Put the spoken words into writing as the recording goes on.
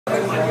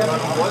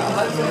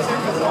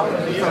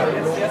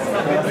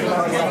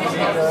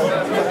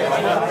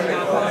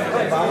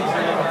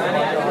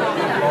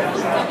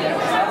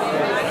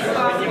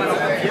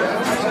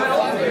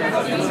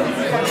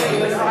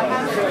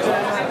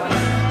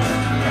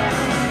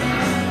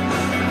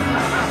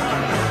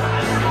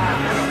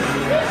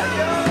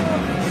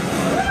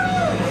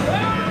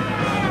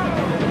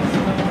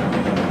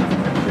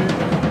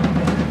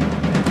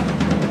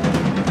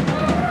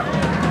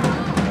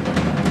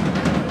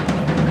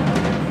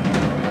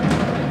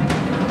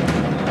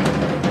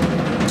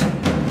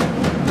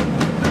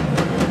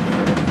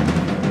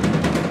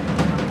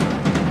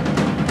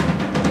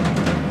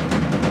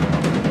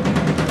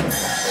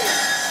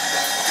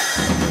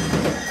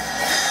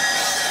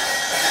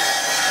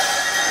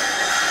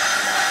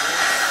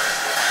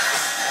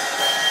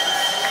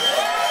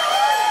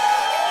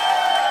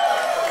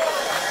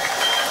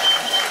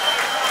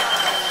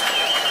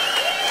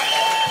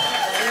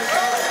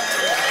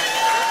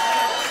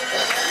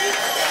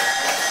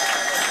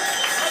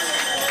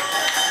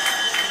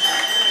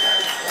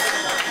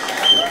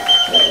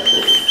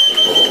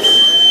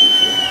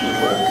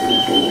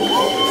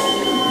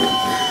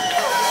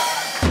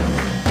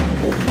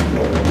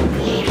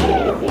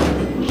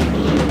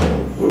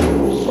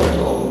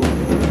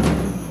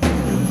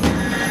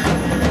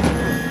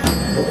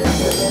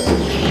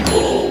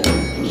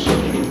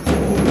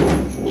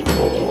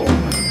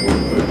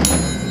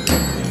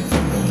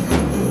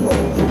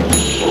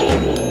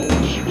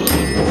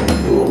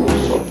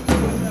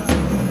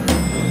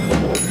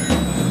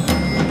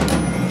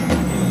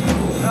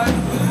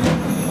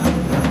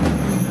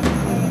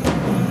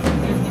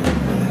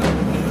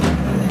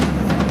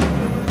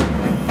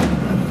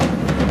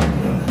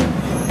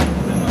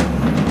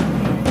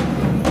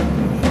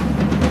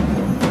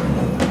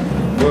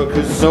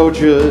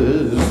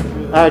Soldiers,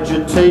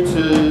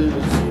 agitators,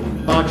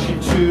 marching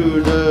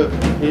to the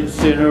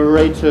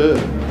incinerator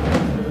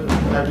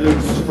and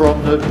loose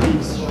from the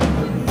beach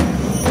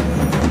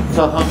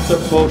to hunt the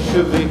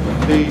Bolshevik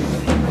beast.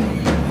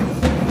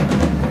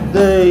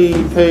 They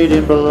paid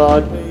in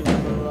blood,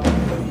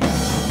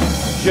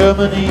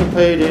 Germany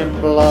paid in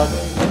blood.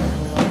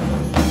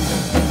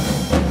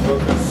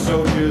 Workers,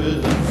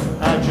 soldiers,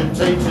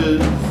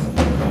 agitators,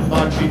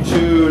 marching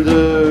to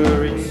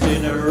the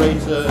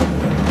incinerator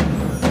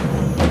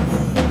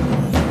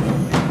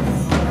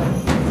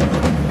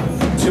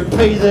to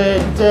pay their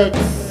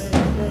debts,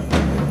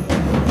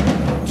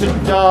 to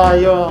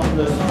die on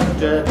the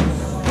steps.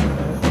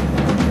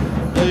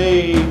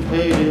 They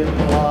paid in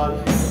blood,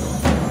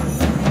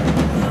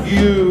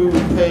 you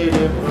paid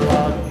in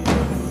blood,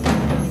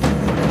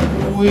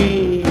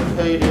 we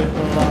paid in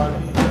blood,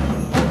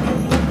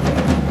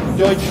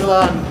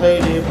 Deutschland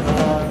paid in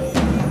blood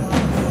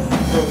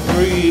for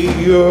free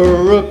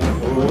Europe.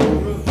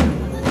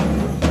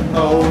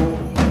 Oh,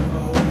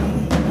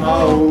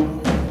 oh,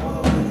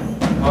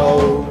 oh,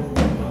 oh.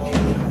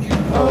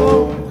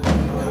 Oh,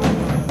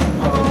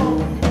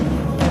 oh,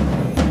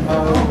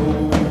 oh,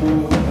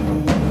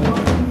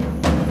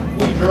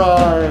 we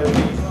drive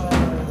east,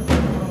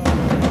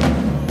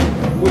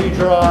 we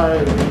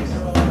drive east,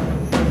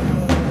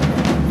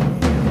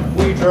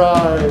 we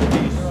drive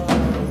east,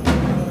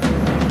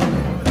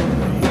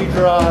 we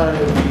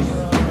drive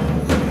east,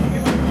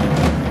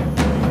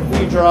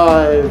 we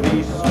drive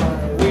east,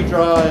 we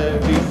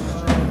drive east,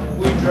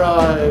 we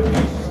drive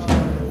east,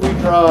 we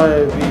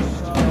drive east,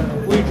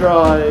 we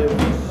drive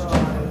east.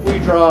 We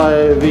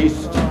drive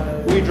east,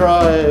 we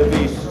drive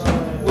east,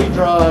 we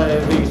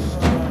drive east,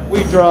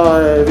 we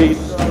drive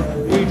east,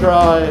 we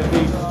drive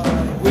east,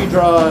 we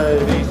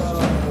drive east,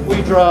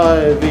 we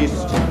drive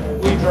east,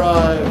 we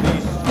drive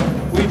east,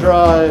 we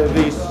drive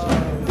east,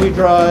 we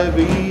drive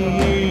east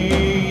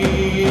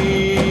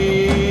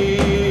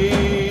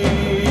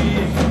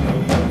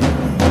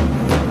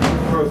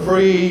for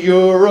free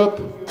Europe.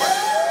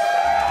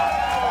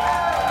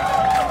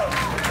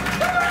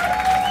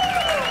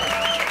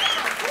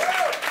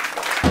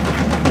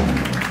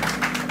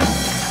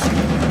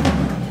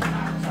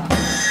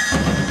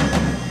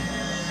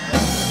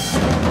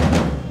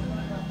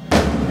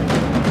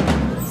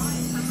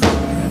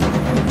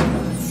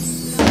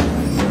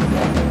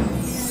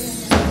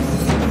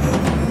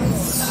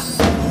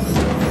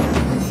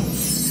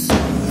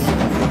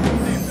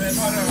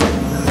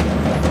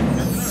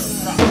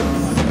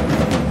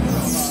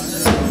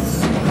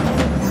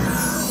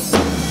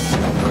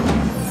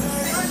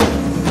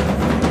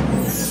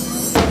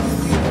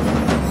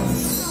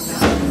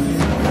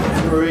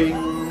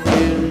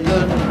 In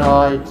the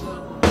night,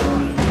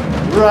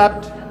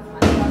 wrapped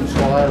in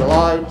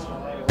twilight,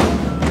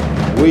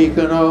 we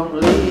can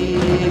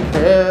only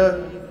care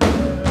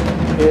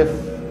if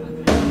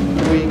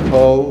we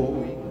go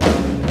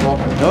from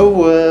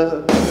nowhere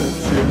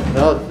to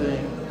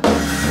nothing,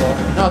 from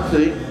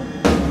nothing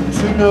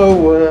to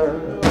nowhere.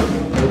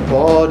 The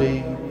body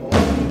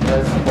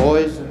has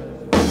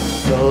poisoned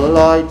the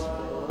light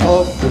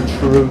of the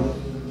truth,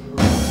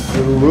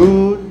 the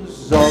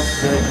runes of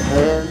the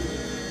head,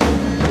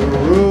 the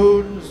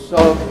runes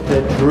of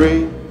the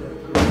dream,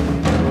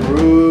 the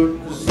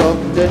runes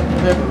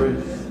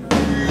memories,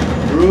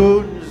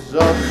 ruins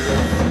of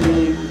the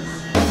dreams,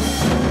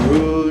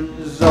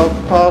 ruins of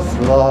past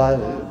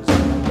lives,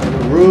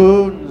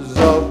 ruins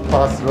of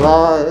past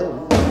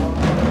lives,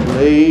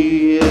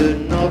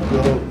 slaying of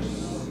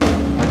ghosts,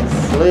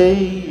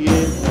 slaying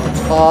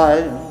of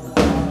time.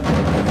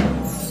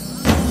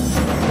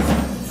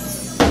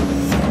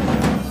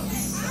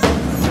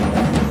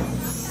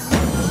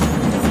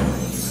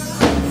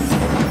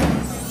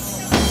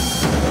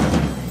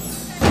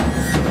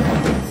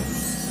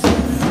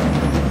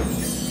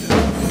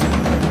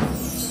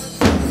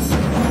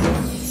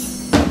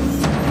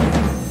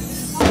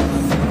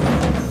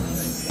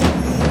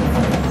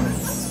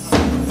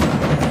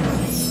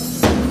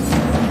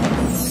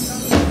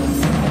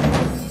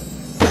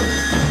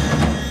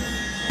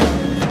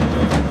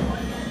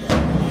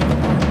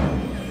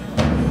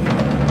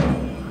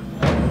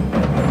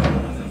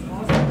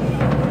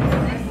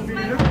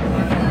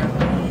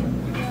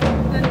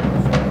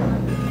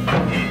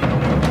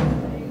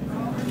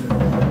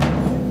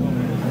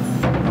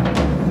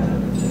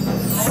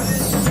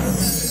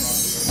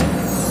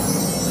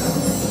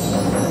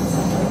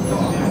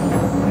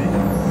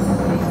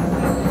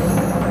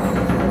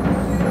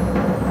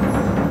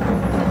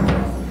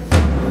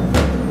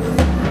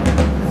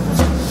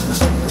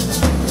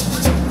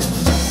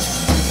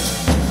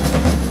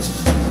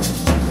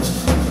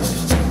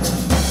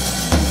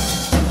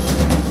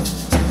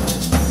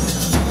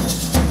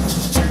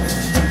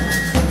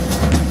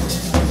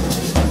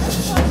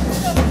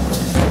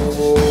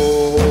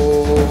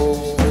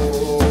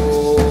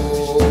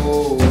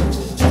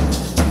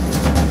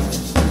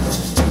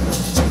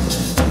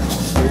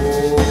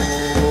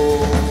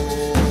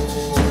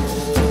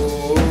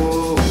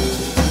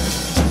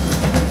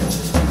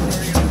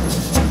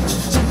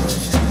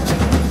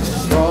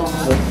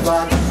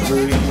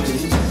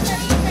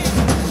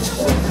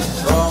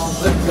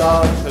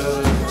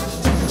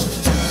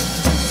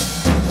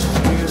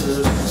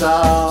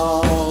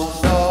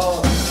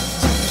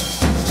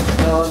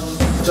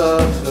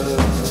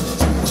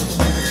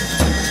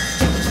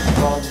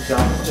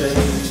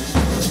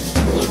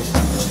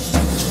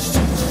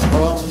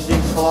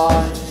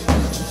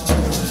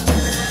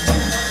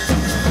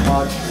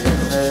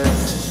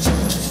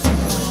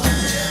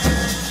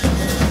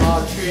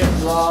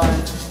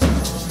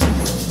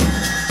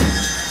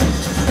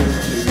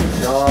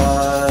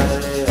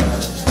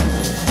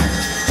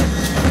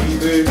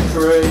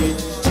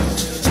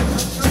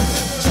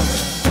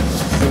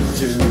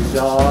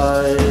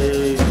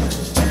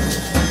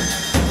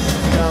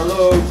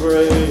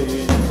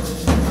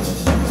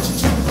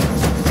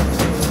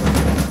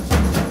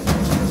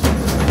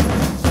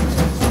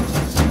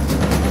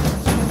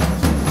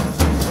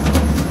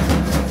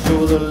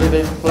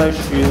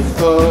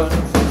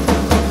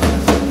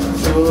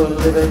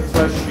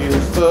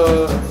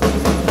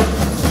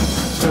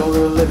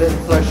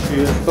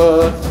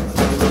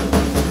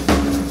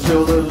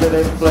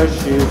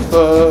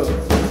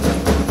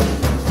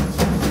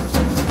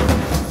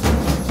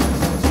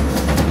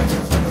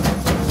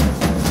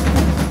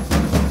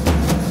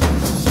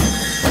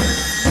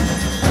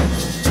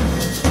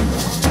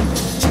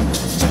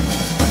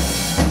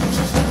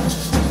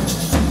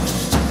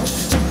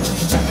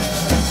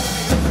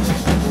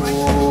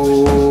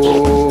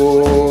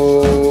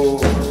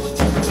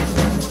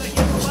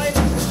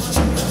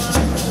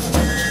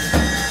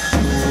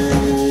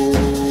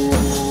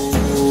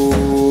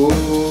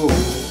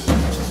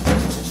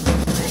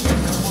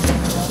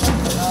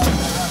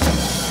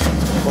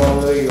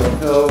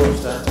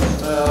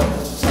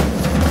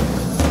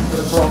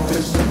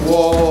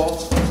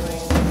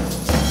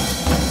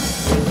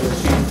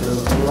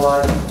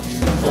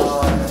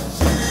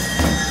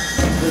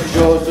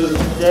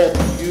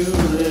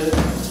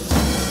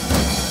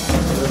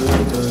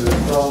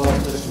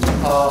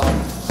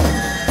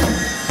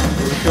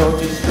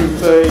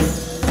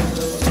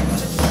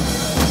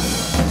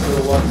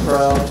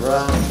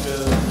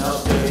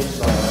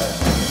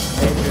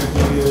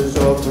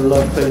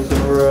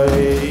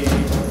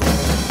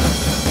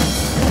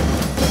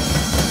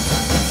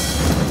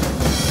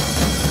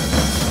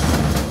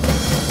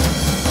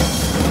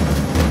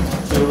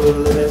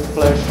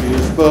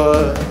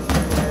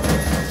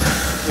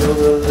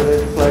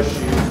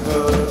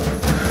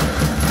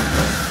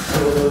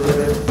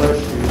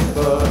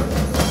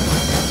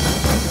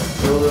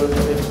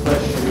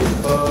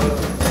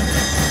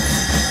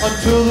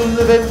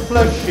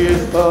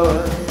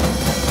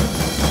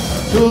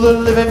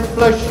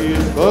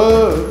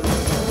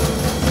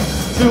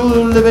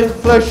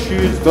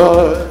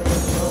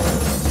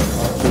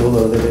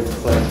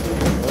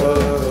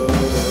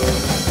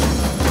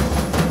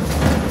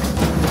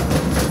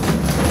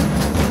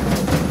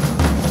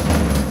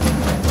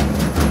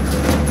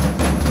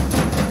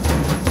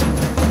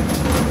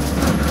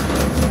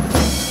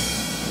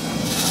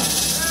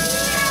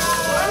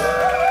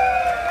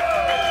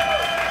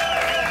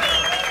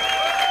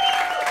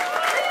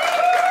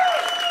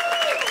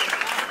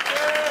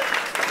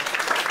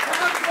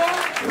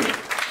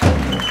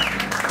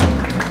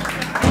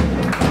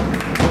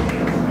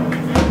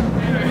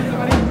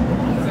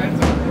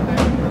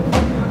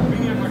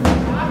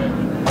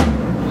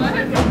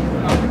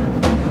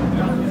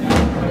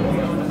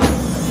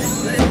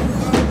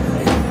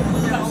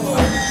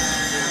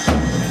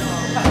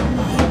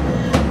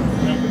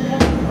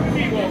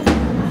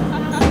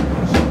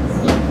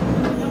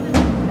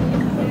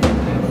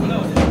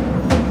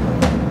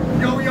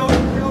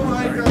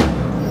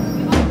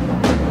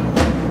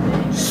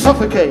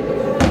 suffocate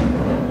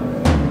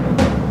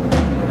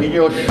in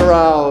your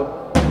shroud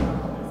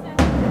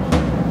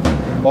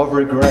of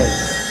regret.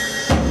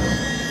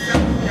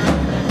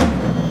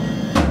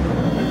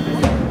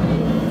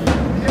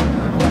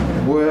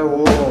 Where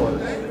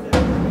wars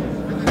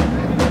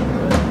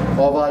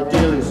of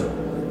idealism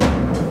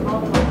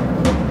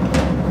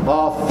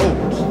are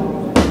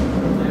fought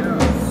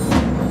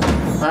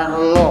and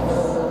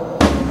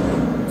lost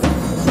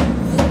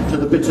to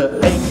the bitter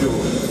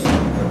angels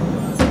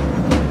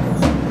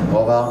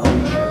of our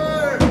nature.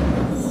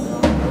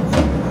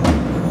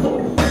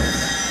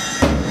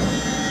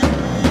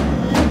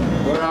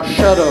 Where our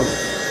shadow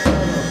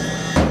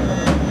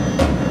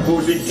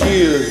falls in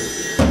tears,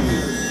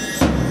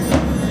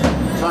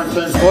 time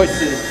turns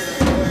voices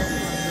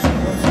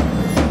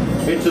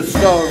into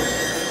stone.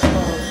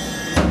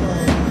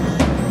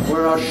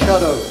 Where our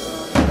shadow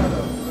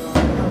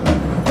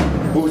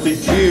falls in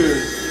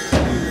tears,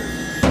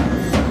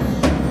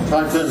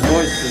 time turns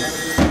voices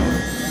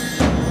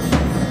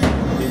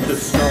into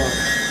stone.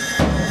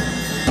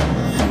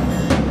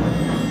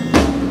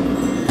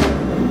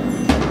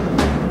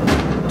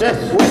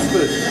 Death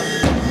whispers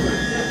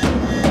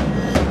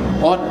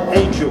on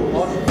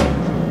angels,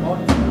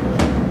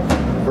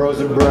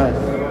 frozen breath.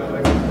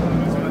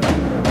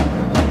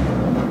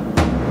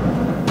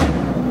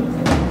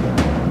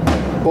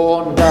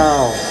 Borne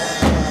down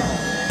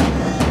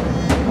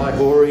my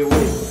hoary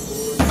wings.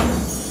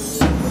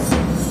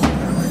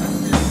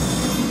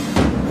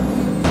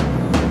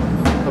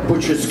 A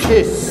butcher's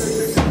kiss.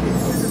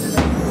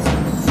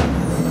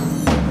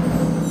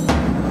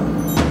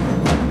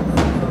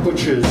 A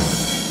butcher's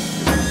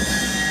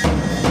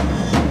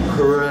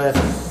caress.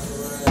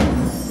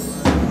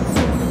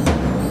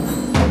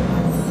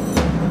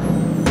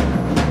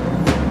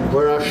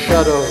 Where our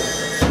shadow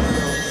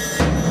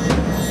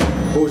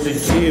falls in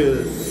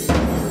tears,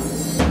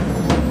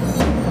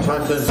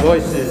 time turns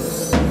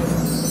voices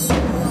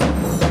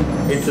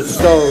into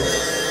stone.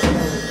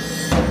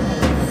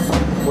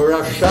 Where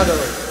our shadow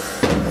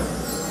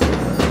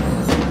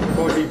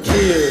falls in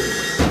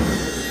tears,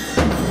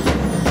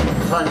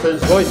 time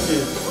turns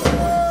voices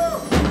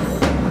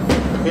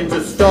into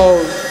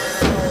stone.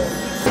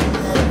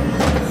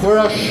 Where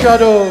our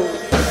shadow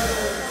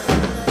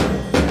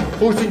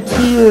falls in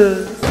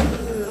tears,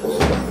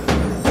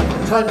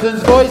 time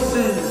turns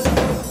voices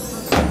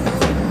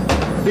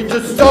into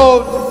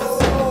stone.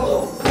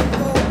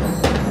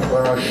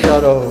 Where our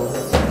shadow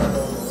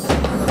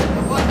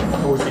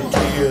falls in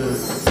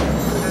tears,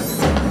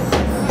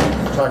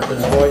 time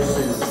turns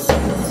voices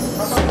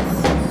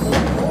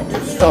into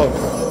stone.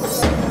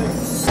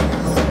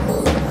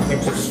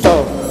 Into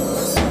stone.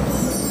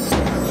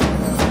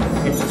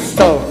 Into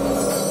stone.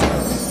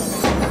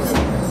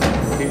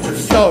 Into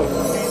stone.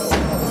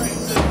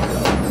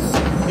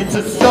 Into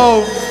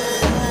stone.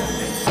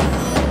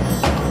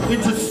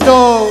 Into stone. Into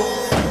stone.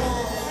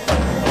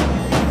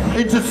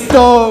 Into stone. Into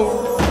stone.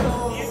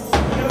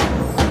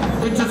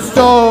 Into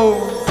stone.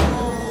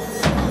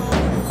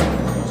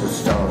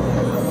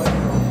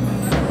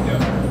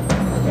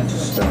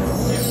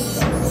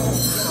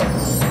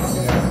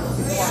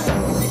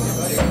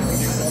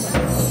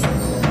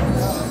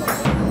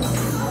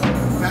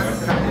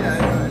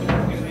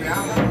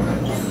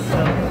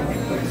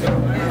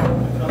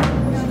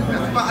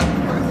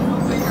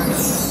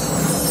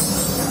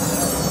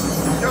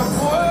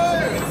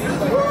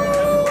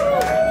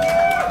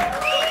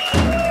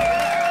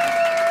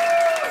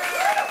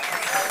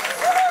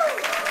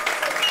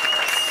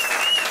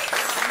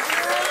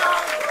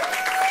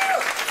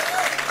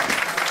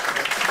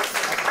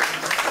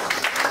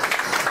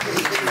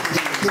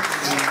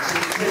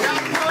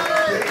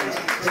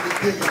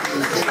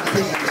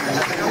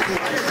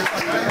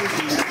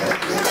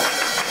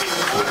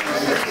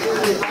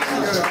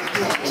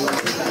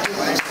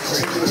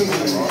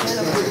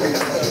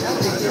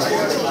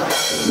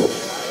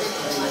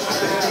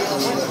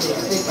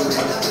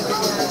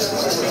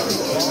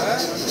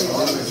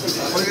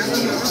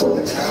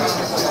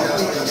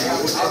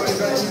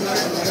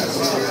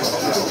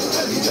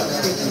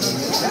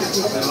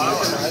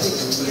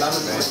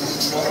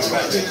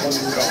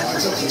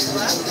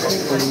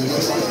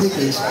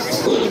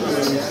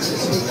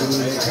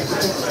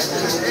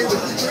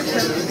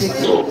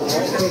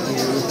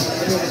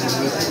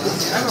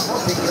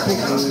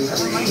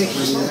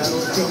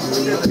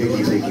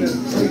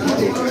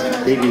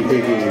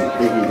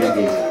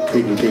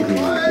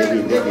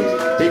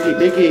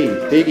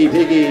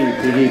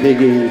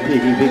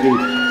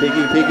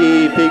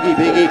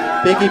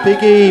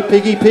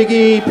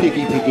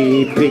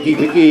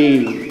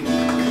 Piggy.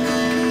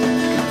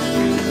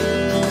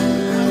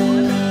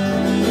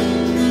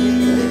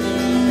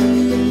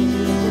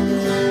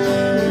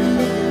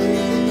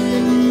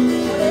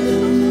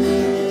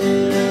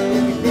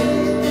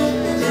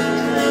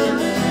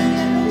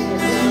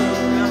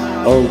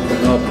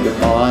 Open up your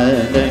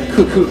mind and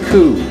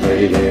coo-coo-coo,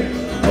 baby.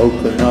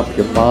 Open up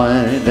your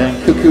mind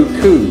and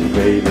coo-coo-coo,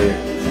 baby.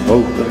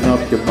 Open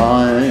up your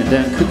mind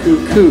and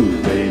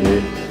coo-coo-coo,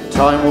 baby.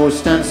 Time will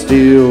stand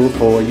still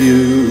for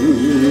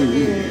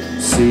you.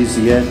 See sees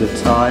the end of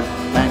time,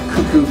 and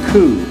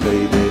coo-coo-coo,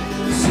 baby,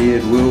 see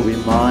it will be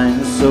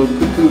mine. So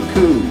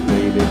coo-coo-coo,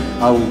 baby,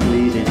 I will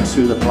bleed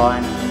into the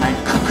blind, and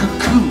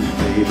coo-coo-coo,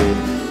 baby,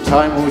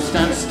 time will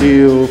stand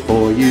still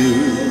for you.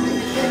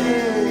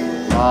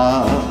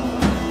 La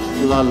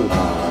la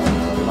la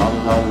la la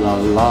la la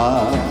la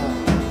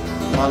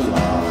la la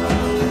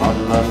la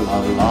la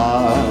la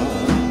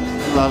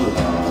la la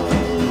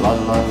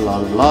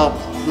la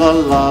la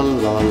la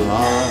la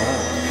la.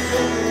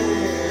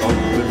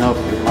 Open up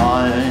your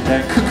mind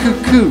and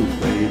coo-coo-coo,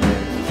 baby.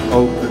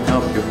 Open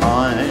up your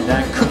mind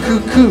and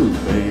coo-coo-coo,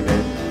 baby.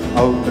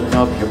 Open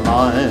up your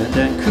mind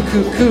and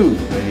coo-coo-coo,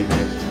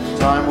 baby.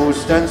 Time will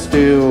stand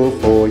still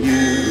for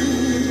you.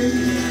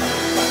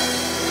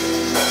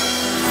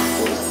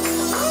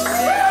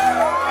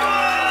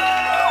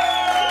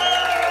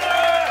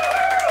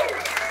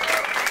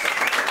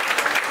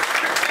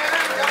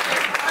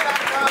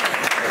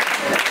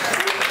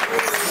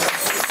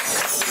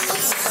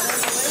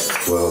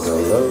 Well,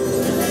 hello,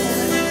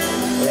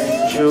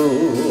 angel,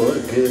 what a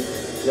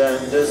gift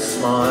and a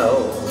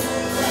smile.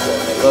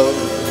 Well,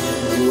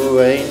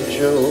 hello,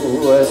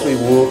 angel, as we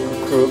walk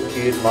a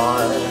crooked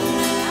mile.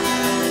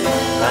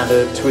 And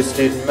a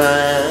twisted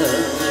man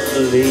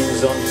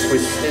leans on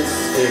twisted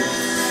sticks,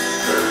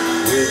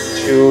 with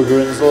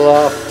children's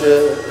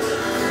laughter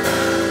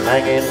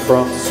hanging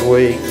from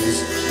swings.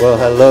 Well,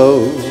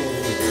 hello,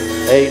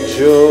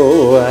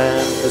 angel,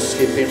 and the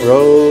skipping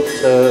rope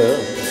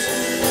turns,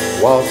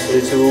 whilst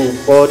little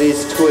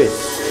bodies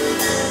twist,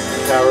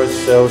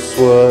 carousel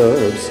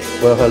swerves.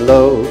 Well,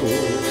 hello,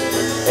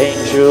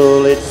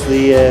 angel, it's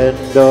the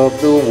end of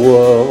the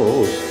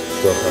world.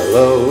 Well,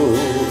 hello,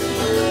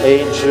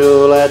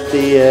 angel, at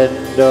the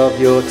end of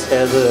your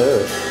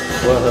tether.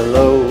 Well,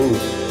 hello,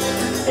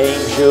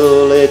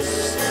 angel,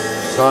 it's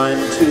time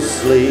to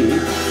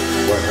sleep.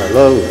 Well,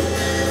 hello,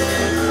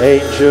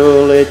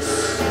 angel,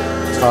 it's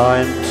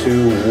time to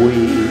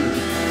weep.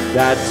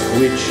 That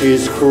which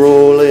is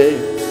crawling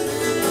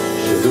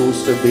should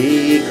also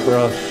be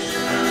crushed.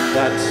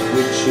 That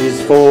which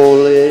is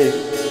falling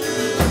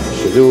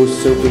should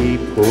also be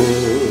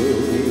pushed.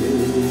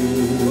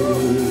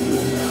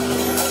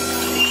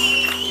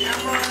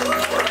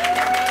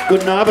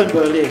 Guten Abend,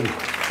 Berlin.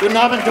 Guten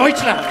Abend,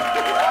 Deutschland.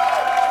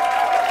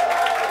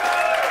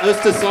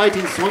 Erste Zeit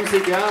in 20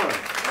 Jahren.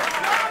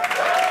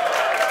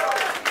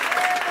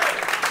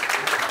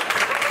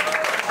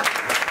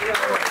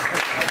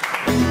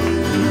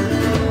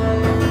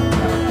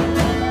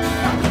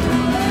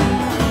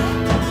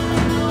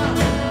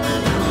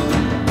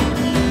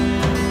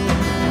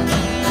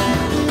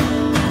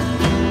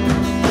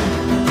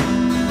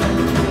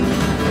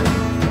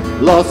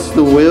 Lost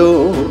the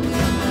will,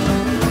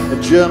 a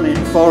German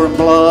foreign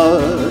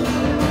blood,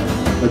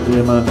 a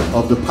glimmer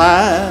of the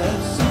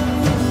past,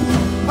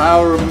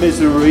 power of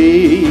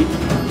misery,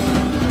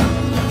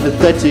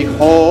 pathetic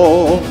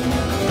whore,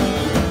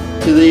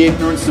 to the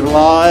ignorance of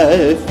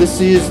life.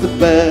 This is the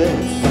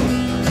best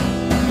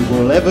it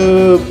will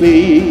ever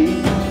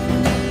be.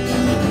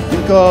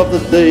 Think of the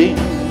things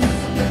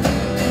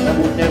that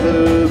will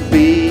never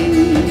be.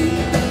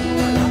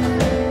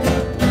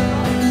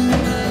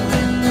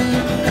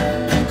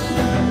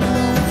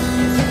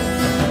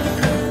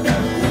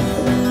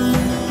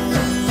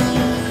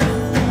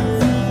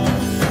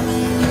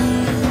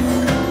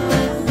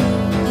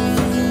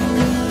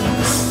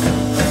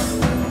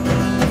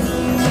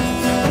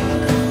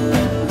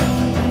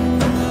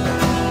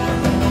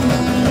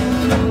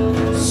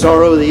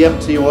 Sorrow, the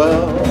empty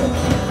well,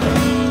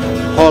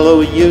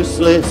 hollow and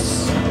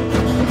useless,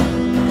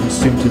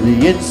 consumed to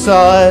the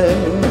inside,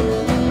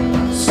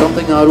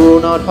 something I will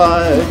not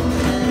hide.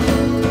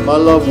 My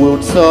love will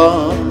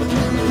turn,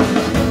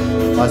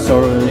 my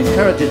sorrow and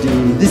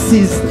tragedy. This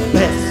is the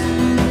best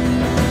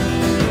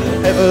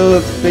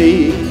ever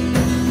be.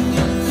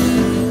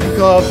 Think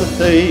of the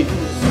things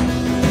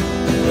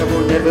that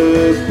will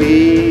never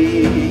be.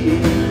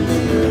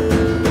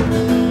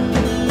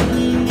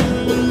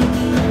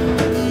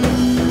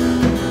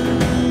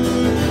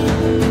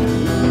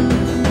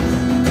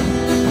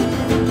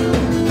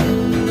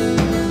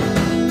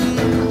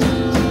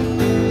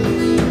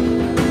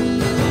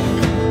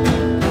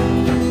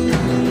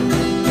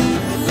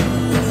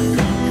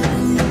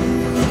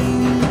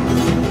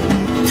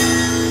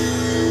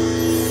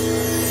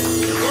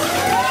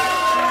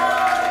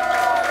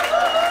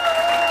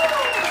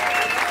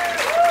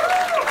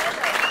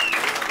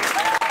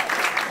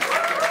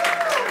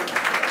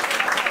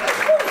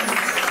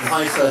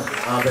 Heißer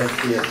Abend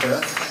hier,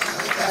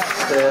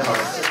 sehr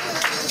heiß.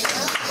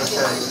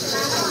 Okay.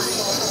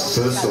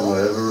 First or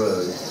whatever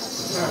road.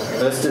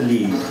 First the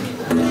lead.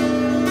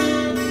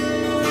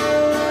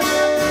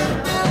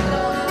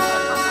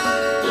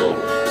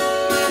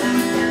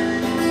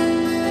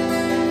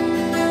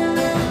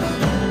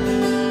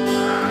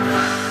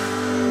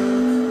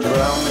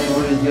 Drown me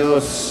with your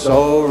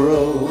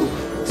sorrow,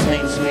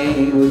 taint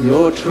me with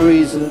your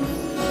treason.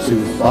 To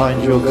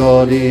find your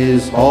God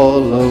is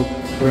hollow,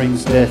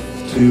 brings death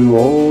to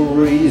all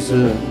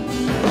reason.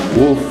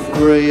 Wolf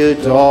grey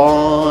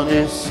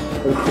Adonis,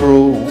 a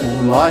cruel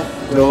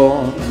life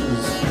dawns.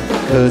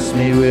 Curse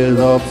me with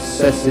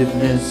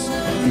obsessiveness,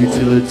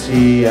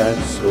 futility and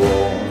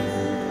scorn.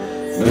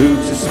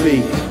 Moved to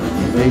speak,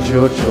 made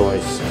your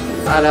choice,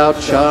 had our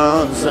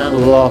chance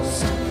and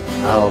lost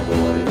our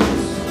voice.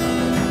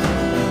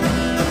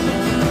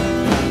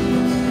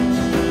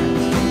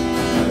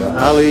 The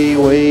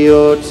alleyway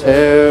your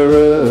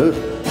terror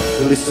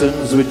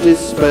glistens with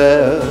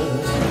despair.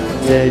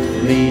 Dead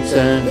meat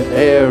and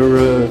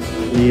error,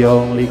 the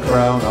only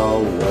crown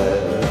I'll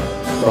wear.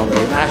 From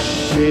the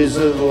ashes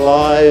of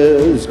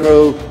liars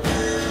grow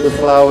the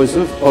flowers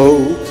of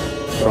hope.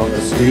 From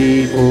the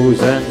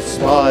steeples and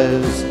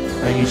spires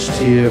hang each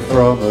tear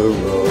from a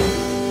robe.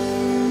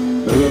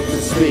 Moved to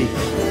speak,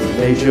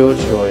 made your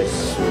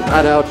choice, we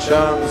had our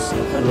chance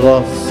and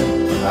lost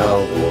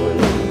our voice.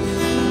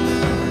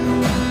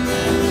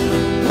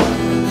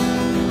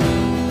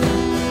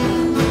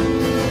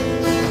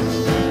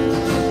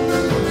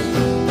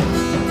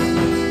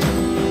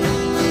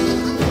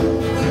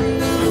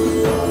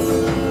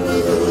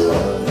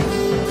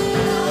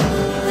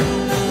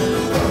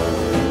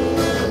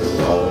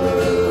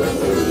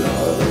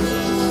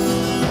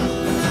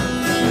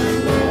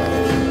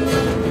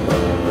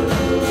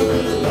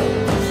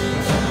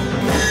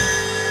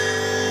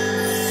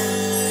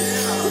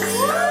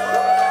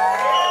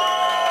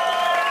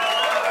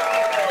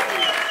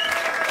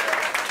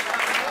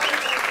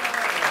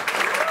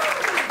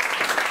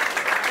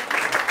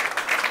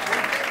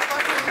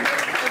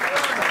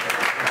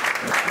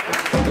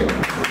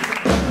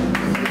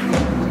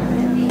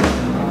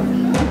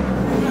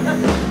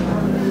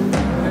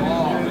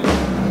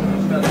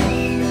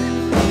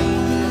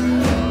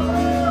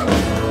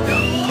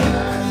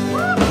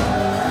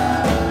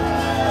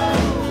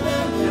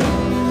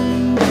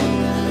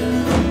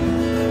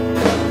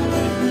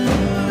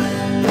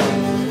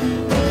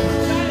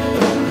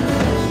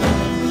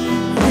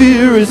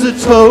 Fear is a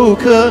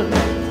token,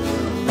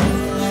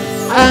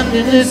 and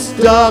in this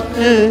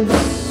darkness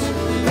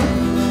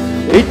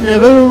it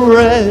never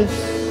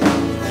rests.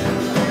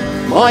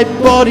 My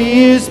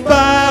body is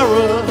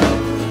barren,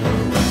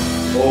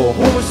 or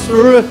horse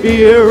for a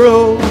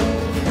hero.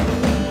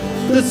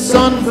 The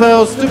sun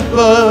fails to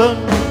burn,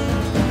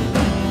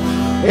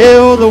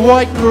 hail the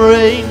white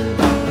grain.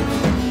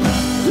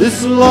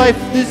 This life,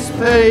 this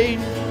pain.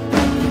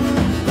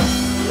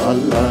 La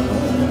la,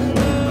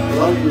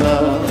 la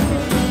la.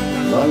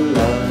 La la,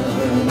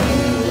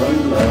 la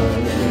la,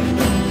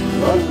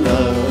 la la, la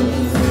la,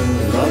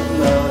 la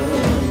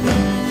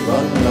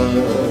la,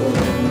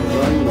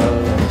 la la.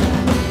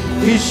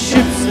 His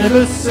ships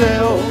never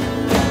sail,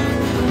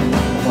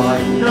 my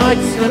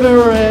nights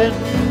never end,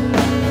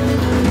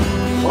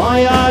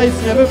 my eyes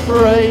never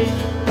pray,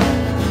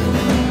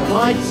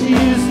 my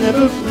tears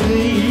never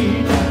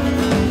bleed,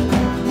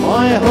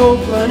 my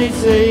hope and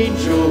its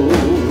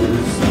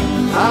angels,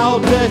 our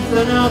death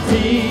and our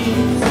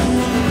deeds.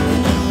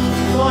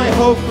 My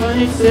hope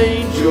and its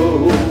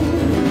angels,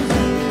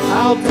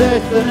 our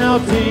death and our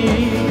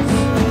deeds.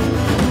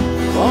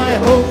 My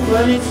hope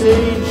and its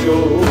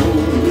angels,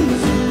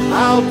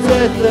 our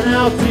death and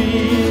our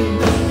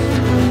deeds.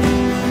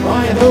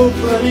 My hope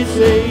and its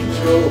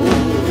angels,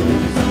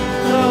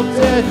 our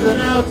death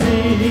and our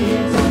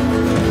deeds.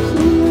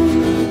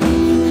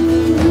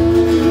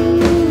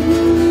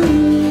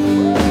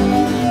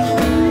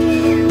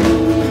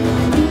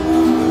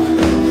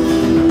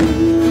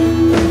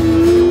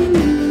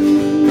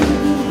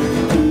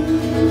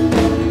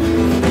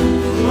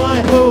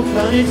 Hope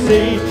and its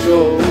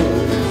angels,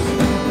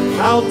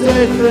 our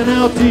death and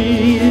our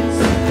deeds.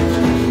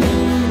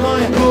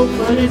 My hope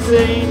and its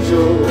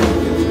angels,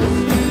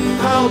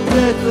 our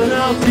death and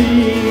our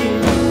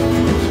deeds.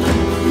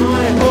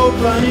 My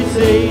hope and its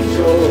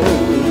angels,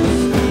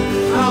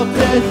 our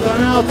death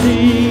and our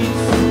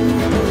deeds.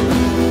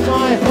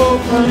 My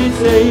hope and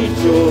its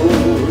angels,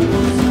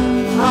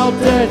 our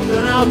death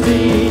and our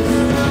deeds.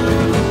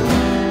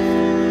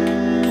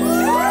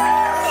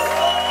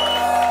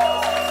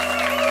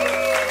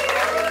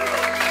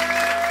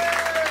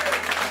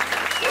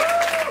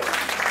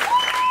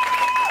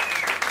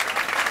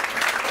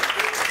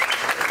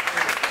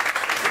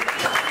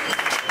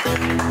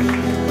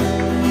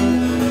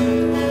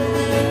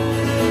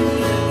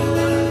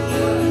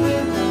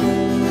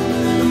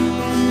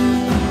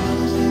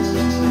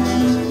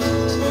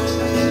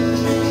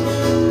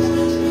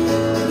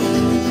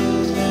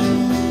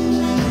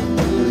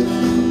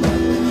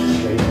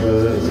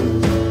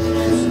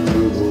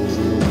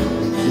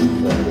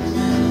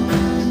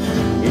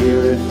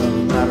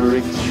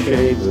 Maverick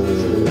Chamber,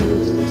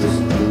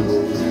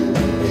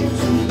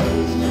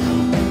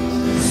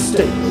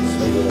 stainless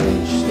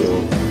middle-aged,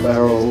 still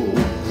feral,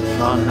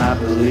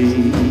 unhappily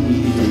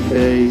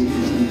decayed.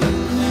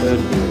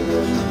 And here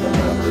in the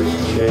Maverick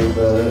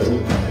Chamber,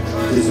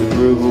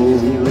 disapproval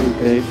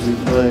came to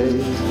play.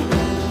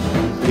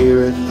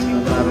 Here in the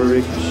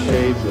Maverick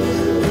Chamber,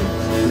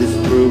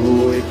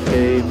 disapproval it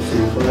came to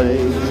play.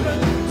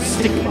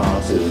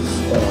 Stigmatizers,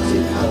 party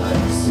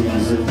high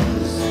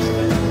seasons,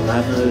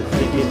 and the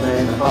thinking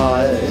men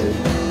hide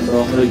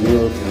from the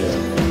European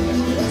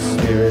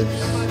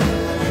spirits,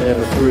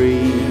 never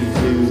free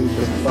to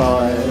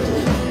confide.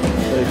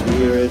 But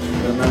here in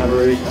the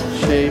Maverick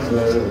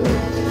Chamber,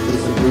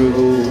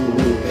 disapproval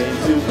came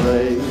to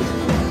play.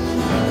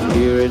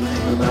 Here in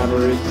the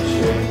Maverick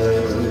Chamber,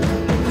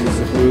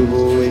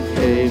 disapproval it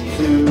came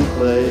to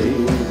play.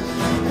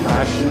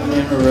 Passion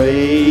and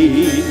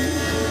rage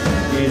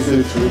is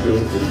a trick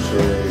of the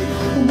trade.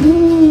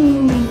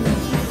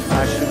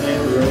 Passion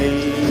and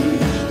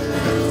rage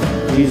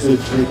is a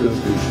trick of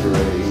the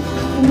trade.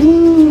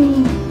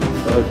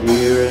 But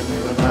here in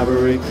the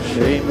Maverick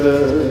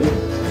Chamber,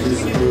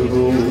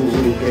 disapproval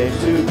came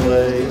to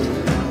play.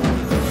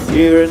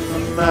 Here in the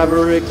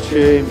Maverick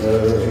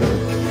Chamber,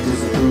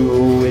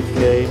 disapproval it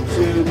came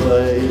to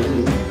play.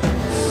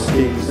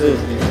 Stings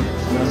and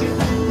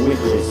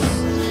witness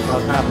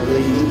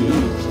unhappily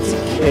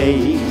decay.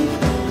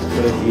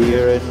 But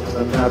here in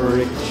the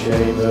Maverick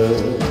Chamber,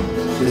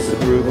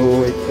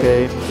 disapproval it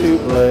came to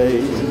play.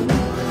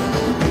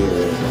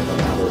 Here in the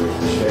Maverick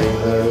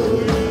Chamber,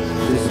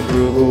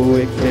 disapproval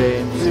it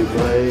came to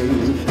play.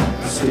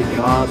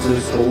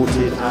 Stigmatas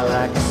haunted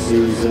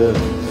Alaxisms,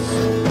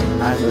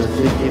 and the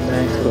thinking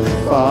men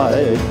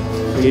confide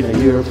in a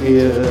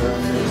European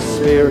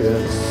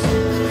experience,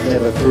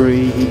 never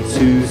free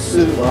to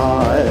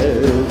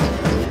survive.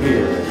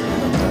 Here in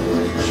the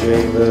Maverick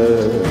Chamber,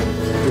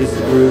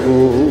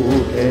 disapproval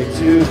came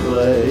to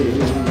play.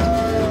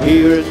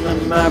 Here in the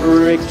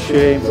Maverick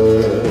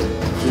Chamber,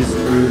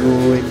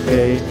 disapproval it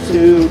came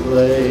to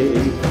play.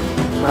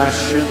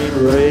 Passion and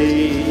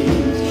rage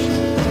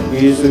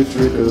is a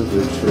trick of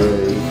the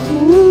trade.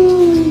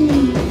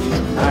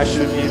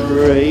 Passion and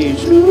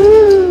rage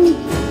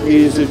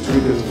is a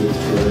trick of the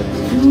trade.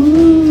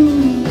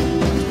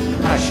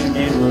 Passion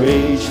and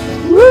rage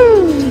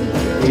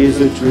is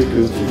a trick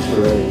of the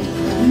trade.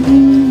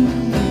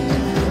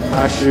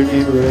 Passion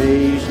and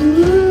rage,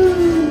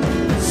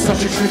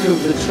 such a trick of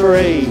the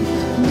trade.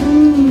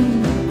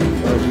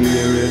 But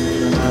here in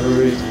the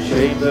Maverick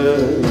Chamber,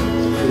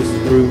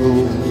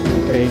 disapproval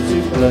came to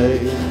play.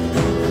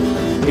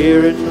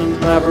 Here in the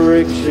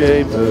Maverick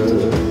Chamber,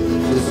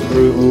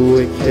 disapproval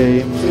it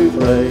came to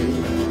play.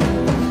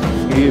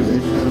 Here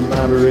in the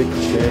Maverick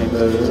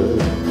Chamber,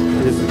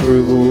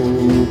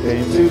 disapproval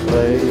came to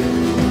play.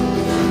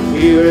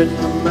 Here in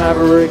the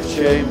Maverick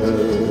Chamber,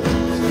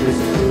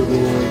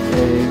 disapproval it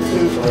came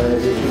to play.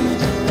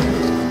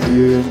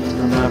 Here in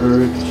the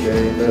Maverick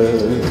Chamber,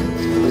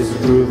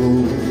 disapproval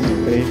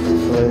came to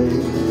play.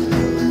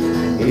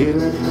 Here in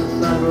the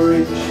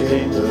Maverick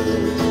Chamber,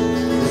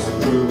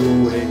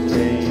 disapproval it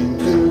came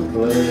to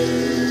play.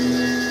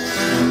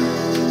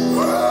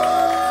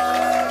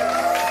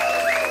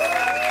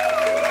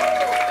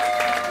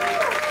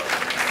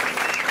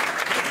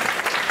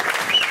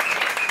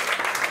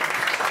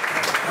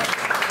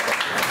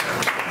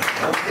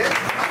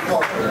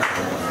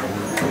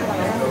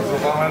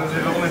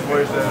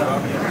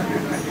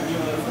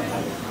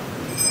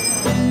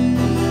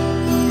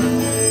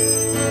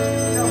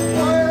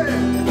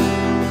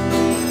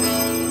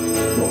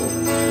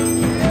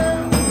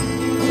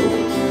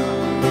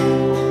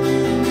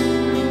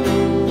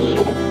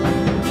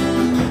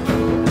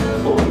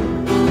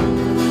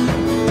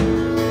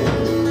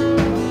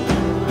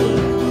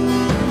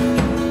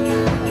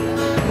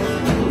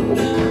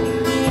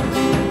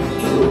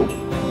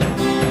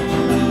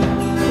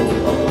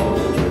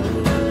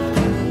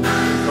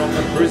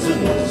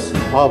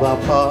 Of our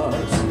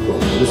past,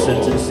 the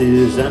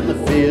sentences and the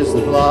fears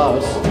that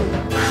last.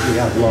 We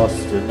have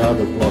lost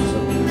another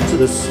blossom to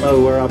the snow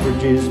where our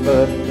bridges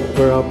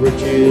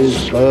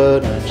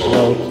burn, and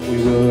glow. We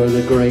were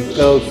the great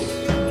ghosts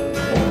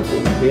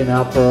in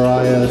our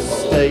pariah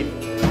state.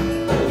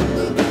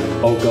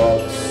 Oh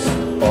gods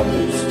on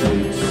the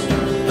streets,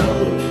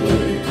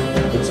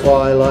 the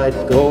twilight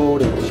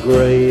gold and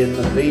grey in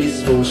the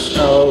peaceful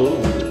snow,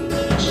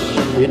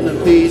 in the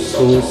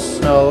peaceful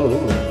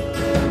snow.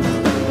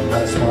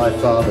 As my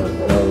father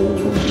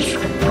knows,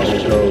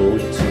 I'll go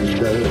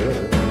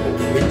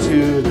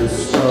into the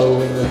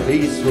snow, in the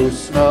peaceful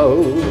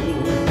snow,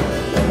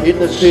 in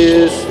the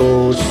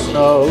peaceful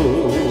snow.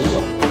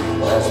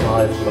 As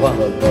my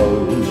father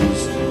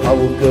knows, I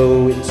will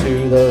go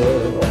into the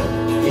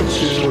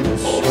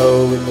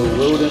snow, in the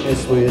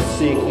wilderness we're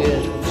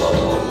seeking.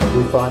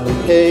 We finally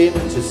came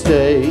to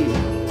stay,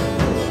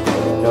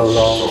 no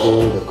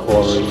longer the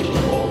quarry,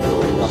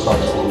 the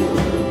hunting.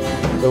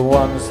 The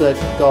ones that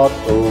got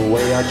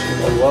away, I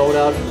tune the world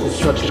out to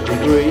such a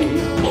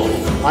degree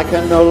I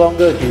can no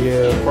longer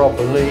hear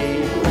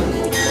properly.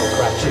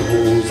 Crashing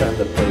walls and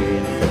the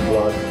pain for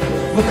blood.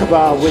 Look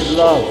about with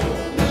love,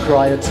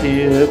 cry a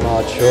tear,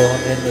 march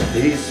on in the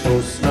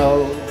peaceful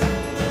snow,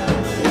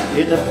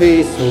 in the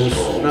peaceful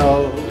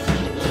snow.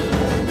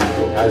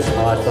 As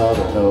my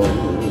father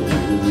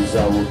knows,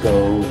 I will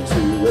go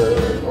into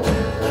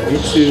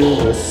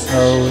the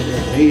snow, in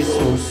the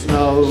peaceful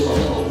snow,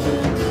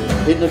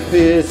 in the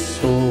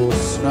peaceful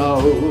snow.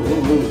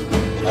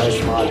 As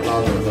my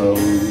mother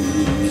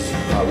knows,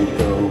 I will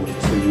go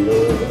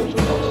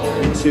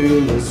into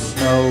the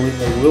snow, in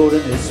the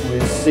wilderness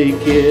we're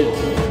seeking.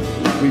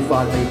 we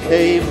finally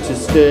came to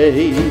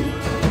stay.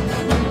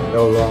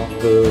 No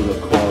longer the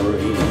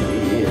quarry,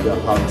 the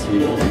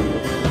hunted,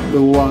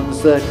 the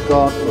ones that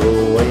got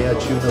away. I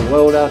tune the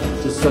world out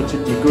to such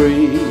a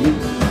degree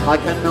I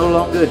can no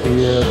longer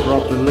hear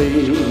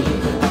properly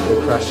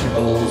the crashing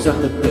walls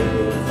and the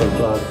beating for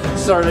blood.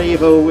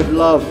 Sarajevo with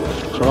love,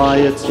 cry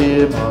a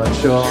tear,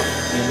 march on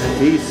in the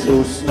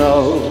peaceful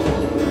snow,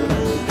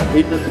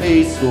 in the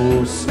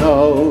peaceful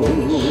snow.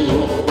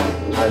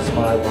 As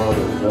my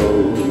mother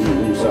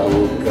knows, I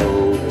will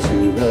go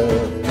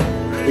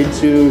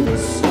into the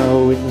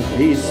snow, in the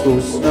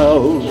peaceful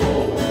snow,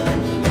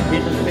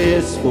 in the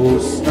peaceful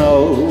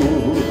snow.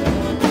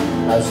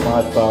 As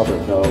my father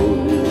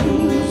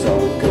knows,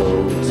 I'll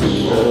go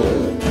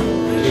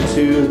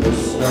into the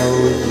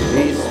snow, in the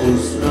peaceful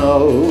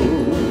snow,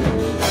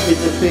 in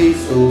the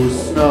peaceful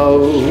snow.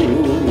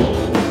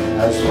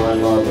 As my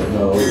mother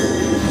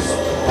knows,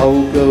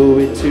 I'll go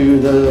into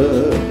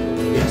the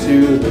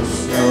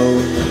snow,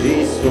 in the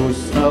peaceful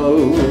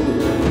snow,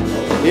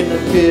 in the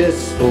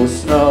peaceful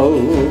snow.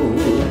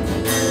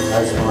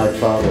 As my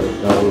father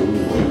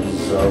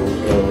knows, I'll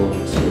go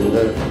to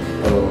the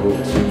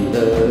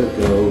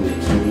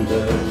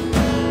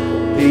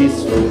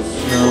peaceful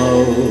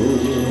snow.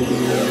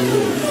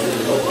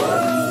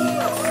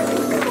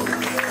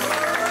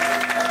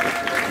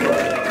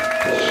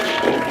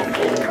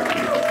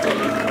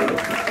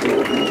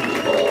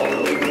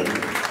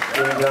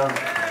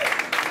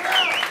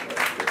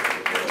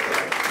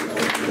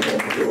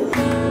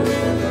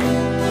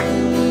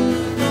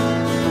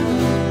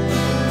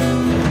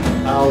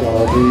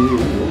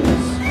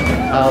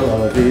 Our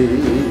love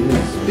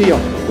is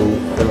beyond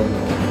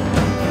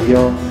fulfillment,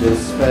 beyond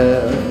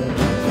despair,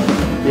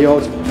 the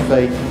ultimate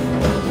fate,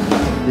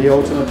 the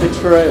ultimate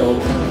betrayal.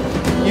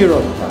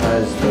 Europe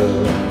has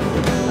burned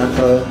and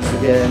burns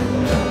again.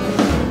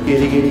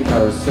 Giddy giddy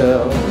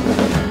carousel,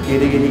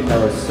 giddy giddy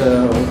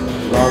carousel,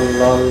 la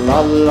la la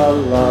la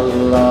la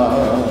la.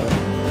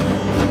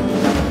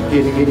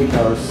 Giddy giddy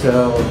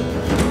carousel,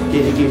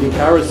 giddy giddy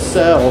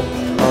carousel,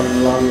 la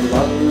la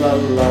la la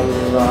la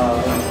la.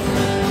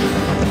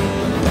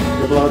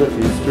 The blood of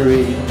his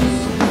dreams,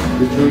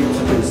 the dreams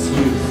of his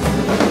youth,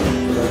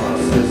 the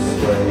master's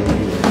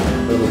slave,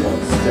 for the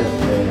one-step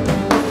man,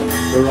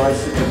 the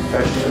rites of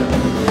confession,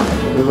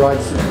 the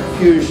rites of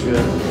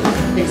confusion,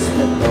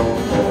 expect no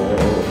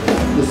more,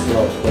 the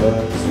slot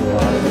burns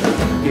light.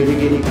 Giddy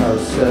giddy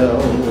carousel,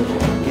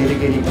 giddy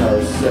giddy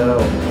carousel,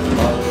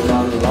 la la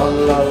la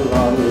la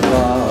la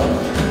la.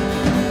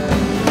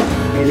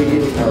 Giddy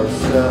giddy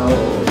carousel,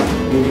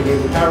 giddy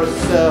giddy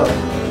carousel,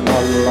 la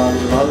la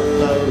la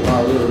la la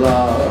la.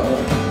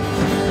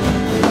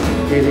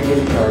 Giddy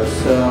giddy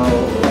carousel,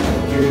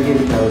 giddy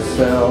giddy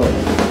carousel,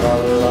 la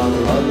la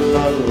la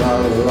la la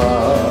la.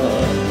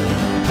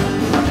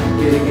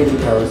 Giddy giddy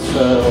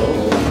carousel,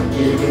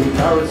 giddy giddy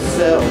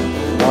carousel,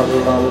 la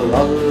la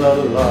la la la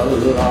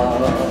la.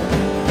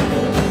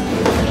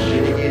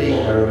 Giddy giddy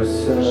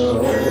carousel.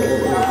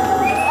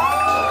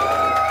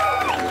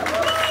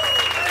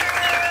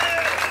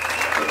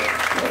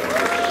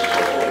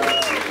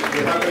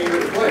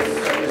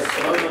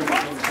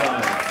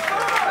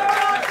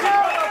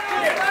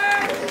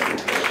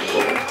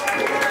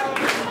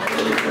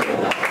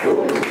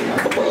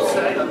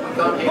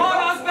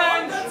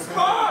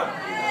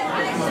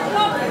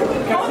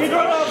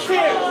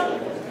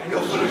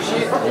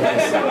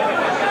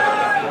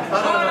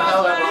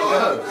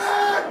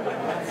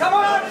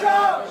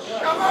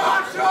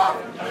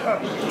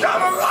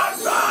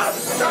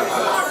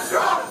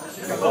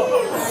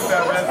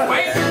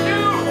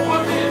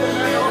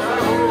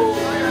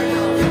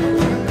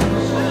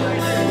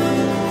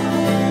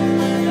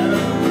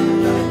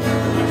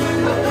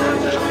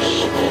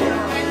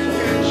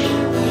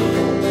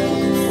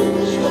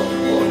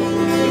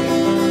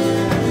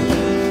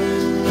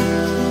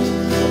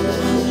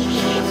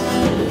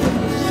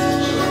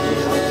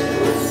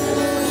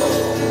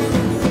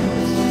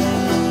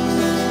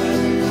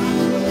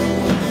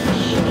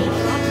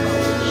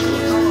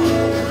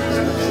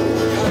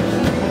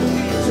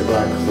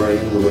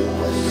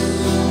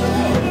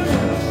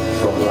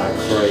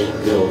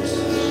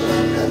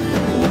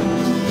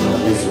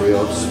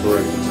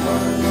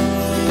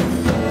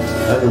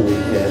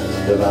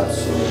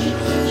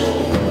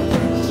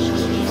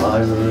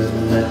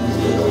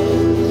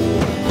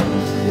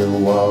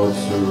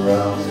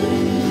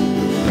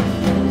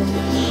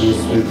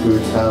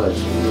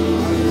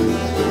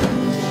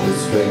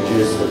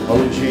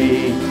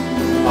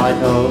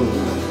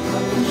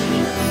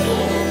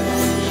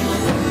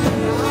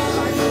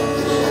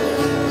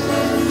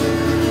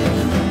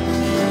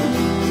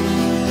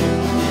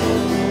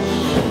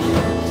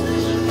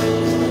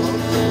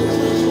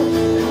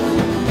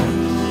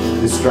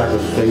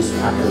 Dragon-faced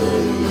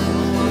accolade,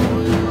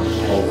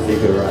 all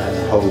vigor and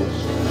hope.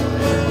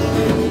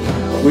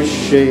 With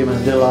shame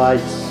and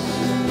delight,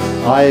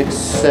 I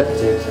accept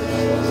it.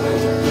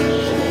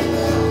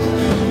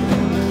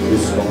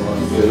 This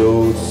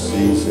unfilled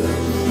season,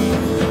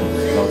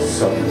 not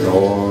sudden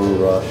nor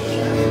rushed,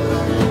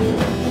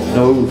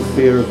 No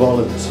fear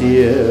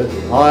volunteer,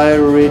 I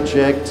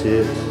reject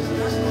it.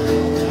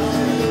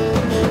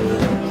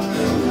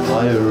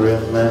 I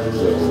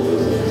remember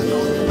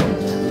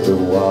the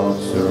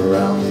wilds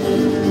around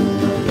you,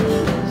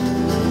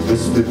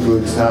 whispered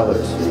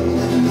brutality,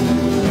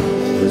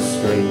 the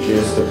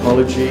strangest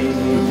apology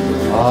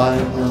I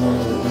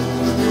know.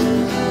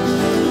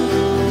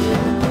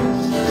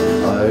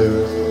 I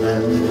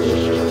remember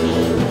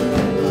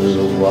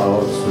the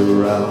wilds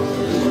around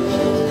you,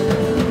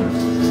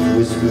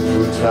 whispered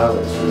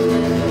brutality,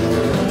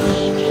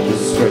 the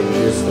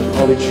strangest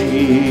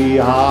apology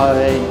I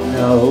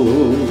know.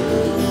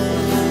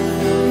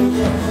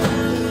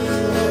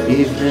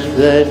 Evening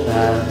then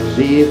and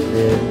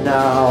evening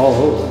now,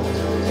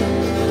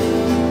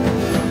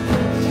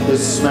 the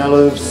smell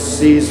of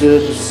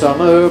seasoned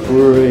summer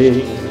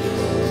brings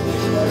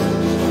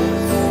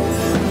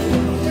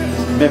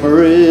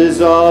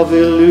memories of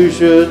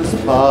illusions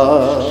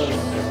past,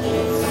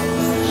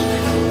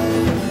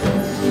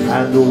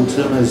 and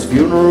autumn as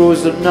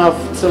funerals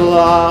enough to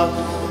last,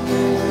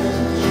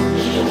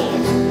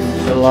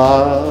 to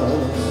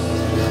last,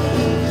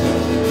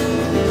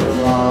 to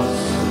last.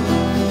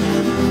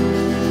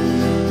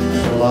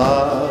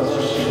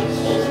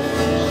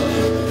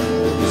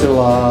 To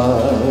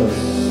last,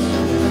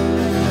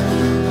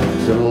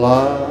 to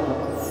last.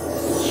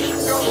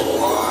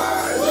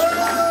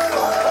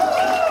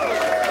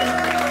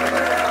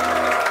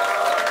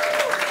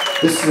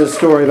 This is a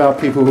story about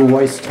people who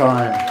waste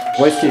time.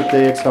 Wasted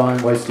their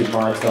time, wasted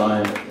my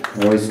time,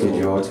 and wasted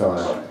your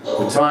time.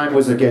 The time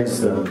was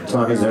against them.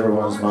 Time is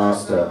everyone's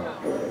master,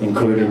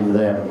 including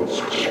them.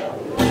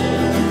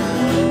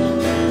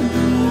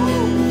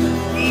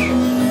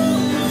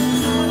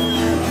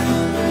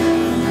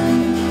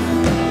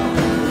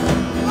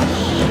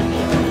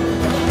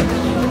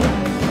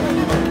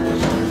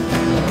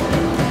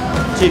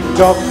 Tick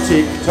tock,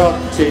 tick tock,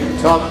 tick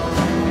tock.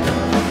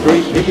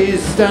 Three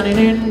piggies standing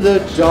in the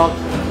dock.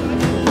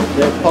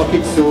 Their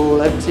pockets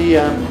all empty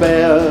and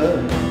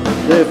bare.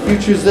 Their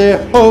futures, their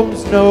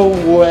homes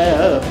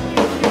nowhere.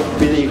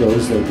 Billy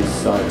goes, they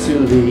decide to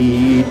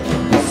lead.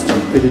 With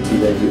stupidity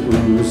they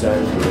ooze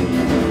and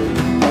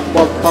bleed.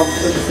 What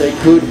comforts they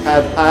could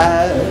have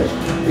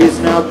had is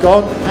now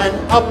gone and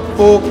up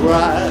for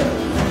grabs.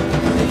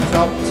 Tick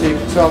tock, tick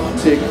tock,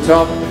 tick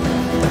tock.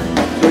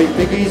 Three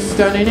piggies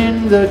standing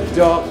in the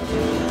dock,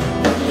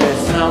 their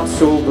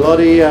snouts all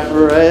bloody and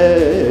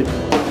red.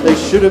 They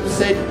should have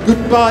said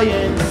goodbye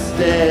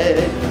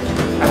instead.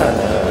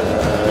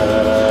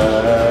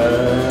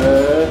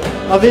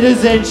 Auf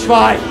Wiedersehen,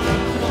 Schwein!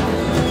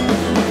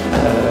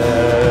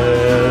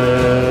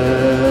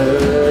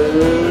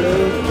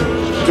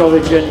 Jolly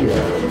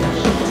Virginia.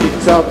 Tick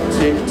tock,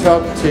 tick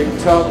tock, tick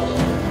tock.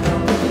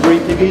 Three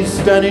piggies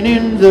standing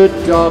in the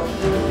dock.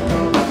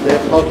 Their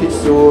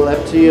pockets all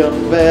empty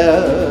and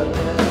bare.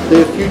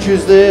 Their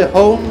futures, their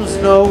homes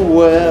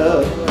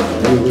nowhere.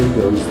 Here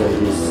goes, they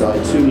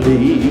decide to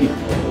lead.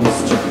 With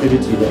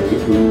stupidity they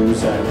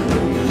ooze and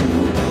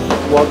bleed.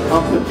 What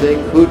comfort they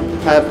could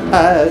have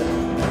had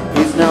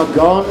is now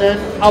gone and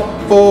up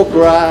for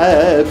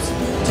grabs.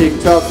 Tick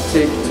tock,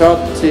 tick tock,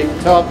 tick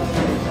tock.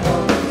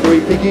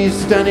 Three piggies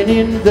standing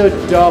in the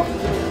dock.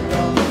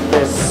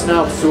 Their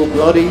snouts all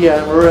bloody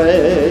and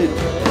red.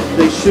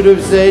 They should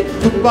have said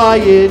goodbye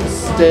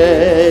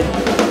instead.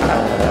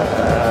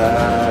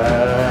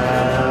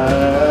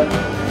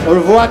 Au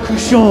revoir,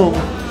 couchon.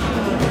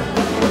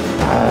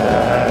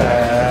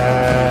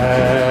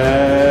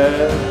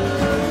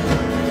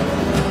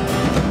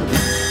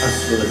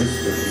 Hasta la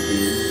vista, baby.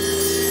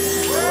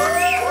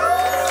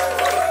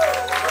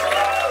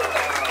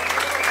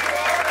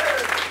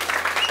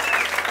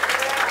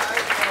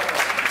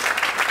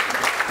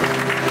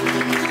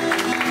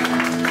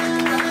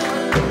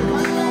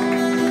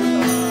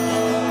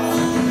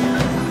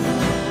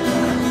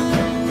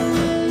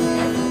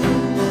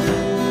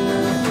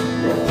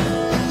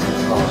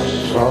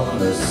 From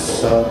the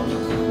sun,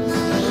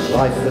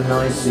 life and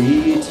I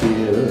see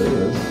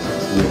tears,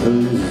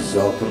 rivers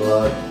of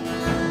blood,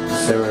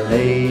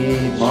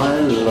 serenade my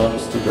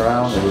lungs to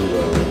drown a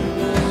rose,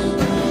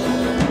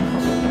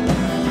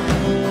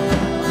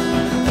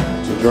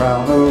 to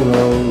drown a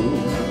rose.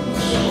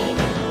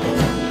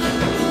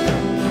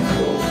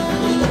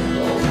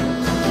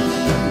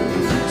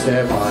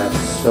 Tear my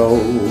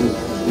soul,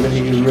 will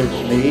he rip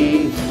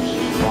me?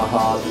 My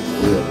heart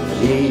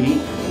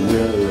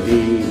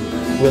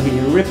will he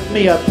rip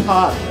me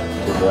apart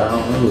to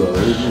drown a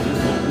rose?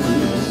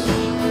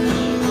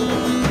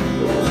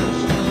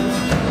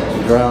 To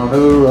drown a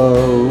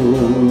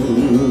rose.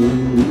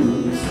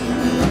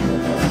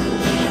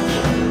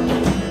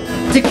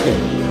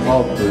 Decay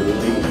of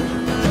belief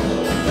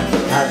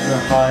and the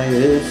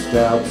highest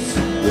doubts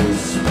we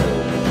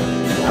spoke.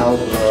 Our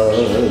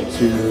blood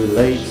too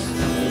late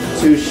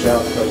to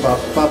shout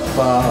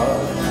ba-ba-ba-ba.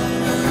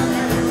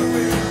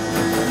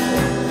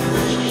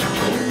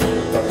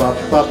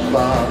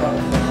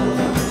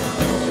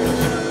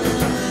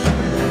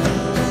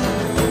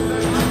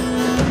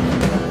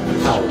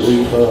 How we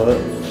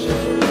hurt,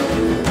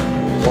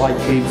 Why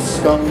keep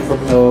scum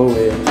from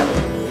knowing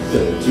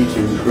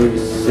 32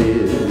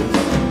 creases?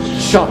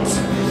 Shot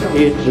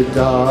in the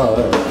dark,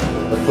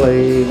 a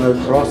flame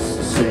across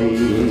the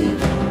sea.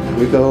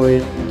 We're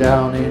going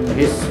down in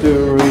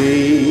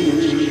history.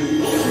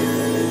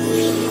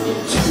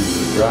 To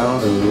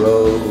drown a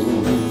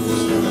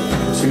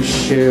rose, to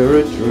share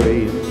a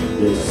dream,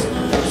 this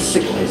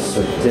sickness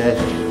of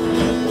death.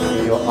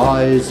 In your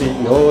eyes,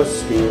 in your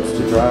schemes,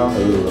 to drown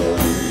a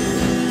rose.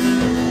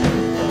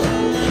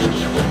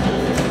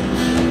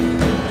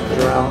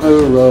 Drown a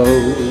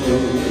rose.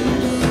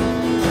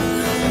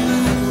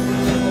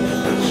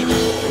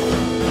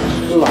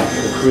 Like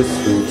a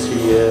crystal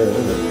tear,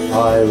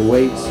 I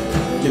wait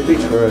to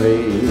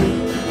betray.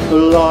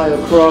 Lie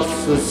across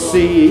the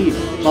sea,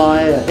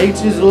 my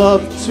hate is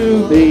love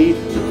to me.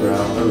 To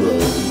drown a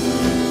rose.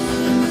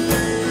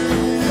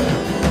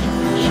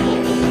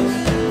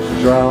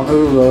 Drown a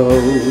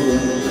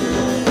rose.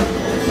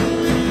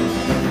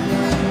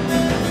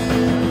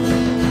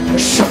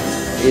 Shut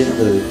in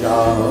the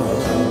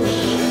dark,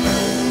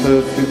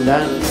 perfumed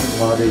and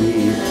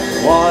muddy.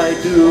 Why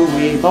do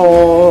we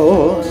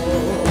mourn?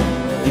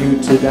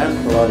 Muted and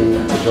bloody,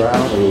 to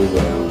drown a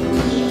rose.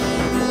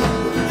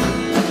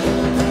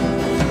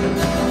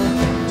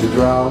 To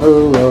drown a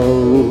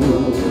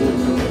rose.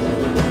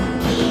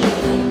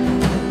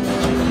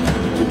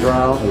 To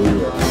drown a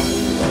rose.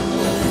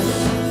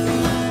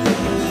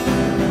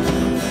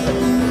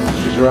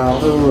 To drown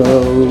a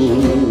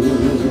rose.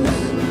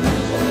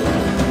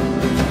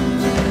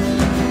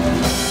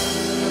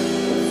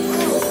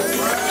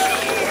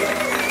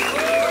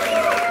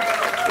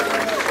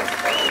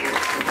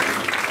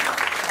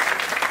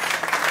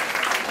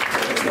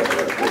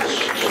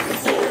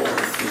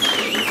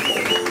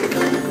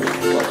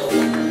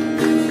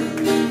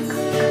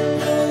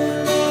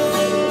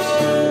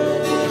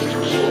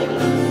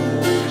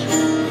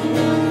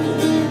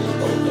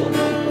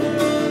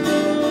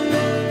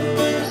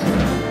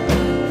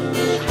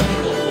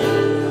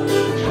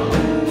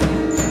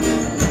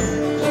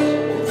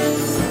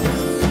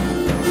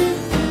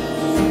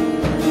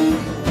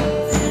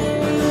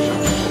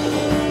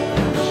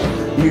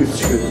 Youth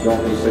should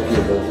not be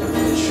forgiven,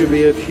 it should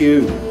be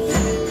accused.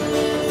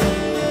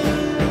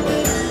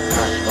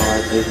 At my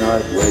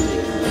midnight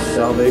wedding,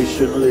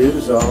 salvation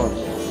lives on.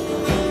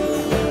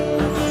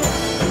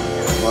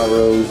 My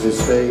rose is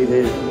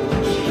faded,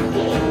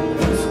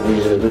 it's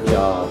near the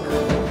dark.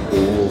 The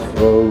wolf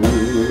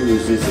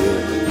rose is in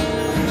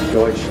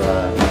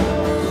Deutschland.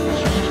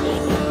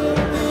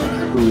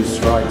 Who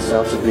strikes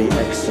out to be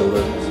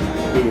excellent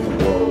in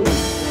woe?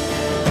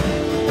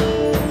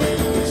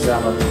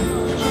 Examine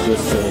the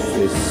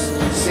surface,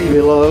 see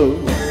below.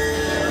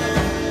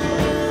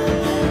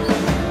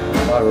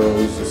 My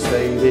rose is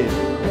faded,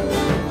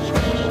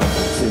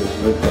 it's in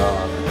the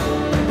dark.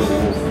 The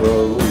wolf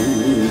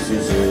rose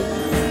is in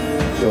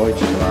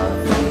Deutschland.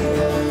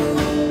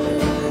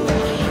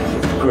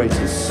 The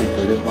greatest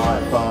secret in my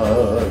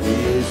heart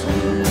is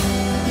you.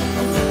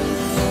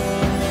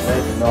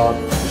 Let not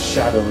the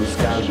shadows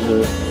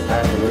gather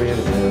and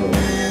reveal.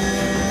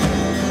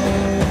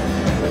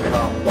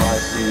 Come by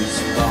peace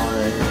of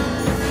mind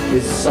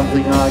is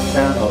something I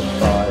cannot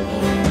find.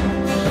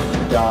 The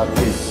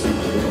darkest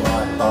secret in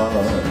my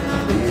heart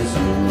is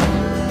you.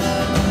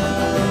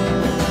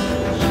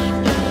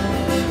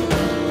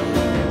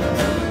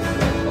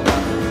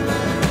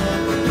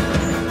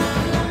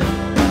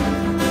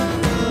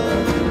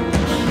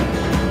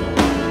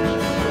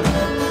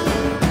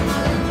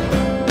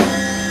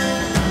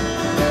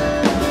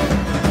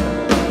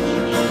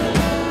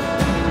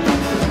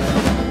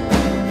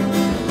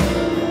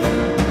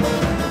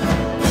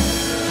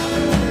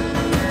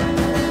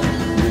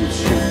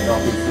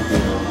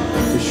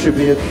 Should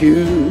be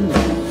accused.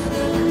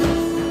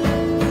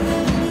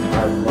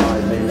 At my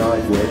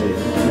midnight wedding,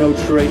 no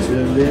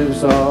traitor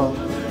lives on.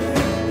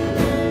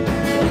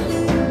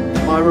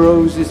 My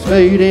rose is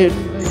faded,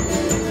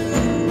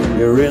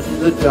 you're in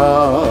the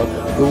dark.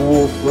 The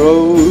wolf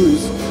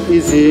rose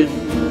is in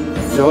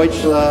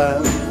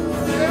Deutschland.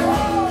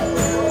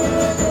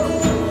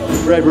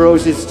 Red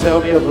roses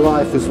tell me of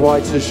life as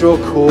white as your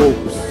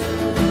corpse.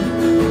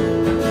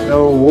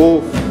 No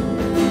wolf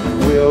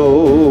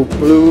will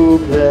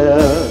bloom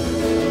there.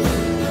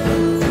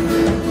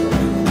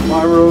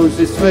 My rose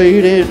is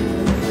faded,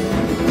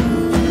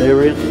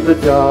 they're in the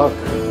dark.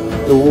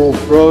 The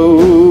wolf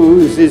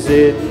rose is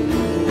in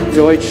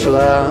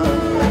Deutschland.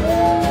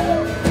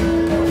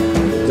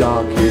 The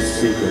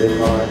darkest secret in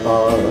my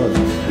heart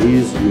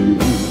is you.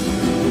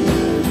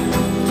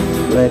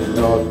 Let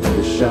not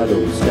the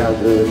shadows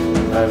gather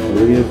and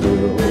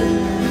reveal.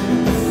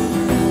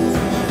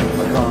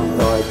 I can't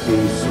buy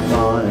peace of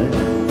mind,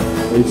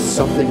 it's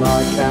something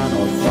I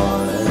cannot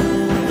find.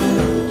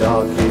 The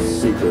darkest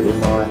secret in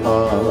my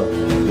heart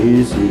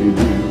is you.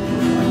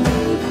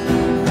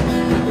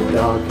 The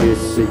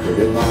darkest secret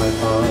in my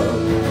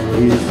heart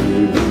is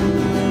you.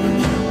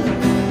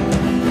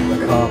 I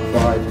can't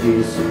buy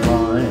peace of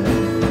mind,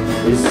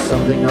 it's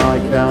something I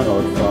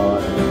cannot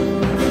find.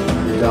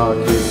 The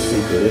darkest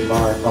secret in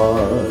my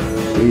heart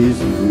is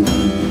you.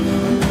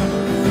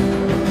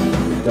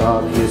 The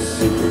darkest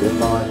secret in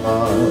my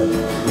heart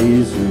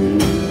is you.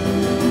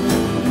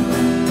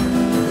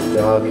 The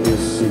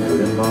darkest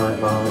secret in my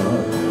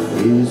heart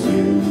is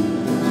you.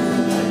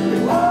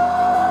 The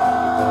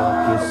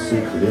darkest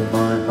secret in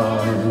my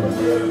heart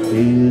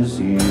is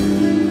you.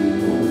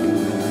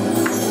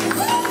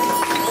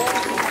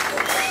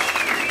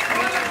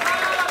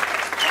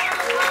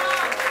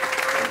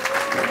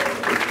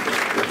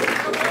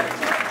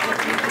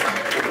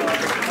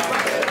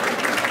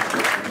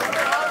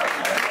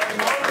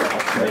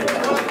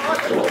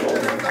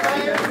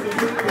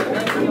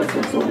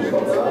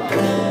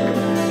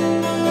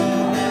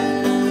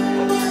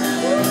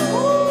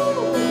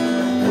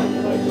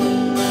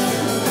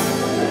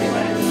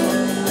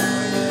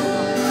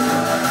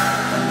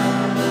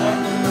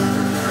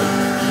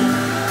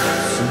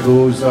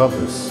 Symbols of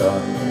the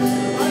sun,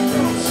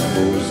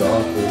 symbols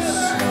of the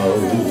snow,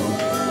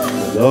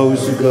 for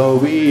those who go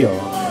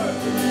beyond,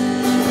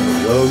 for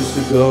those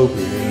who go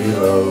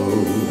below.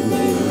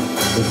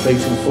 The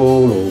fatal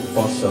fall all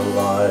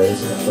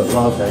fossilized, but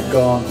love had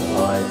gone,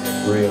 I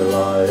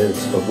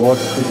realized. But what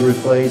could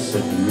replace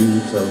and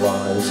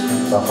utilize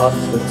the hunt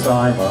for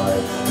time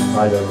I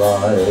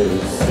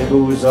idolized?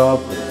 Symbols of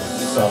the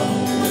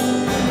sun,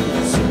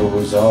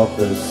 symbols of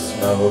the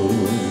snow,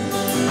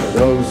 for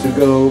those who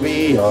go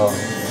beyond,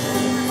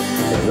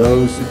 for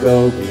those who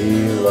go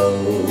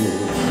below.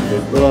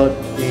 If blood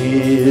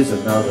is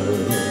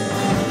another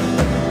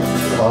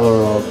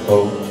color of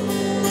hope,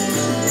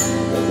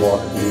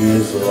 what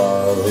is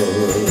love?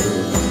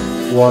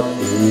 What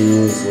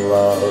is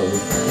love?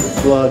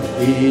 If blood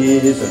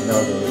is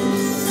another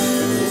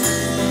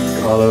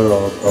color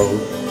of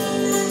hope,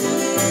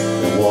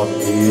 what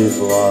is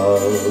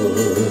love?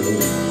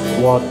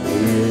 What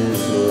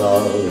is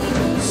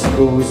love?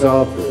 Symbols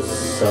of the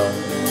sun,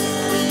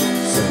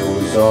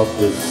 symbols of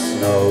the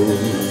snow,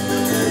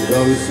 for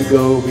those who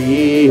go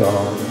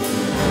beyond,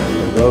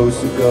 for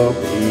those who go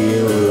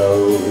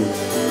below.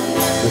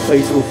 The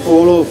fatal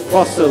fall of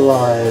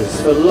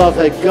fossilized, for love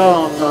had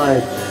gone,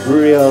 I'd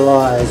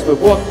realized. But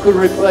what could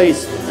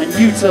replace and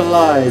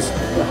utilize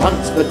the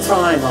hunt for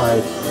time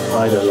I'd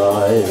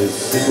idolize?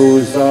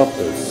 Symbols of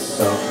the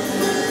sun,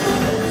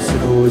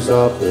 symbols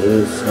of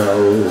the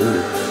snow,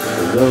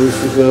 for those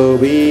who go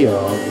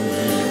beyond,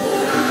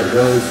 for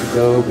those who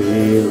go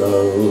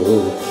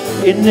below.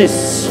 In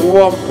this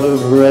swamp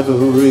of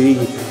revelry,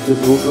 the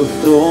book of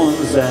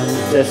thorns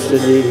and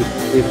destiny,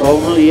 if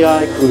only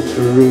I could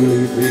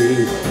truly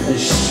be, and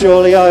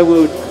surely I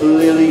would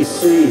clearly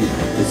see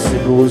the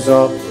symbols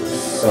of the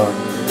sun,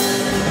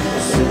 the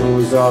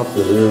symbols of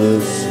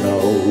the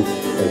snow,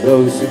 for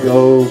those who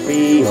go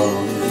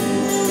beyond,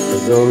 for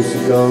those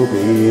who go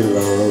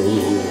below.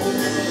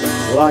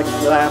 Like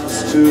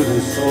lambs to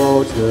the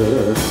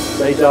slaughter,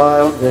 they die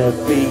on their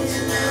feet.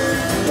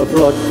 A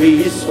blood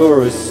feast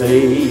for a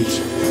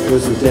sage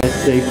was the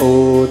death day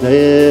for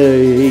their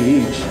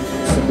age.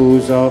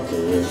 Symbols of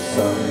the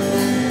sun,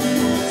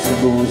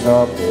 symbols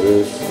of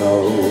the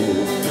snow,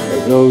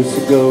 for those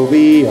who go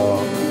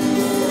beyond,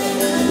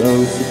 for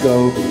those who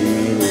go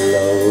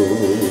below.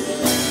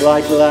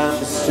 Like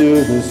lambs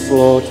to the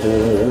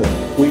slaughter,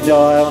 we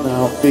die on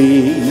our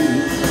feet.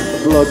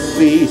 A blood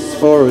feast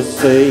for a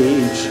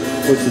sage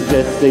was the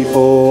death day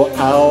for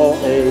our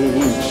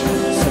age.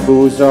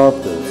 Symbols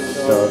of the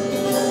sun,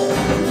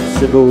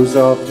 symbols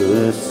of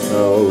the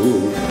snow,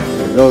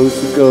 for those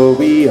who go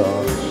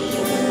beyond,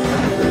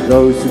 for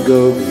those who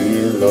go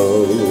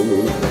below.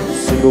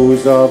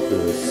 Symbols of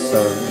the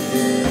sun,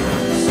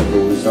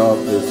 symbols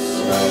of the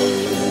snow,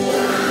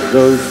 for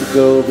those who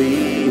go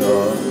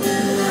beyond,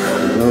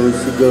 for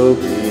those who go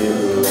below.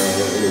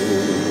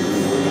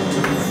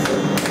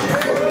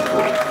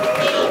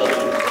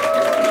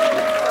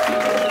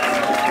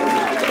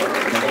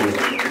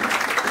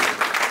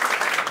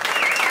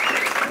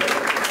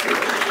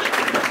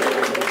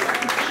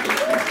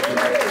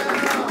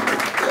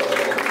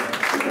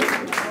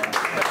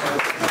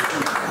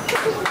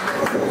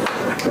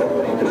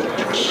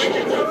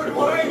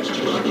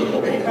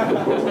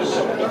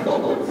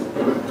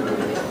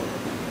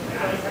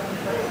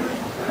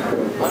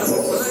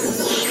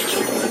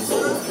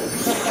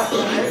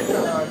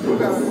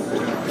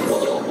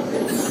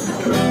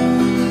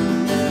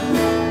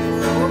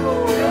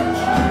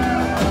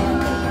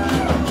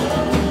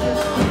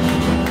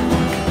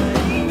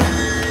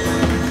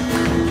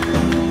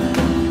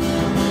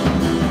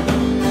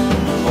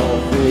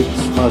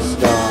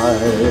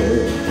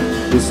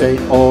 This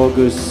ain't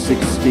August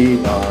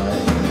 69,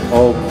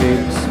 all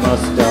pigs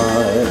must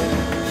die.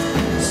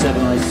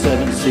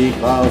 797 sea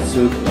clouds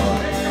of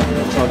mud,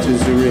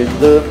 trotters are in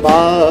the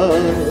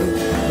mud.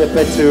 They're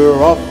better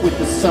off with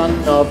the Son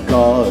of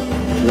God.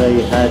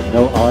 They had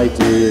no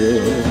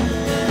idea,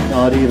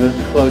 not even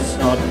close,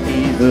 not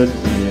even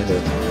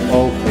near.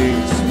 All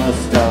pigs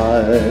must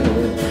die.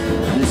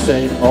 This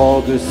ain't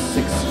August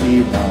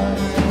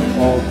 69,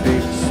 all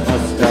pigs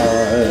must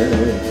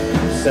die.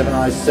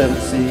 797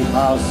 sea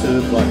house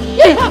of blood.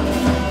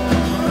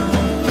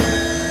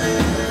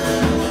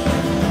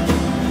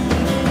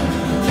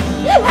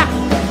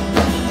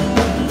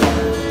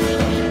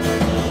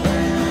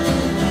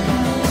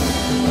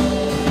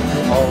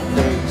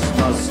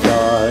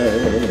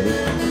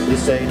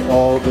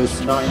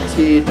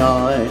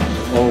 99,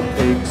 all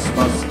pigs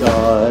must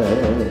die.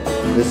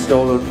 The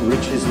stolen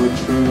riches were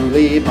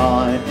truly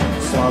mine,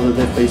 smothered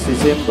their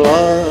faces in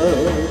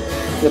blood.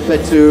 They're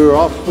better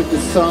off with the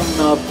Son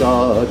of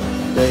God,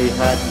 they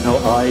had no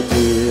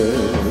idea.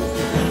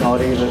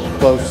 Not even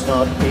close,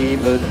 not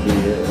even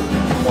near,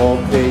 all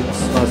pigs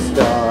must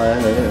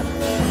die.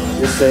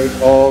 This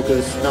ain't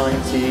August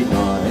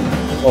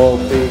 99, all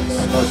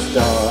pigs must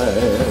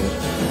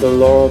die. The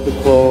law of the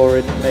claw,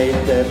 it made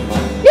them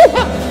mine.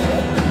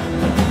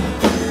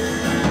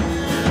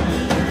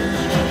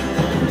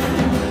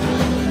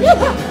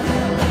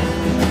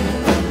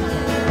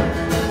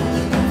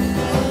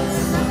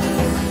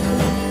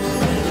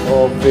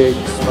 All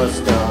pigs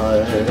must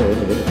die.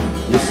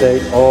 This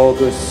ain't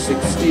August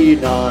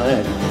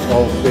 69,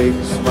 all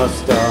pigs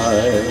must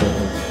die.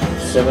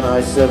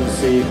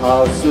 7I7C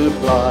power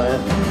supply,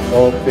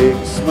 all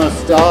pigs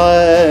must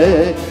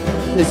die.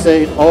 This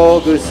ain't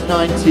August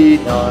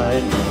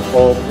 99,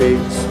 all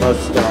pigs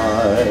must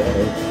die.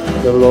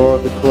 The law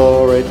of the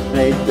claw, it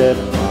made them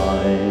mine.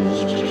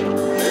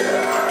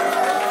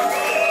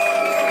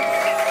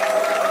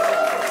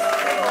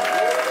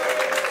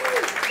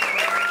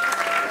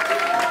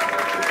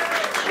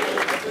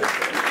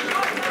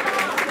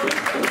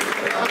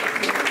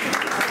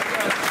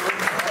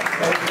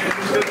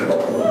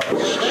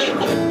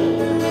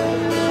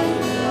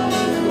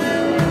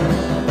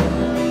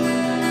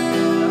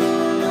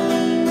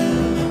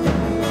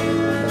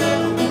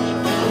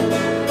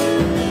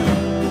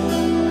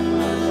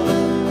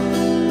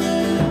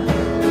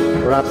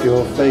 Wrap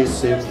your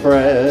face in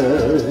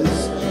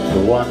prayers,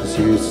 the ones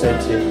you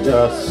sent in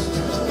dust.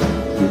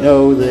 You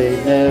know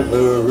they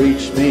never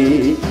reach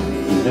me,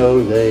 you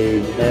know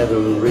they never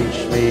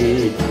reach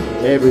me.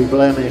 Every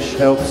blemish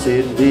helps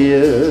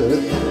endear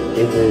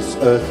in this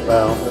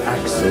earthbound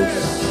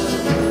axis.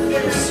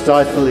 The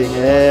stifling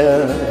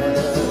air,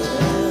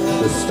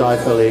 the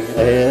stifling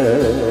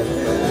air,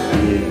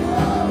 in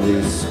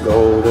this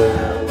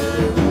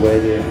golden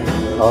wedding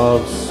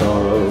of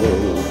sorrow.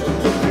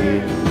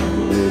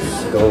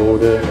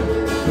 Golden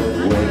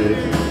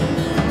wedding,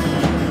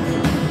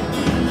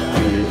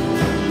 in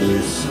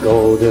this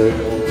golden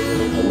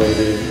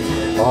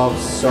wedding of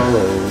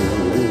sorrow,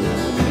 in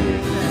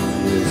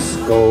this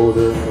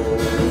golden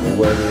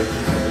wedding.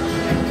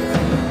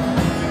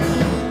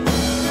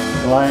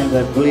 Blind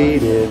and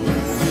bleeding,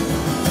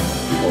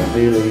 or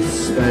merely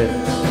spent,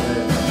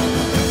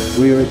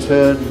 we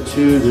return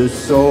to the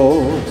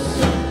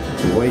source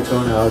to wait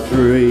on our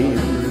dream.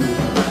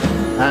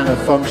 And a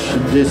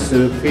function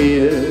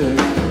disappeared,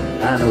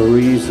 and a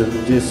reason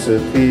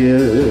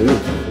disappeared,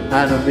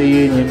 and a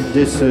meaning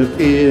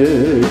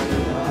disappeared.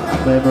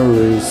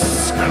 Memories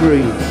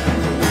scream.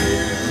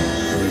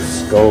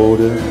 This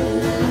golden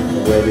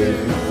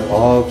wedding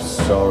of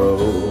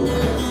sorrow,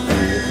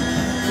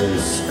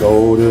 this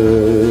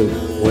golden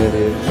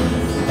wedding,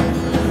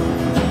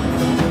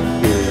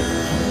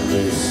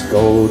 this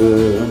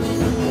golden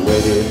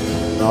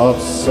wedding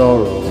of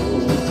sorrow.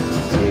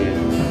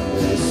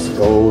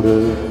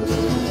 Golden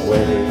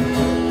wedding,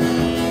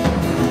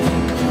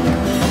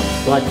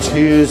 like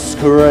tears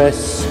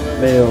caress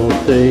male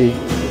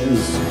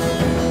things,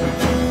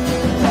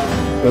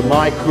 but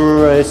my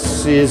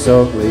caress is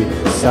only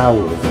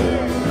sour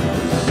things.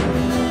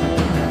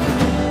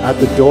 At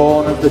the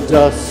dawn of the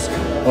dusk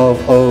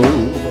of hope,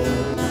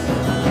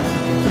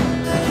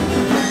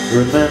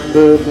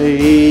 remember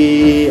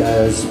me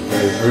as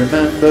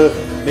remember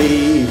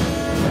me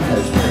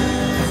as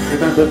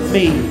remember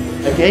me.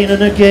 Again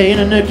and again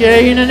and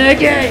again and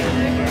again.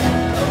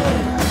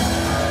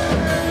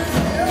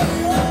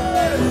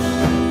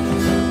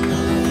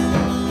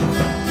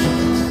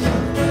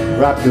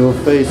 Wrap your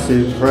face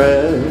in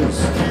prayers,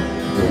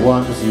 the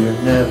ones you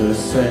never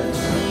sent.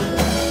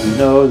 You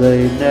know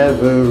they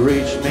never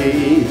reach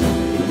me,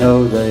 you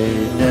know they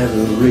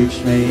never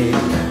reach me.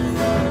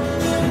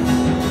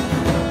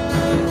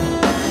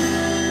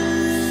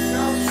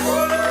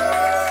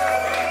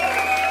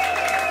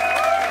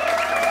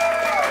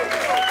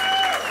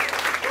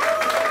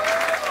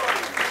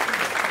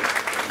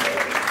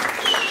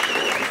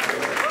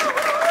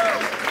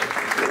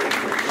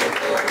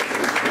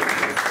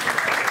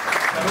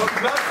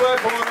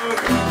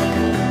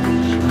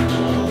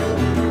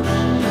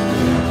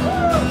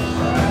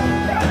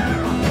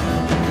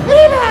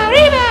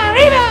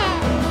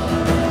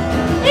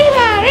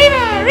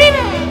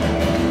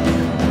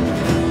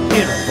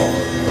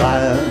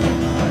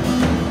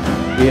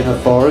 In a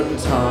foreign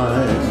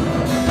time,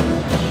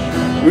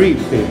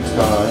 reaping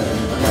time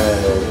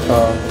had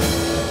come.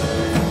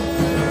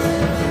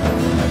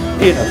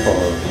 In a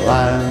foreign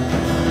land,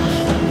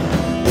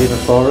 in a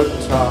foreign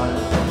time,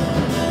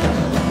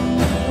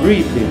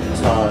 reaping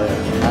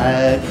time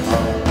had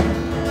come.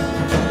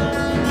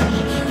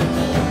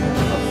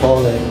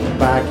 Falling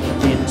back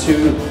into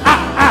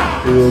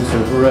fields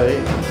of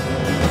rain.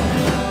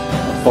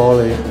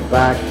 Falling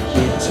back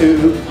into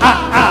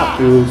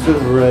fields of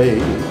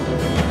rain.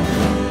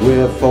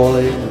 We're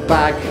falling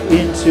back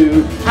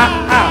into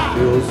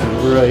fields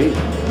of rain.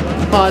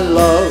 My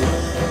love,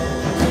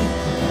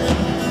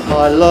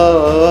 my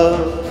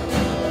love.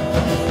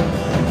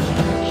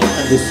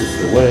 And this is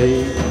the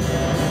way,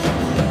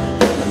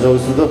 and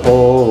those are the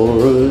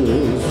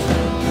horrors.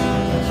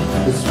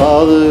 His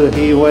father,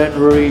 he went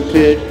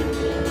reaping.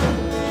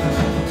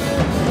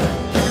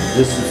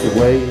 This is the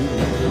way,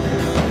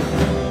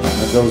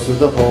 and those are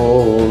the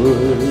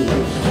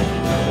horrors.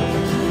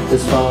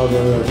 His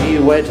father, he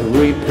went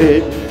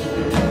reaping,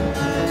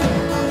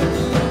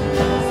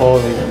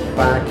 falling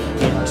back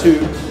into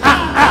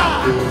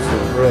fields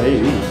of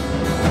rage,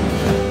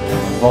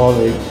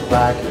 falling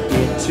back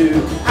into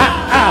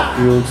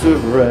fields of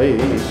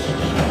rage.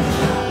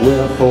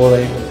 We're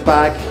falling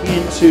back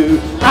into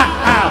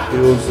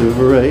fields of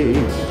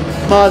rage.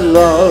 My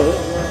love,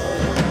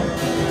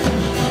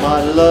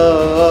 my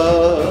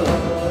love.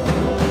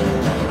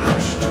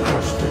 Crushed,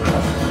 crushed,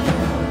 crushed,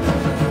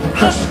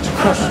 crushed,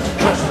 crushed,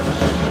 crushed,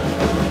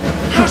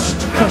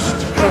 crushed,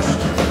 crushed,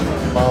 crushed.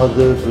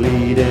 Mother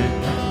bleeding.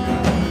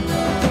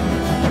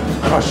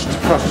 Crushed,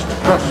 crushed,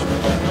 crushed,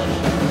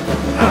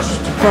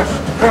 crushed,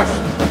 crushed,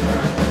 crushed,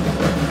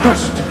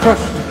 crushed,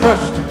 crushed,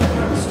 crushed.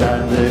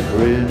 Stand there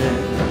grinning,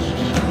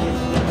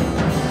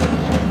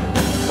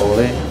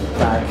 falling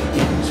back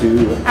into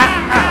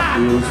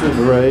fields of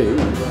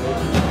rage,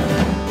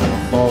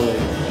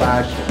 falling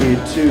back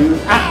into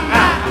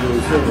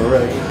fields of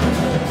rage.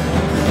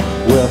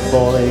 We're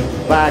falling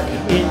back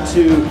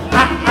into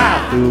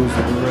fields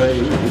of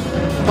rage.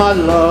 My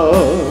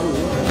love,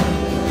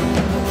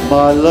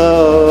 my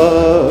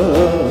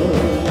love.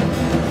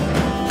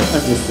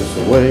 And this is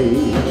the way,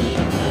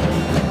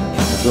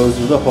 those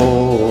are the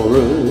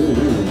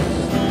horrors.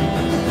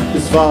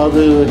 His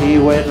father, he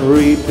went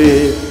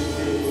reaping.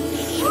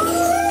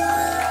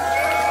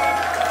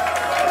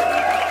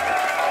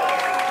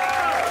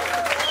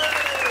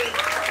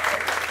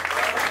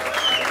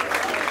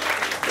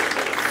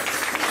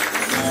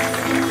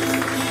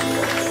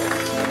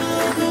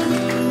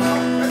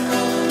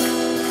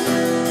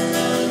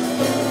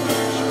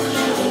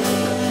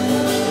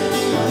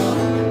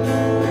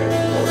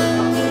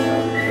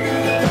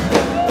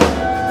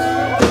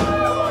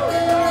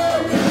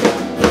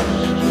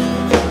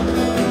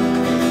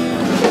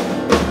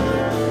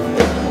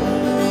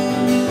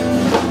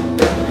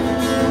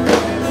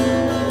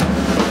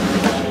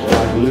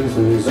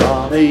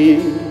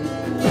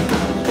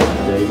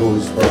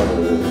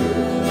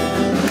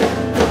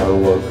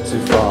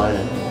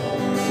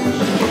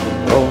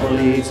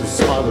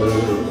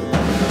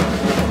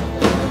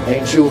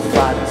 Angel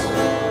fat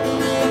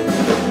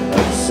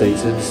at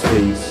Satan's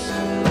feast,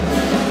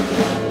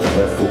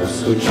 where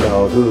falsehood,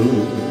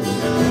 childhood,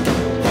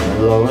 and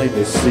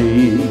loneliness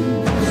sees,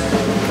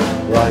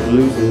 like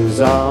Luther's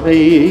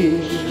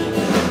army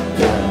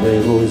and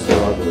Abel's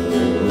brother,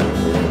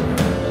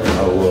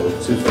 awoke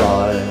to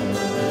find,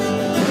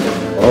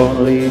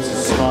 only to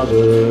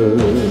smother,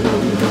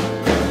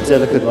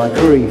 delicate like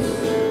grief.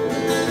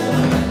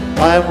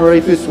 I am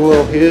rapist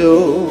will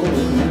heal,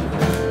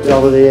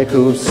 double the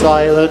echo of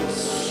silence,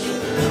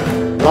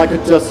 like a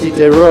dusty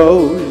dead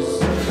rose,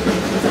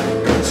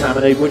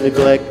 contaminate with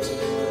neglect.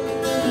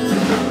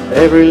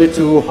 Every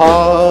little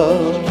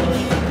heart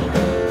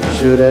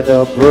should end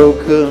up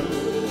broken,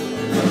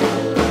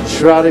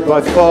 shrouded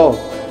by fog,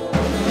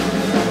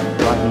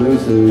 like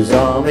Luther's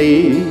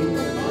army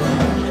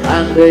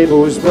and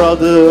Abel's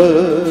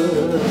brother,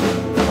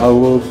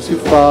 awoke to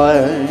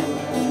find,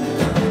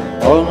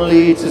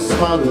 only to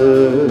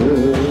smother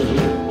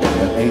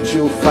an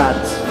angel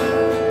fat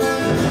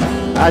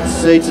at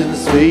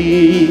Satan's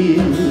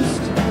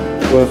feast,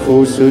 where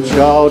falsehood,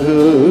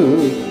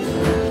 childhood,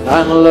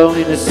 and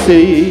loneliness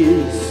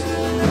cease.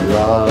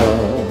 La,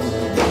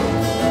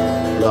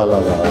 la, la,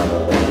 la.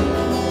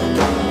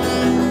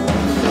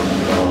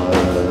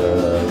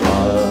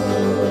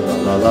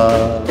 La, la, la.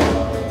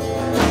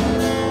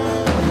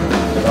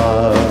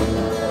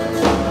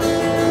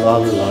 La, la,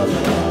 la.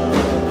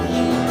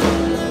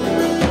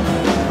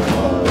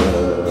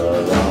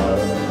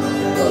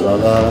 La,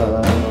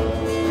 la.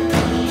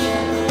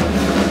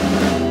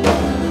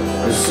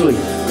 Asleep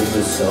in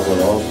the cell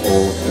of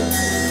water.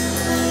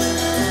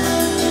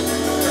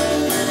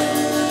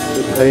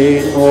 The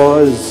pain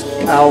was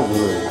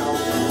Calvary,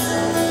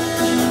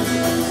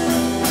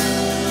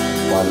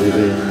 while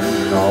living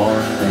on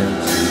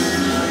empty.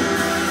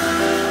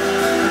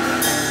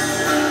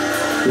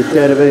 The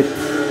dead of it,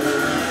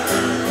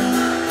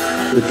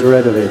 the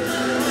dread of it,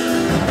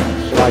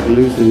 like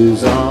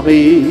Luther's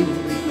army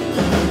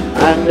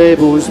and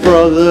Abel's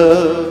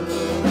brother,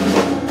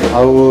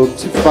 awoke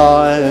to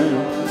find,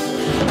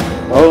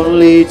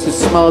 only to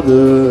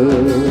smother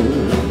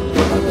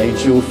an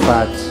angel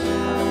fat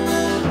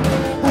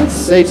at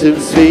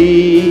Satan's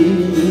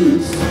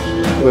feast,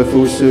 where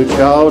falsehood,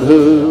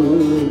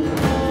 childhood,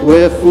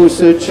 where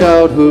falsehood,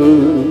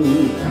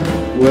 childhood,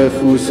 where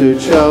falsehood,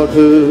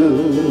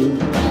 childhood,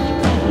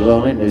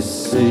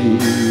 loneliness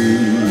cease.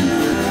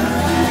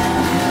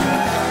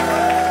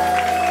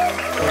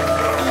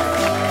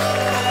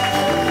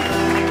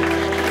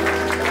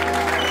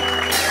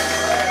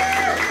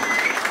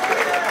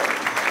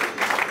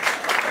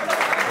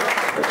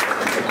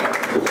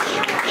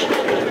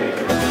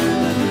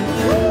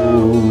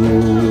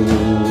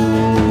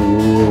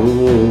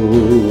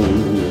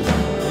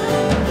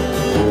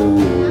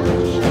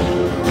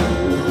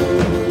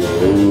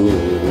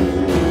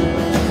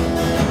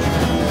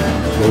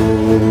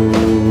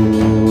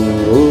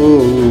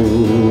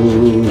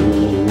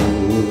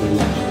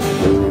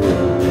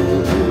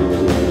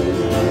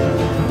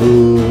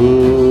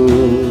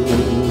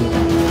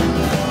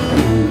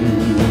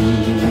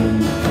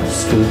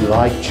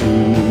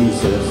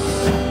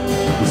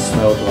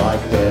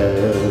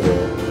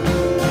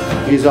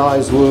 his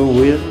eyes were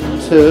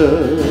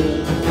winter.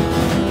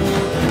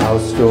 Our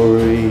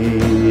story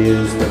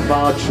is the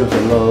march of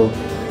the lonely,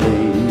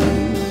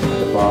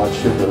 the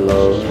march of the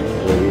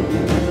lonely,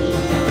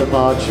 the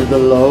march of the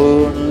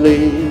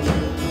lonely.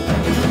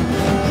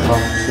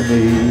 Come to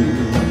me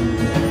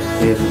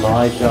in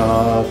my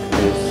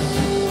darkness,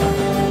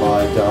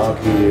 my dark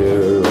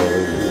hero,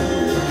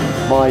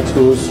 my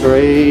tall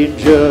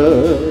stranger.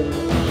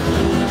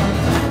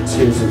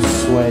 Tears of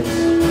sweat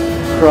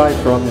cry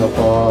from your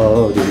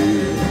body,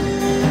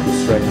 the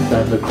strength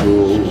and the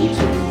cruelty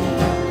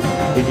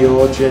in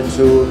your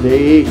gentle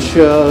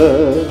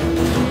nature.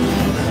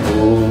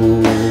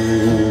 Oh,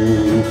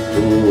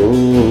 oh,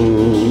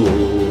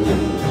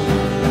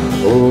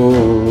 oh, oh,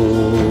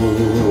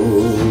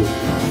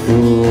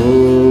 oh,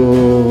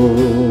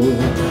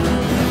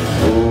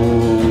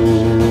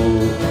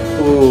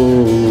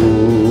 oh,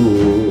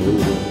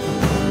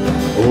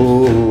 oh,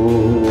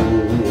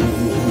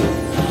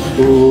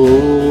 oh,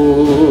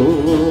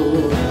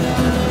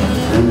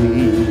 we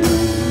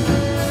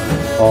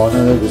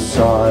honor the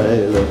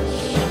silence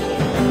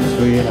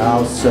between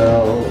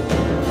ourselves,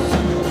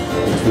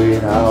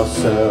 between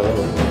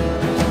ourselves.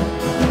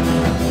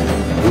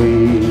 We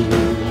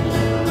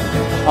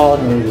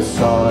honor the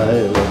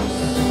silence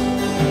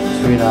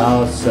between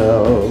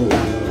ourselves,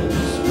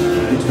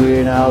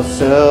 between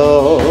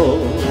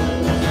ourselves.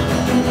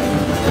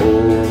 Oh,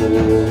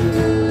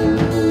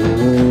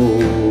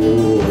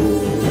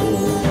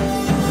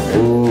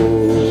 oh, oh,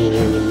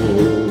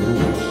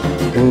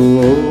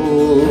 oh,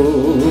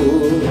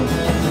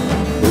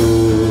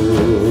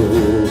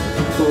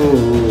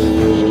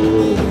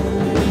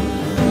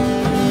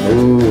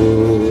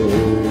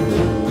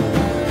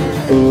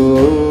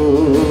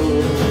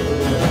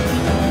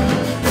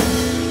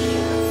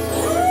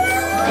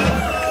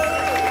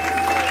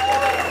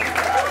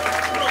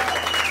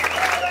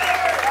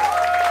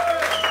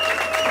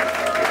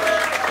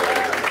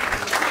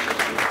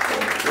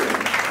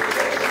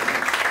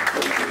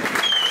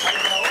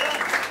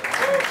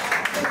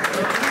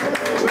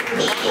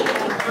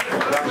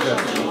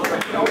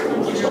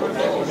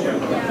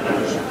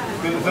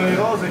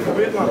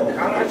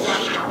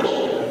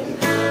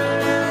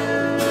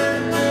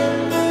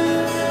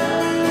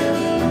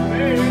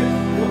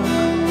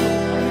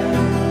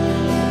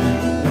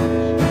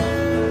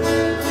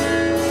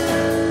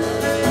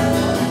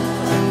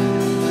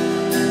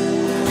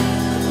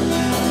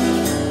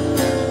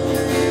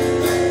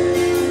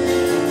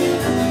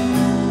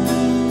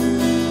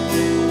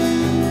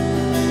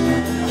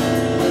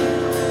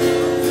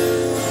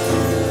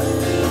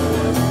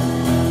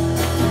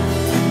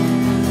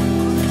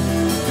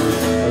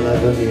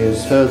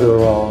 years further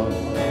on,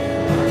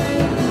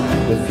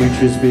 the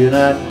future's been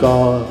and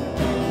gone.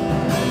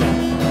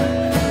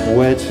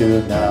 Where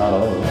to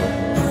now?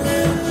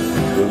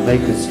 We'll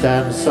make a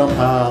stand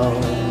somehow.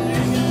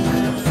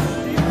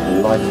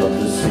 Life on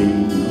the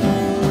sea,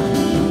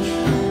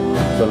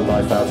 the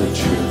life out of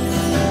tune.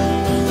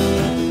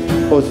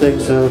 All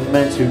things are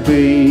meant to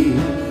be.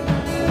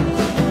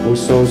 All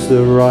souls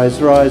that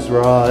rise, rise,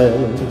 rise.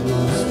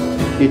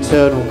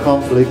 Eternal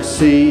conflict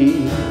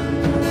see.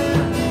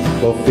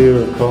 For fear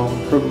of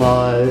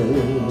compromise,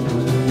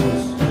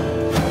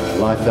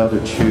 life out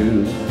of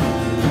tune,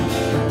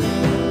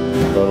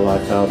 for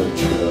life out of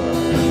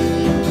tune.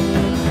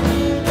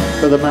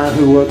 For the man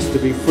who works to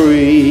be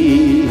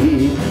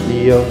free,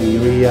 the only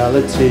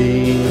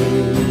reality.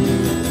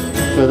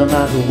 For the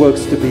man who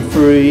works to be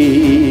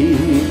free,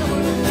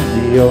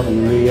 the only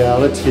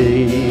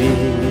reality.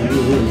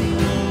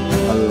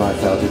 A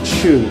life out of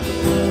tune,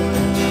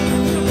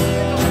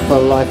 for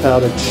life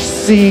out of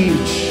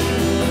siege.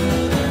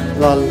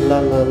 La la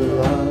la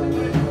la,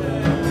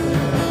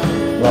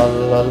 la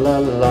la la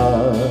la,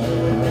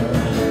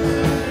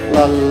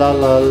 la la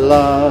la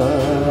la,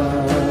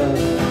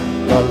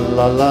 la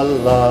la la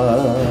la,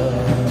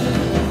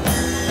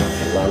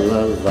 la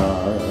la la,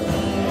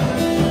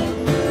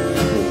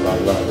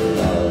 la la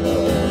la.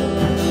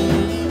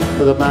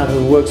 For the man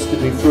who works to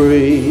be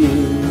free,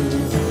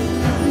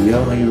 the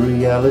only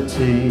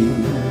reality.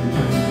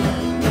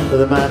 For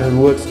the man who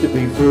works to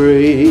be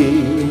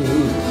free,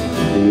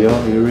 the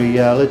only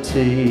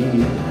reality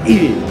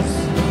is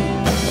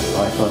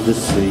life under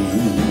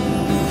siege,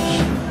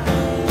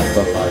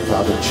 the life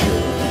out of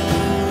tune.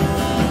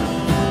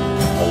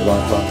 A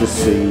life under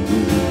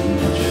siege,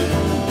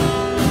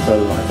 the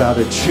life out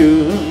of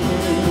tune.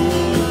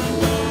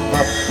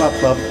 Ba ba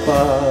ba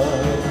ba,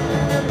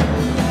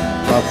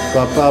 ba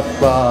ba ba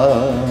ba,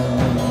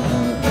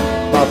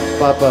 ba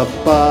ba ba ba,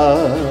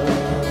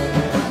 ba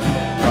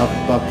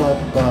ba ba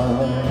ba.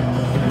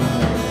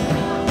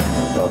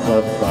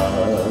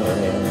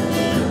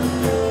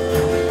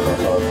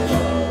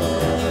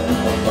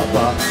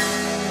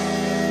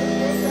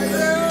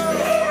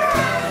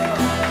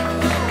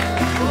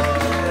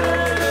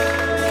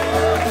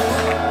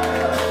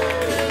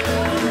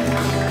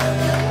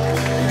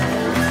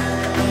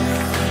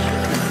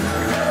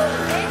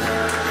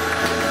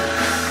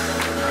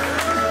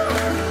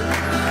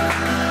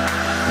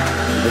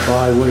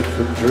 I wake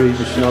from dreams,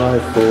 shall I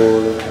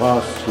fall in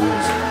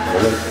pastures?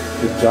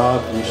 Awake in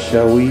darkness,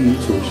 shall we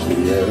touch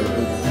the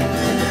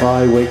earth? If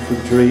I wake from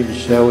dreams,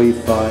 shall we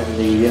find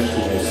the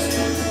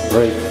emptiness?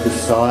 Break the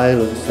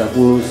silence that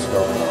will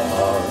stop our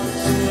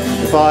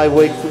hearts. If I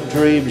wake from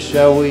dreams,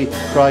 shall we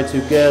cry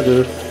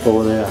together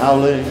for their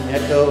howling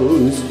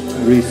echoes to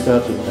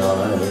restart the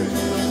night?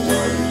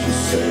 Why did you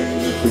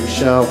say we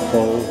shall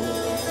fall?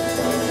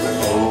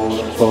 Fall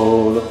and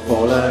fall and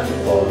fall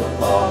and fall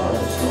apart.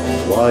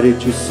 Why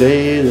did you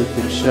say that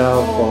things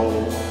shall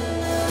fall?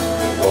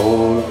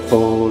 Fall and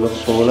fall and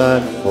fall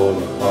and fall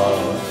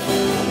apart.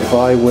 If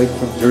I wake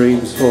from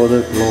dreams for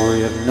the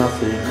glory of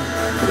nothing,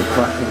 for the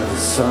cracking of the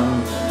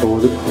sun, for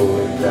the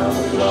crawling down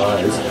of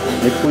lies,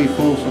 if we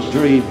fall from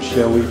dreams,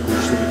 shall we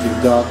push them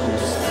into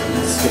darkness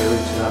and stare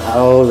into the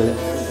howling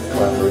and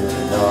clamor into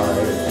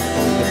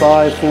night? If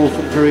I fall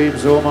from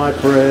dreams, all my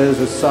prayers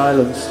are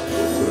silenced.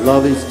 To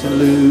love is to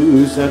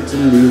lose, and to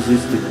lose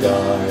is to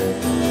die.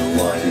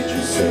 Why did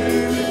you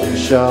say we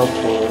shall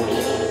fall?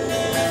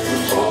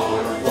 Fall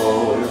and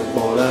fall and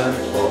fall and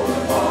fall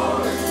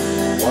apart.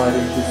 Why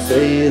did you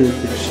say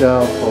that we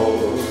shall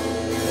fall?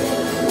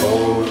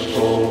 Fall and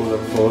fall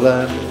and fall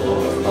and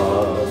fall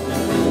apart.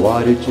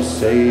 Why did you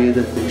say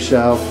that we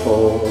shall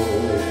fall?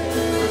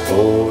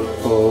 Fall and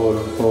fall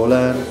and fall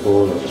and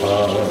fall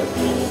apart.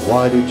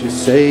 Why did you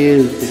say that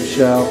we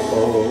shall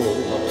fall?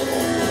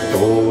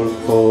 Fall and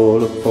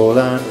fall and fall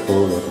and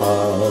fall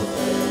apart.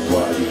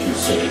 Why did you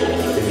say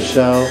that we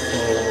shall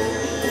fall?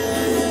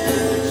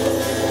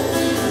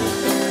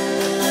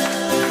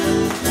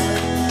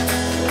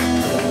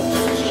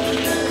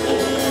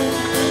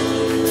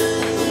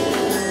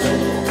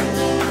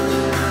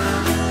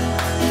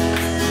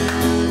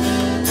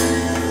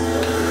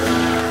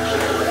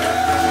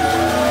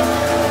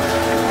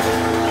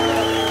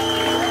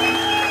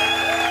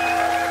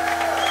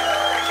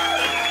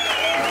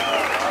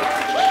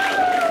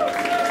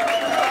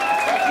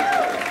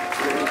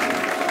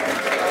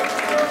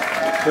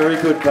 Very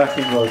good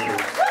backing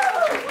vocals.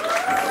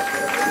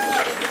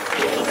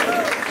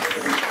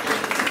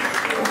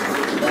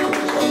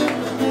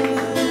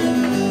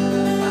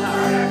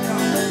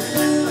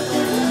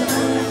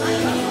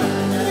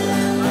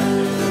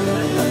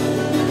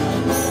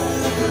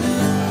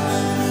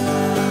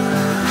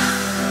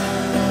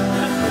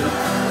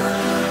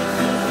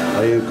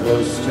 Are you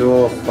close to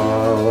or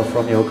far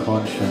from your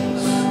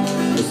conscience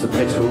as the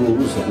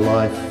petals of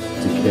life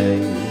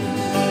decay?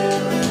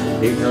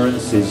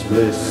 Ignorance is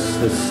bliss,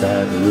 the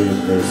sad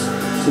realness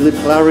to the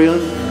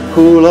clarion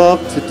call of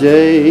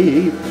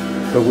today.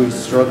 But we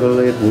struggle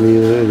it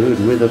weird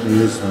with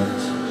amusement,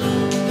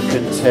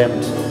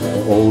 contempt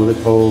for all that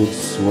holds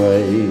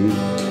sway.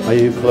 Are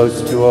you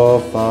close to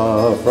or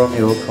far from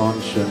your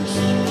conscience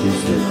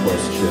is the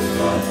question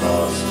I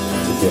ask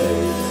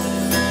today.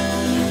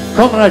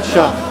 Comrade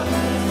Shah!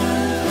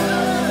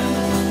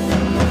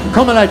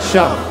 Comrade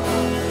Shah!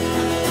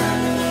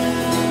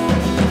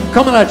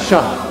 Comrade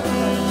Shah!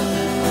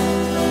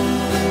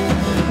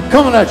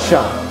 Comrade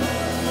Shah!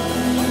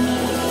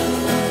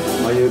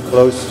 Are you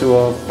close to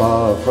or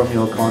far from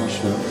your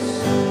conscience?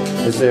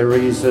 Is there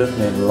reason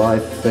in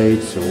life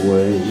fades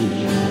away?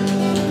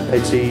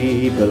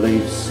 Petty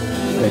beliefs,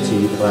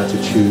 petty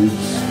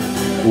platitudes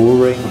will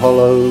ring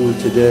hollow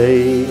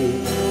today.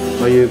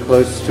 Are you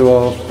close to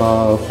or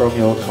far from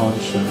your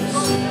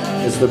conscience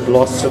as the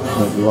blossom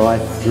of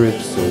life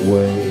drifts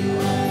away?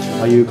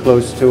 Are you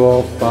close to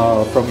or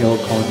far from your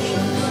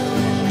conscience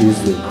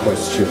is the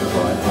question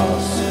I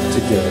ask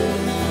today.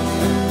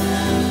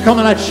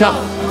 Comrade Shah!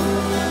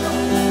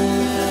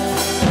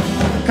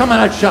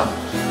 Comrade Shah!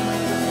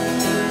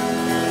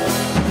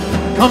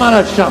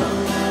 Comrade Shah!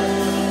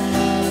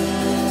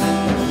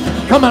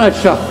 Comrade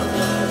Shah!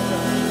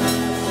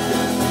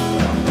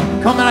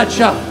 Comrade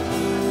Shah!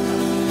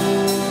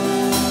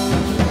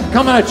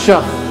 Comrade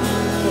Shah!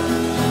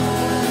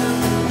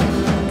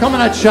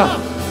 Comrade Shah!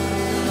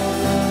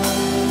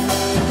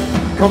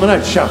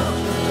 Comrade Shah!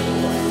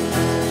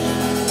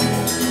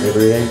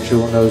 Every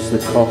angel knows the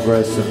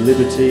congress of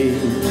liberty,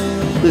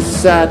 the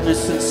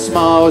sadness and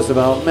smiles of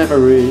our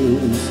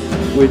memories.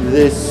 With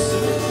this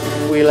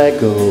we let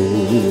go,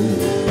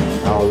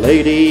 Our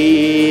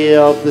Lady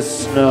of the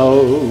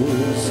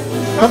Snows.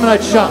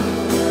 Comrade Shah!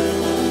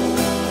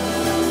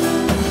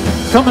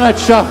 Comrade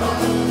Shah!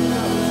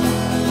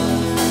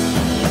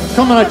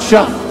 Comrade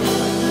Shah!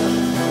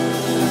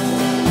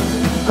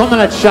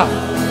 Comrade Shah!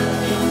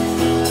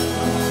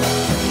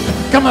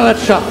 Comrade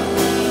Shah!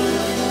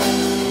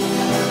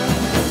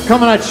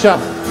 Comrade Shah!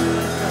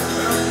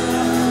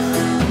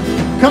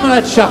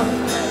 Comrade Shah!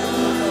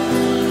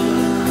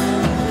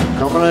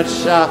 Comrade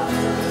Shah!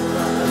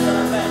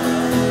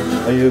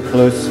 Are you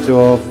close to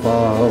or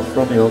far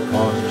from your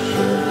conscience?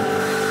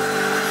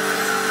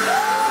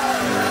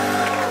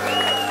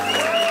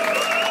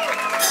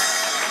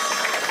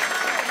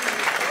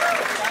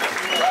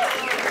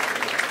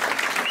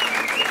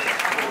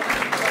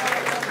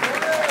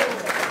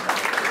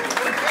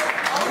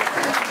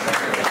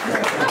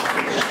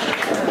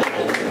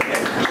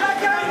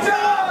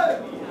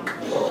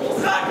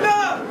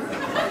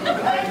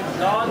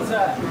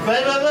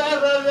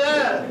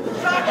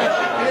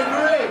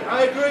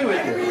 I agree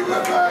with you.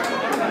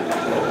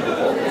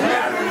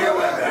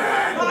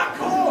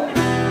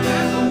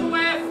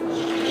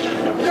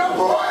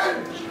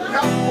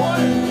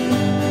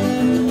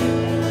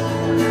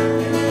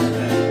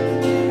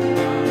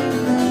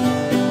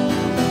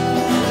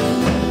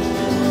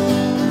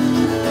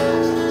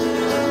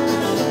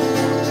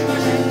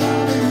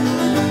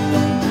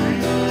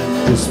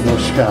 This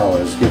Moshkow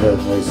has given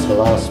this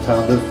last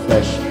pound of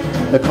flesh.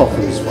 The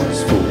coffers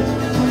once full.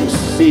 You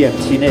see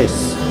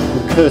emptiness. A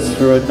curse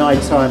for a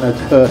nighttime, a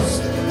curse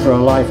for a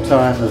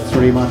lifetime. The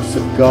 3 months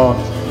have gone.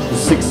 The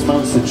 6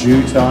 months of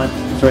due time.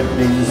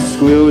 Threatening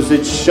squeals,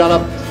 it's shut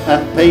up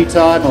and pay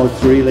time. Or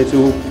 3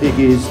 little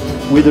piggies,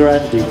 wither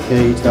and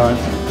decay time.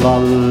 La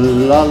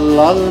la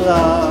la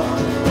la.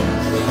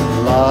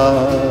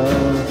 La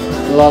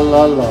la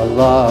la la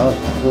la.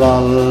 La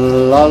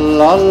la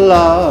la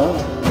la.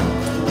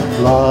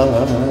 La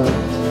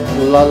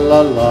la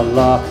la la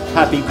la.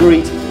 Happy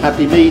greet,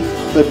 happy meet,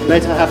 but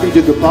better happy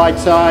to goodbye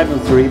time.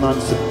 And 3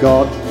 months have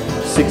gone,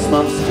 6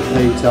 months to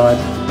pay time.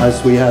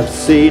 As we have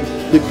seen,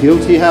 the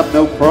guilty have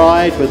no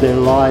pride, but their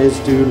lies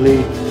do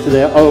lead to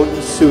their own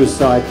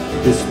suicide.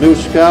 This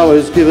Moshkow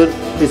has given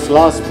its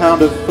last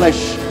pound of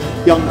flesh.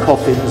 Young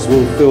coffins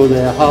will fill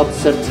their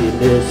hearts'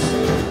 emptiness.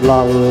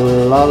 La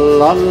la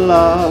la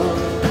la.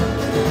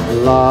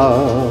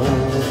 La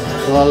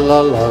la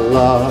la la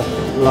la.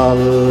 La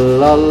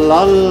la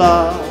la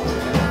la.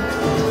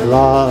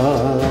 La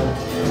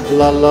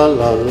la la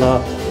la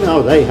la.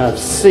 Now they have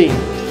seen.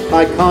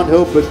 I can't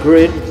help but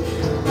grin.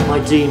 My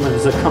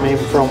demons are coming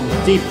from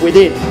deep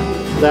within.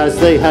 As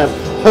they have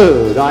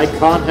heard, I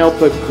can't help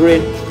but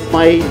grin.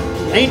 My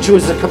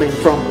angels are coming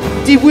from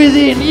deep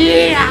within.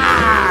 Yeah!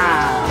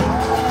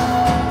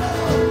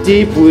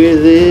 Deep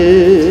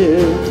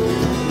within.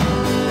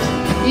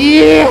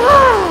 Yeah!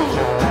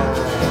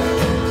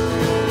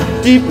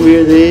 Deep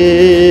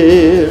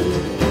within.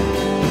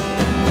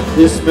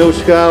 This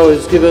Moshkow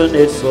has given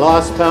its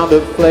last pound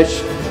of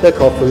flesh. The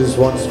coffers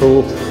once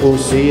full will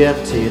see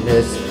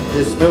emptiness.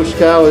 This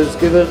Moshkow has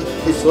given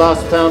its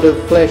last pound of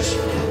flesh.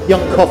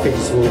 Young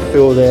coffins will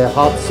fill their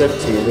hearts'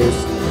 emptiness.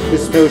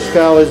 This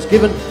Moshkow has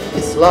given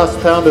its last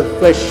pound of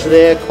flesh.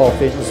 Their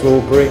coffins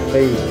will bring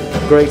me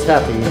great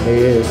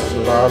happiness.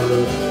 La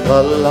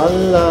la la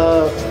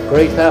la.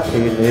 Great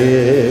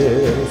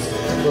happiness.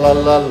 La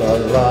la la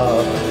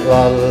la.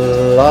 La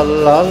la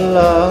la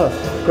la.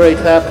 Great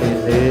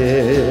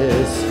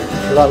happiness.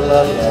 La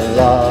la la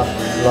la.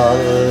 La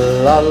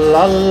la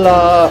la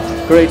la.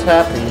 Great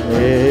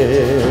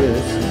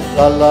happiness.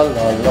 La la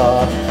la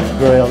la.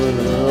 Great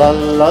la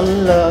la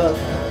la.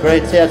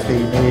 Great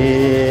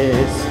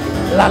happiness.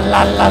 La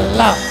la la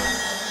la.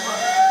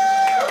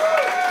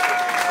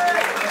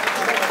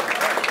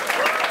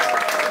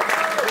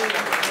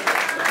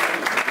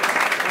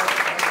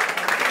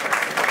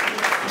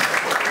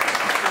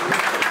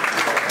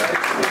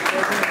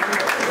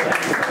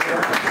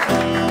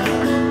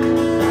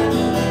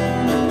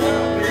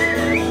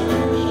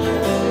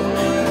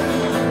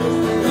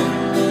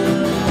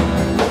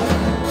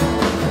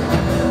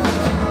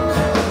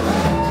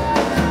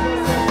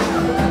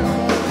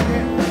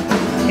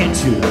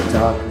 Into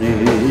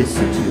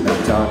the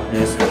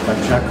darkness,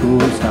 like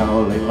jackals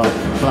howling, like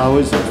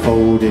flowers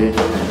unfolding.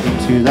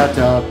 Into that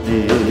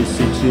darkness,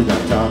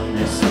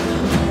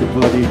 the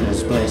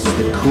bloodiness blessed,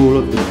 the cool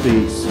of the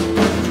beast.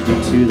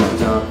 Into the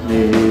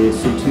darkness,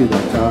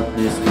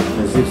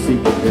 as if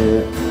seeking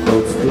there,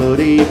 God's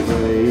bloody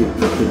prey.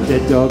 The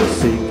dead dog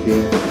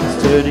sinking,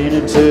 it's turning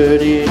and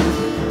turning.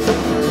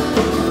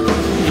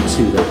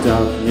 Into the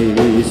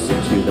darkness,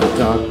 in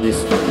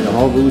the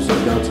hovels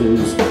and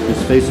gutters,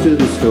 his face to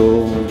the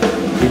storm.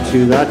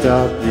 Into that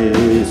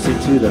darkness,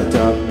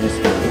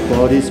 the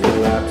bodies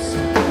collapse,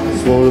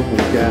 swollen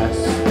with gas.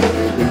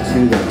 Into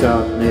the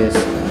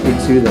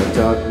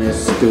darkness,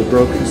 still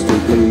broken, still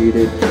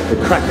bleeding. The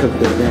crack of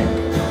the neck,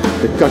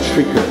 the gut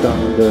shriek of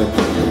thunder,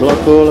 the blood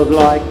pool of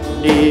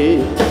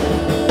lightning.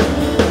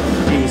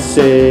 He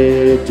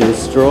said,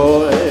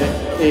 destroy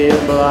in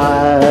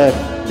black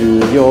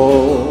New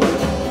York.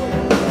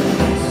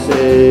 He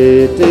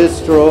said,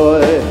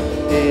 destroy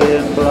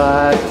in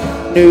black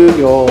New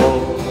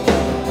York.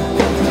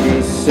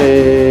 He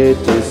said,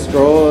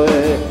 destroy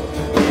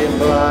in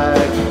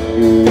black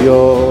New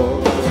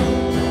York.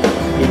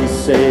 He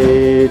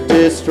said,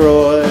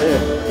 destroy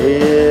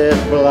in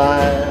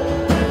black.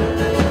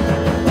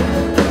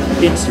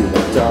 Into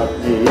the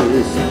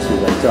darkness,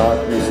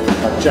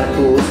 like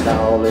jackals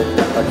howling,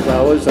 like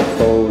flowers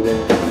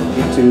unfolding.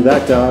 Into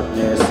that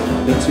darkness,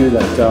 the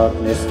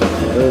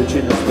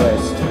virgin has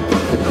blessed,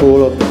 the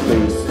call of the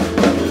beast.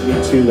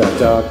 Into that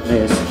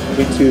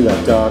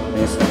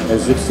darkness,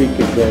 as if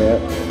seeking there,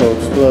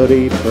 God's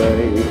bloody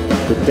prey.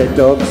 The dead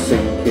dog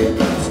sinking,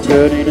 it's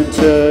turning and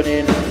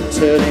turning,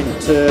 turning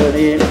and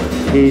turning.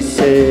 He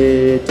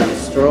said,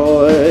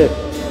 destroy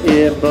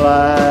in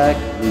black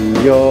New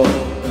York.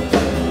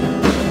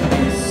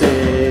 He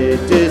said,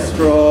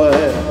 destroy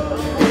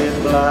in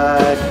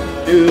black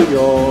New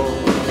York.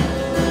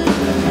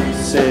 He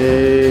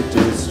said,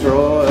 destroy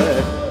destroy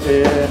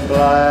in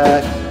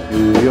black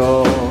New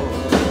York.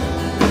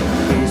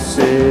 He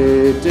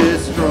said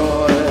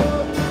destroy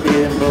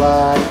in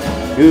black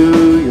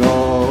New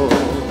York.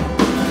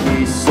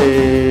 He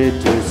said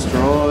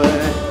destroy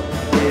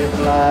in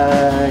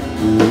black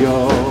New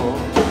York.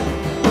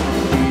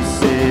 He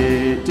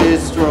said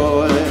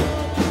destroy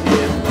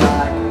in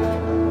black.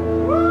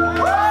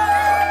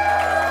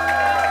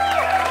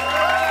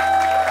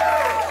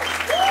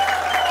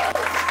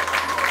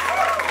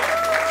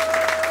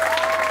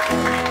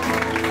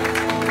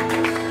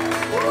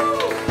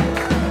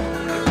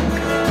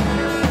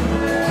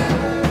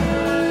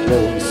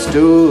 Though he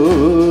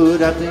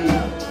stood at the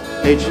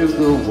edge of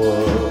the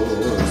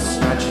world,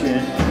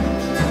 snatching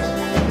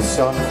the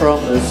sun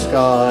from the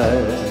sky.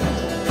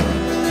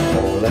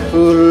 Oh,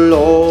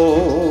 Lepulo,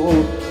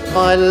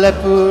 my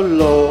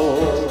Lepulo,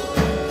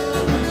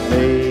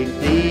 make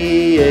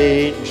the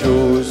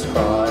angels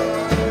cry.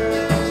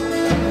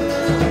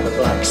 The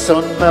black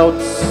sun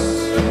melts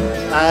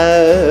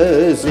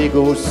as he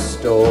goes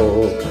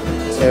stalk,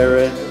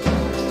 tearing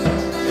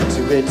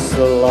into its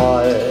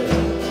light.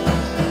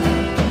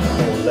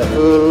 Oh,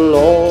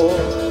 Lepulo,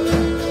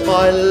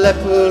 my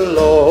leper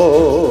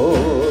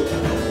Lord,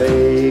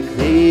 make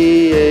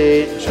the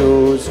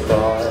angels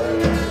cry.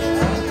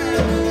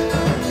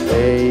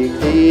 Make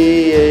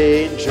the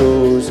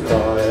angels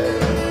cry.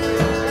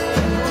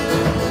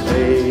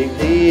 Make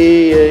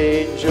the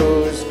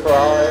angels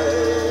cry.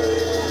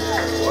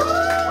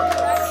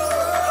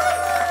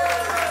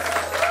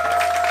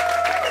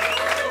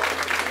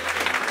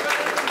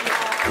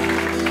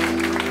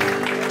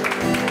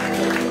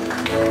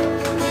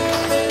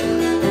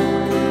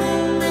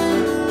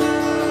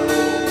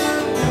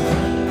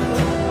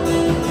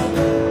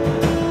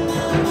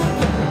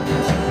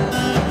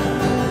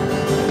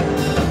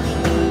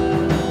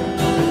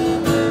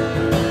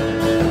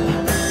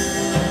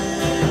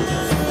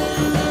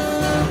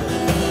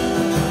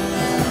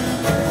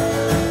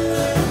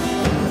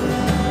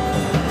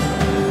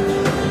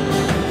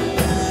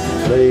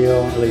 The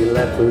only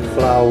leopard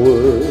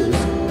flowers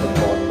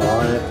upon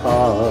my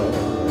path,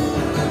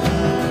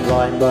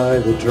 lined by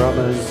the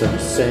drummers and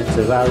scent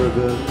of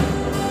Aragon.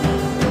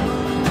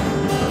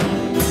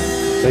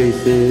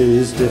 Faith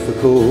is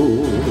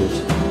difficult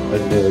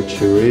and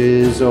nurture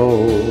is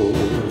old,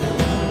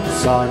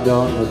 signed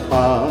on the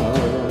path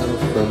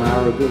from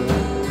Aragon.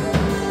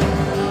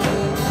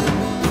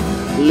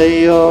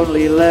 Lay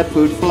only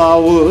leopard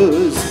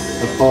flowers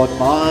upon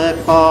my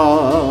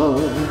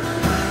path,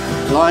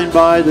 lined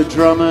by the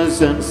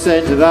drummers and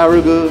scent of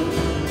Aragon.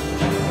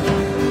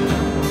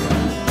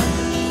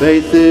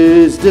 Faith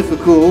is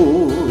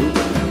difficult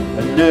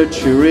and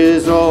nurture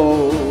is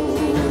old,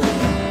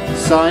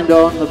 signed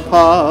on the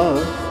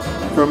path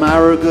from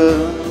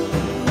Aragon.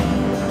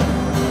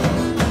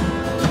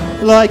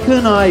 Like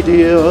an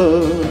idea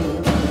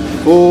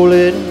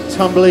falling,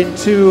 tumbling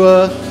to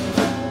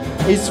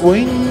earth, its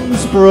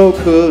wings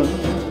broken,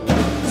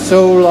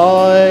 so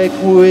like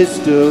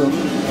wisdom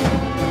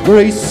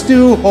grace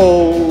still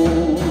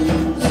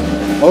holds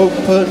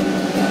open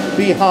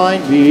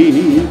behind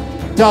me.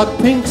 Dark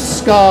pink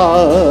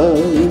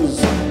scars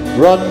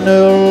run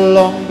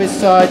along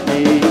beside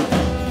me.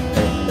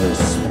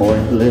 Endless,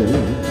 pointless,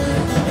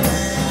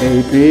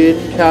 gaping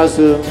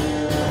chasm.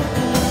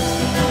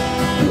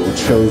 Your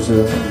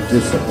chosen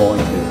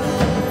disappointed,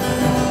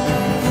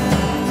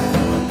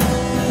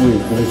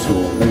 with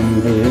little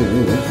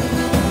meaning.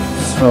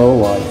 Snow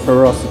white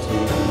ferocity.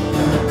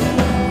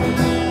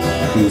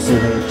 His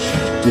image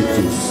did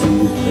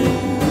deceive me.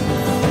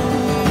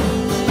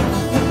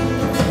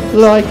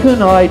 Like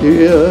an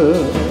idea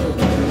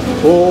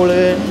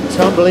falling,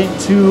 tumbling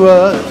to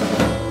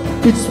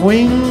earth, its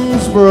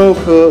wings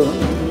broken,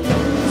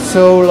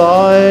 so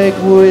like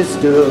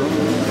wisdom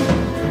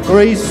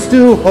grace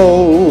still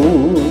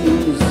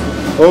holds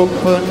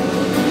open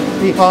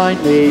behind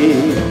me.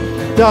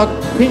 Dark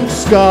pink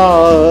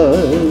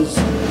scars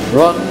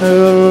run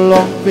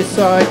along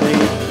beside me.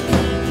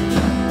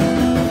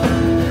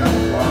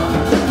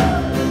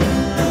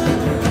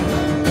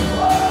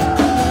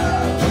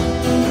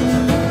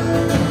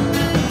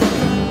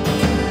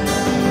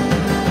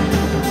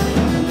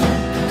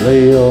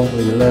 Lay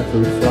only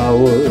leopard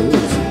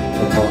flowers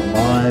upon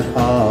my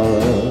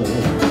path,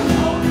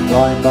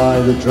 lined by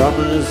the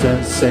drummers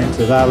and scent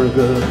of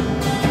Aragon.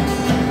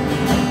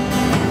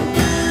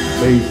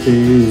 Faith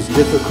is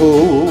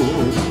difficult,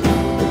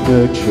 but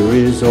nurture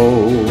is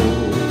old,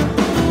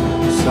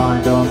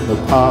 signed on the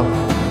path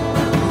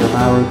from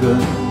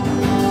Aragon.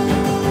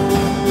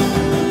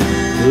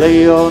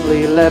 Lay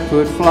only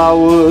leopard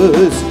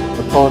flowers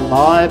upon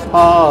my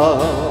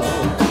path,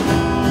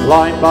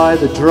 lined by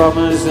the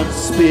drummers and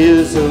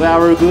spears of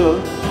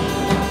Aragon.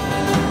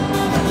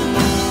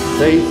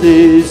 Faith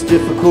is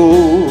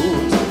difficult,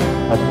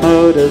 I'd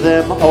murder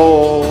them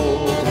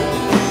all,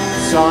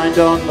 signed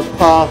on the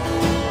path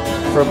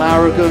from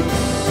Aragon.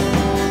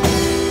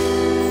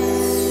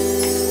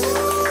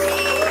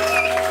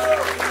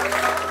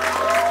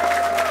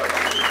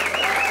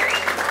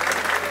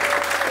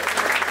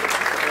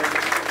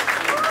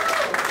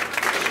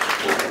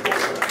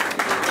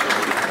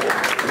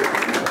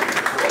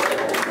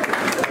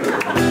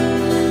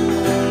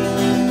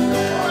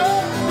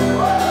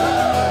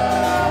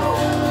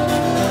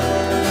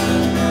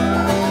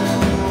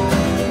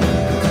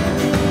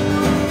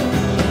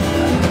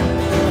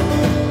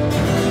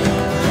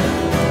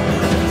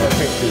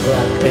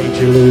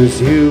 angel, as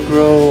you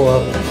grow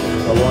up,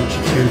 I want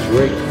you to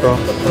drink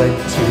from the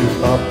plenty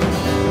cup.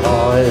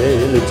 My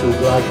little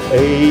black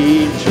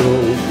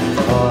angel,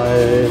 my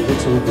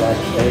little black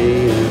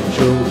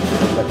angel,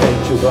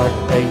 black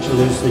angel,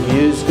 as the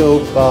years go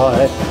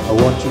by, I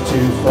want you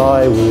to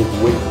fly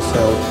with wings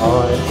held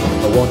high.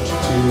 I want you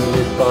to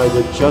live by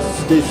the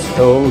justice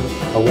code.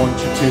 I want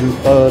you to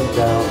burn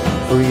down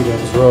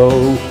freedom's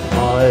road.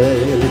 My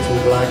little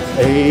black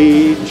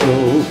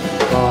angel,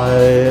 my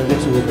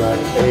little black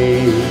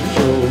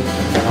angel,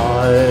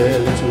 my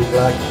little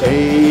black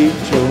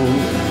angel,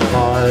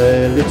 my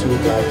little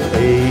black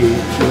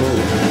angel.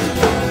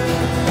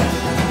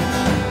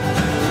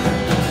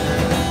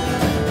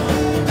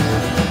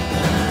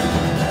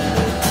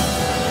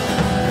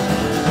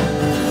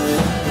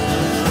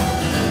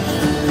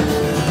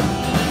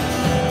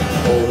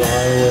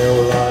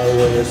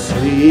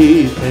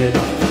 Sleeping,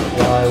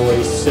 lie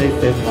away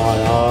safe in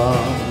my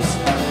arms.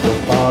 Your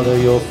father,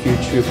 your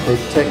future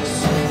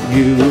protects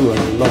you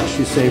and locks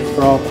you safe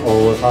from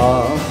all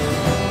harm.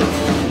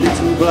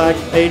 Little black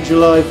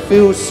angel, I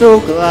feel so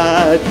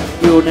glad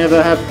you'll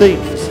never have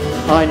things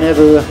I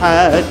never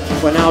had.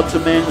 When out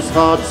of men's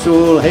hearts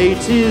all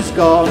hate is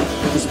gone,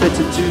 it's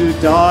better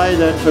to die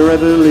than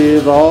forever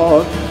live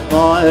on.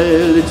 My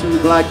little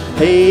black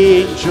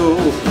angel,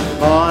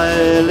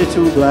 my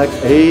little black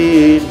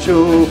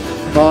angel,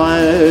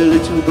 my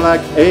little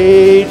black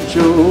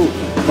angel,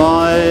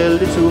 my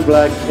little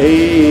black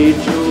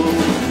angel.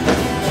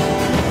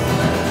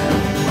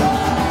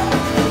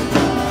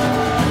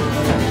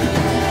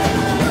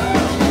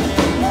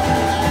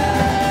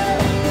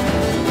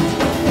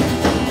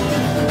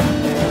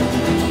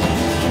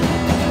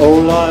 Oh,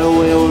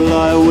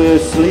 lie away,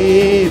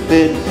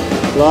 sleeping,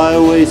 lie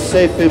away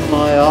safe in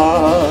my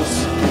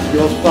arms.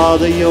 Your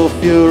father, your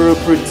Führer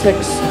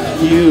protects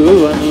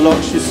you and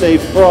locks you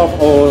safe from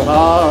all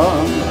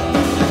harm.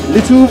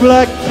 Little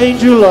black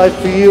angel, I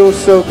feel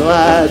so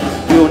glad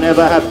you'll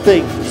never have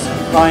things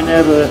I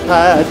never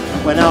had.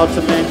 When out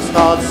of men's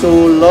hearts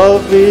all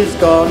love is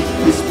gone,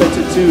 it's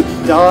better to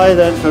die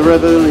than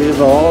forever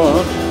live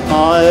on.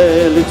 My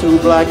little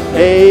black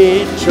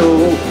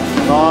angel,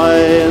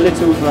 my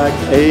little black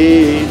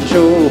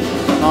angel,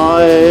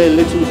 my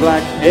little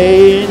black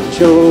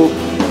angel,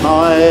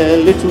 my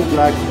little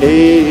black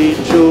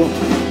angel,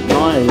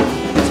 my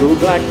little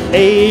black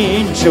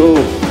angel,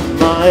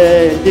 my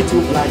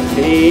little black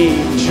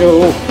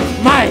angel,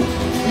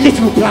 my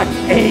little black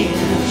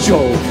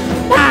angel,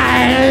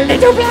 my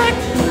little black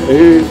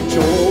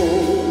angel,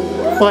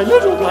 my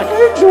little black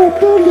angel,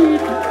 Berlin.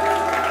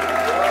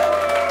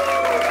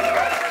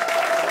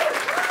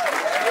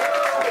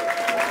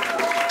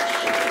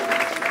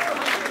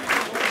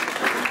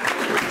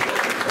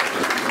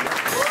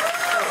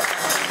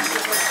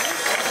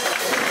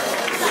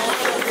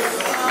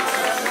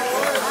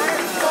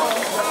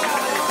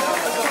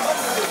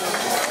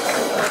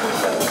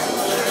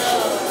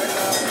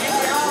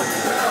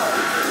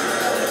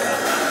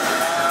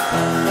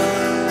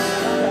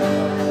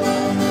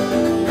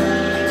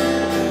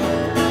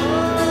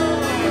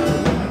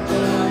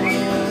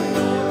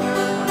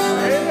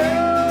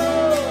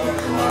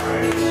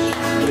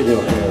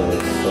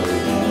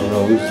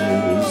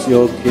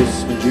 Your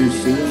kiss,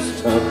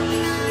 Medusa's touch,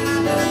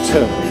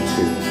 turn me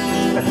to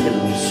a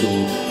heavenly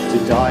soul. To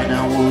die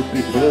now would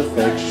be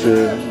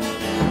perfection.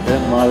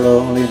 Then my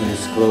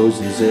loneliness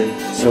closes in,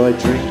 so I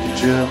drink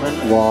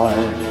German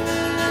wine.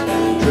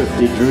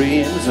 Drifted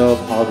dreams of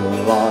other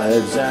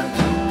lives and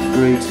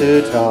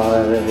greater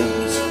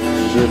times.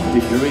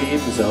 Drifted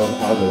dreams of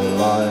other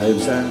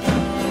lives and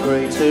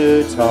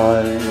greater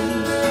times.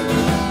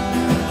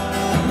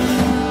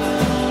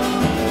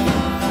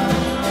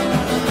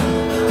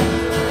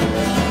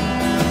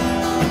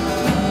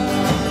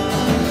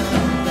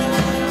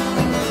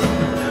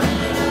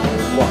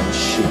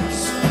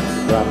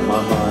 Wrap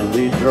my mind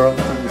in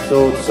drunken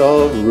thoughts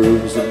of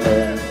rooms and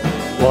men.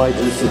 Why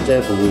does the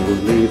devil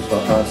leave for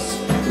us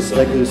this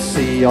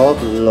legacy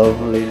of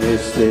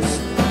loneliness, this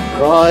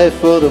cry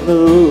for the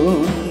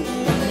moon,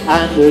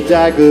 and the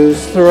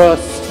daggers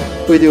thrust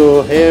with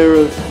your hair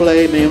of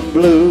flaming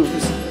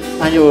blooms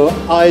and your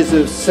eyes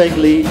of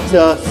saintly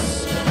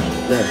dust?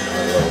 Then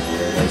my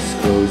loneliness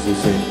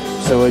closes in,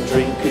 so I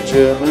drink a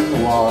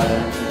German wine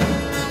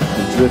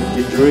and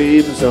drifted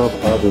dreams of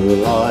other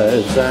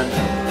lives and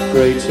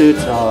greater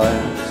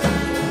times.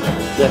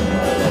 Then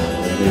my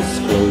loneliness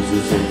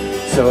closes in,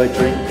 so I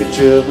drink a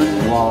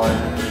German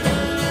wine,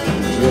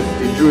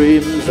 drifting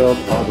dreams of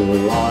other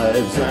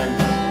lives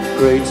and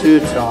greater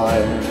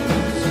times.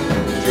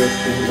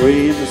 Drifting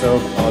dreams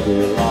of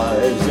other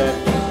lives and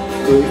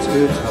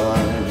greater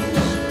times.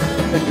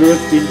 And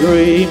drifting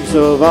dreams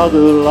of other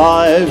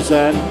lives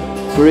and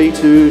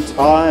greater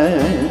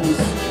times.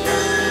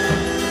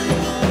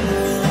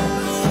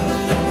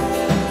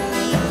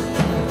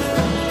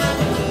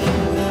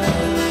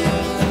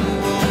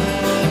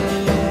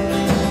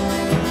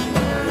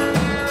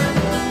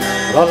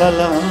 La la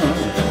la,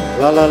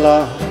 la la la,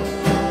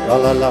 la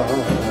la la,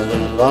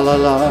 la la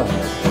la,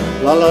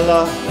 la la la,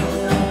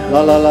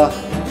 la la la,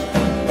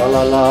 la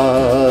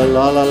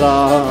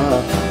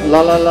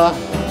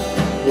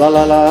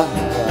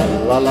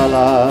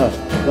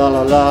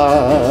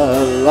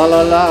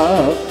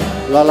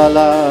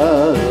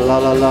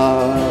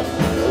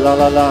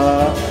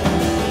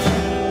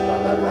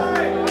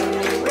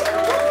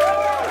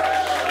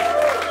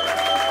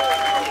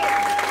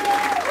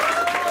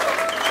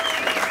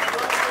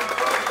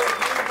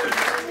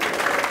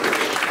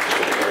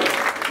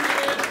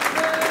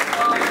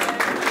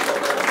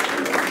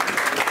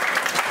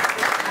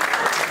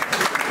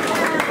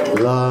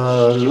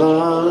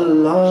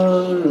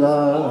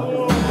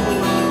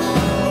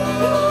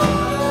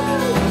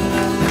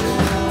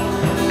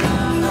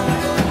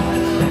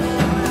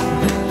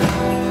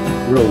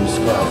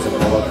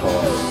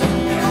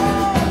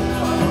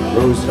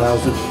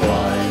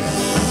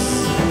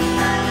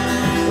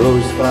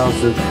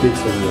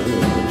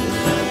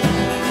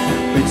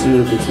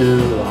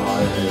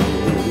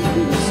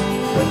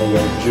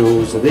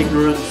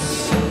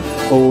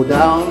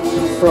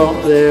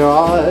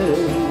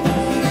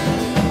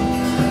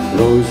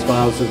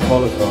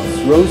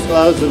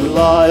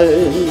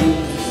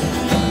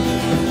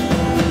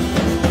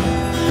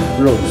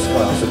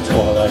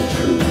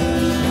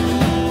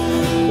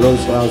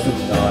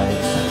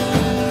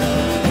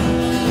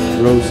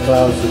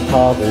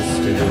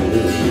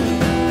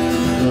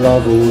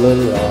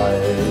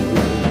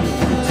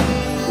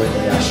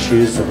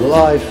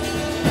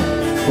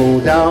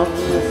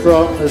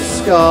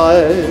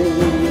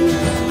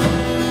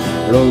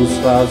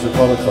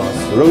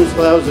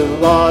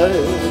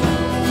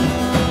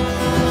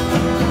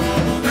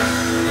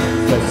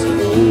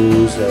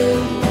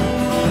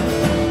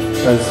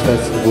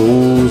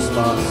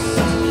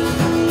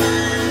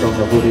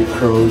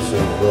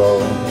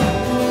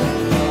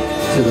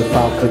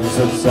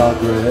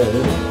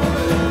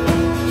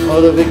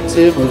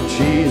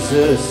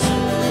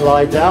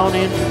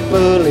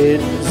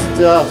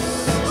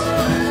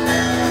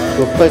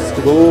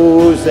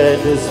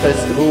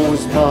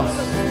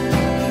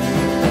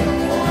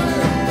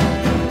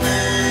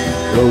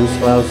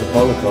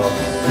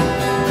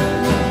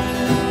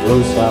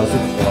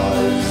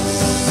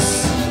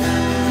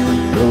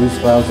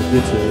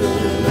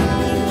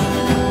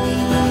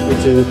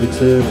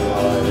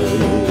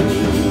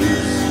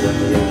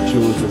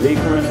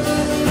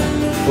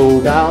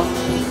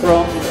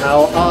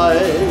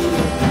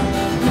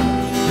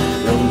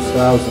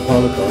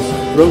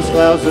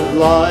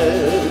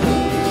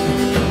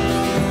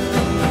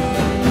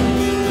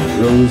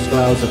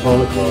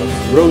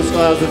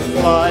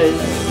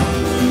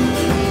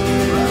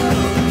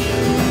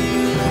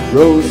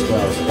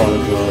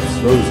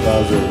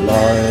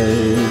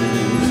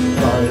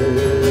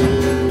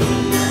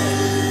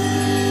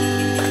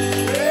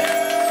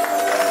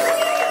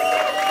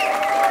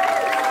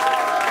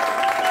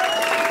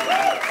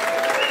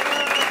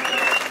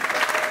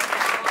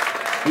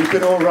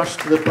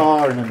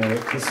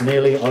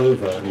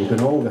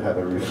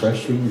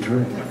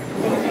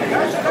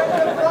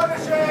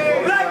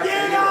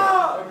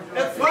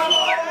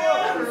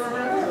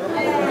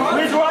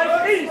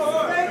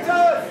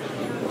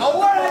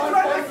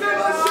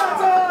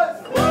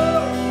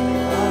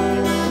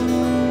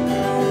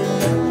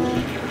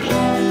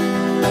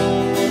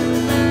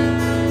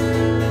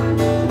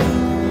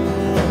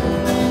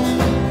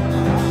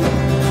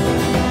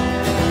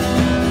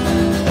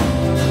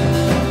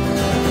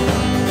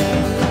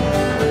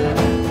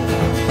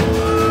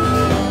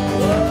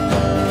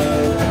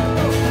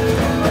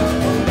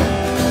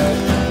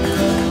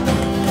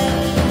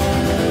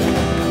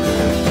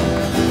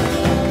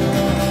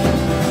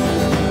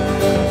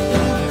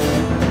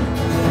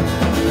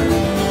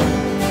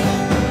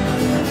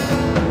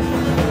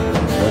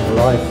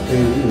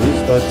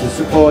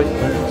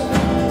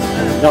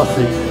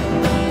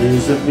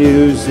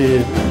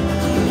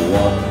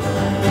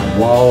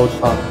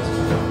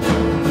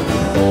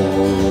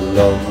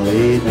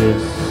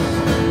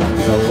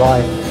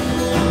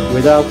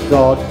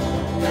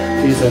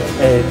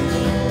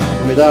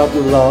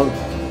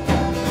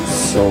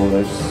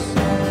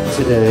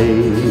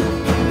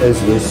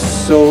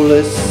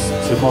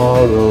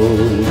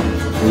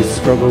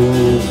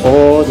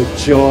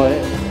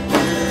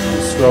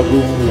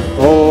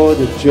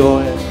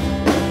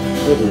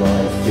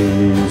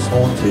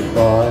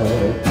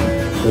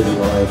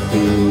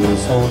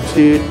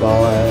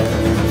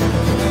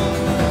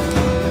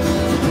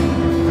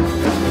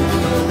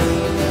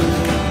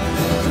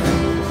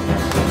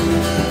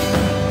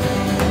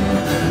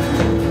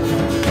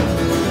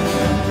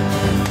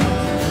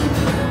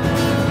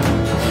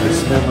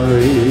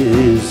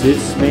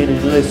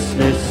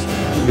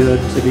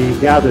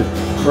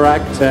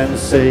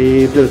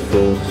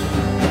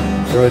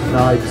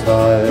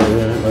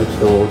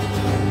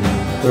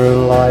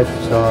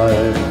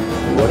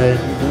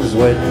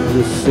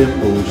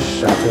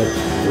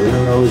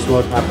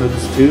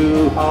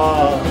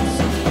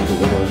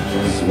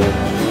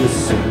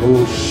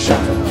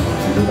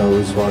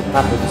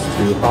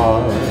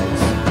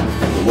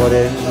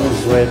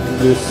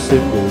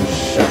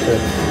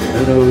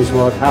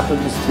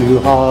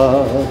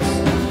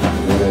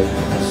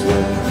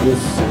the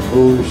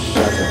cymbals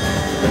shatter,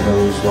 who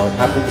knows what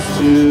happens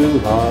to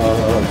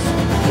hearts?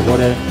 What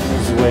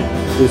ends when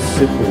the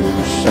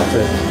cymbals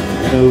shatter?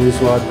 Who knows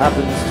what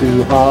happens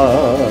to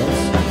hearts?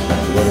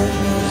 What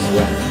ends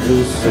when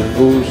the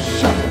cymbals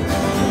shatter?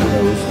 Who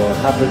knows what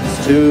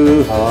happens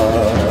to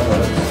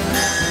hearts?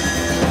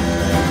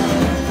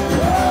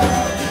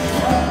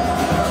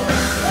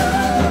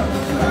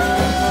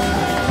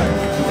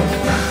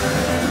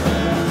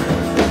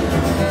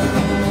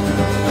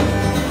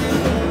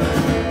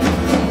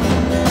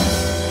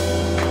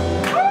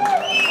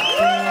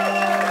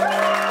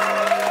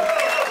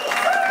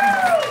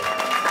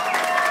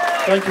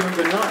 Thank you and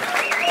good night.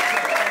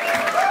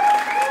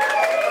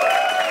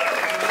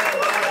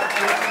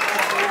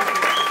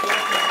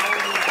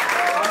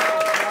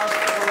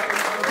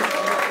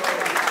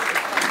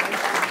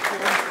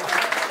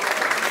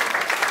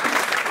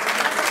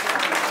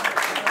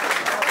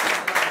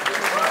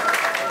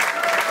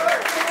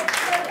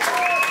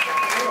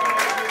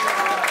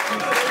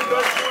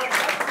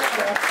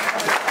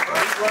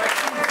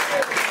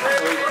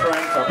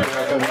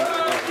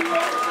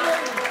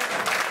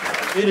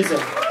 It is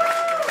a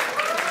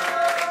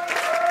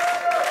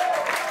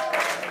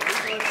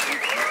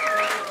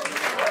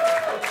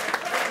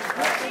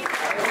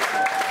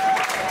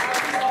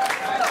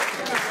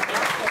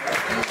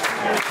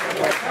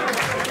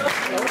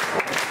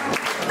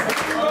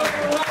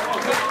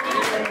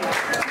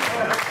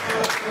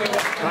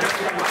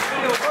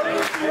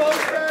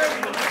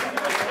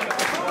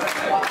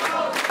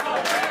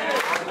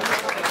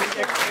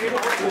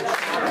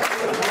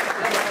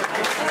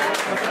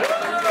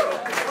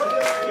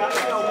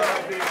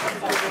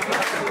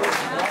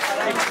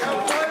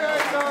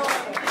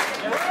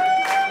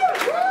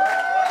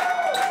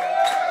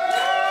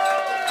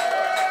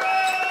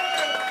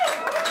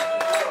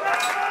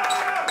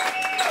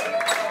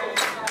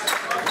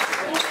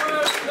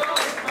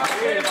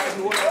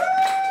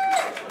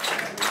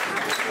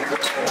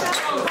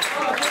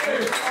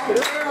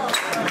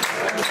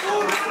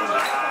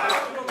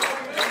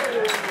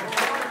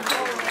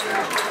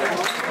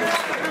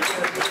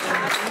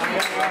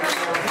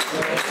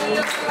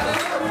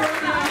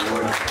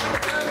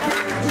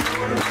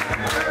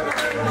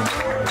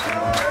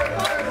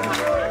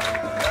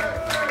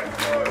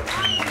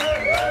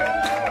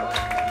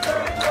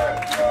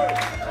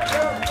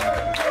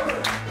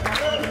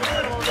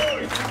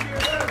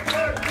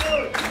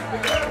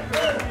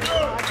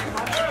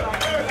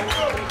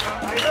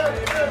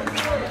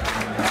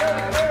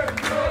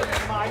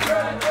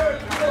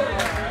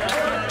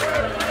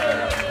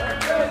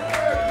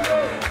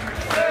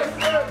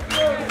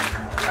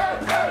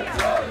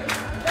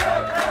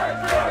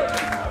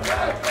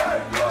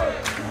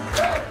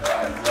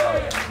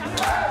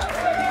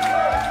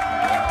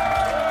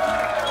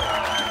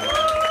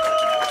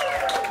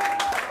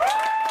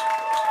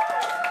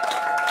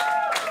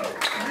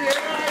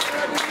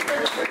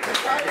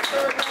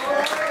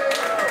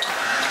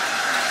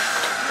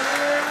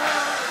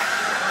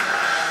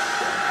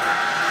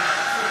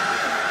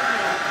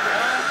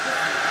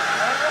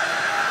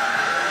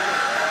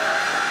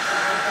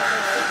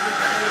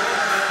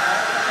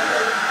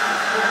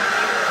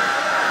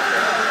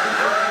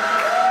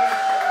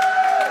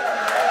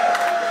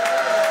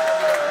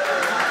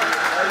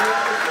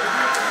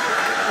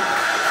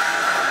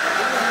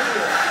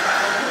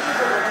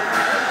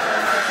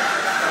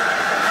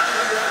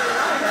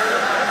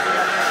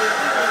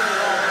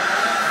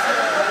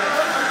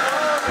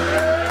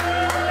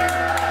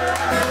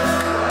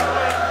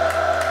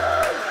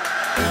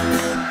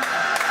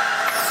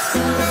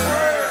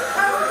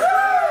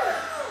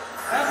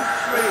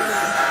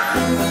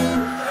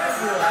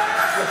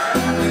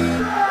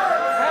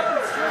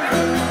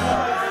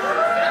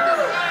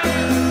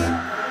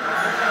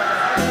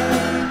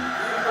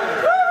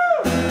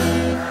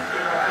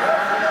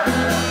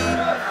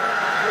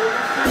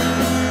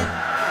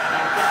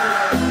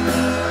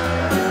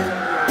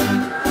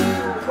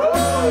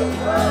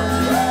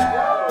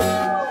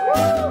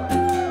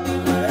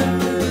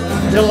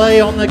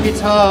delay on the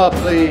guitar,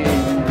 please.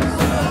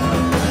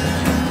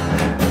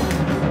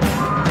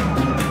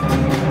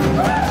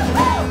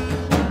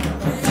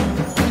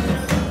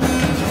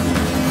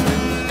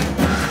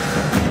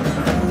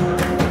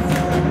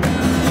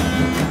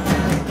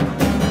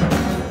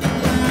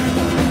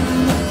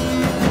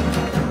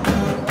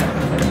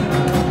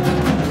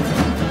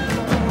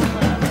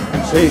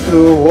 Take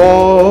a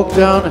walk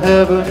down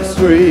Heaven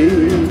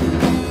Street.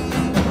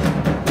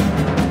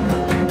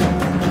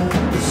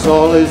 The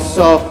soul is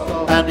soft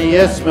and the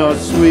air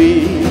smells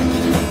sweet.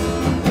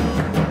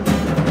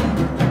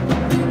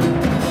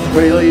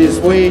 Really is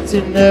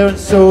waiting there and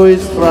so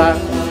is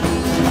Thrash.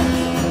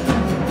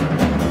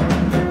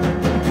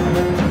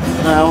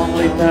 Now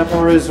only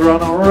memories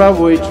run on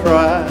railway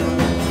tracks.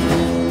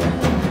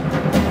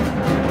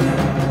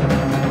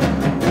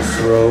 This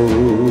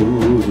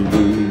road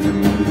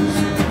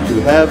leads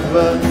to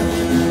heaven.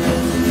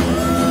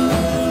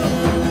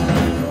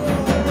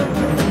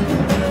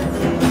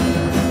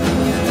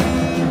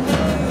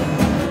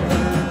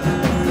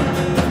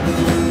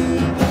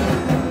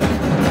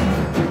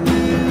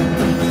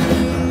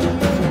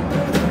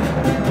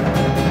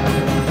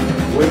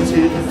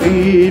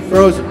 feet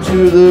frozen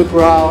to the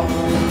ground.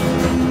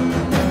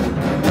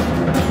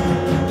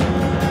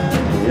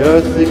 The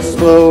earth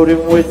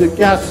exploding with the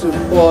gas of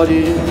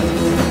bodies.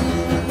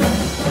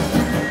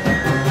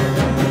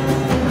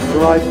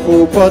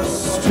 Rifle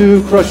butts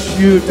to crush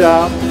you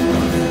down.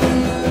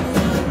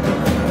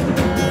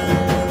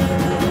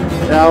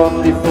 Now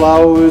only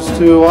flowers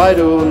to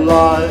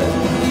idolize.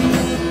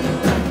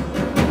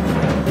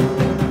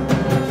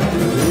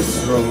 This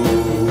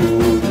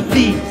road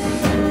leads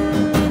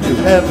to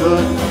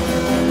heaven.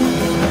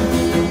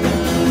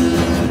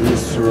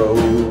 This road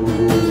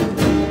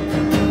leads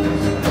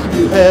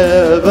to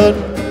heaven.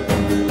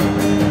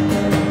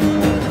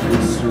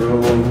 This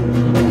road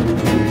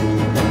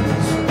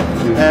leads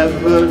to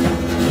heaven.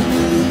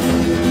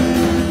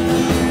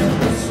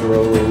 This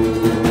road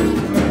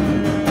leads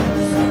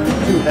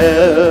to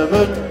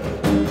heaven.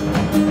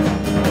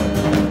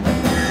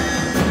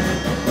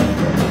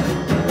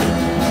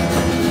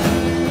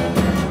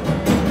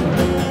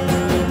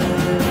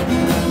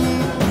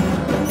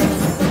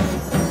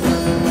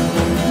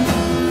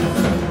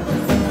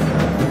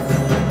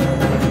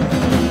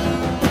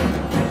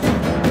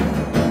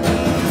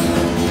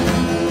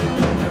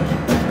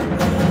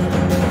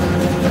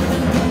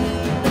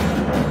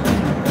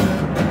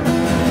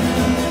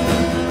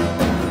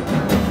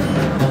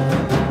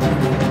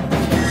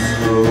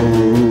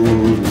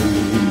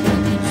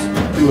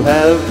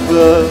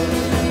 Heaven,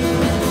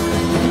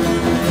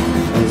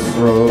 this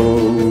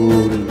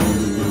road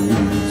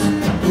leads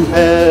to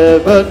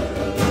heaven.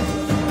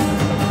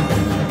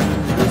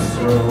 This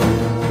road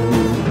leads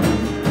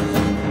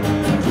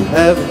to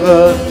heaven.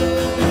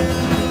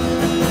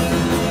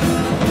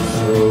 This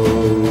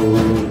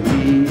road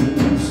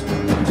leads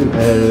to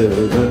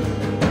heaven.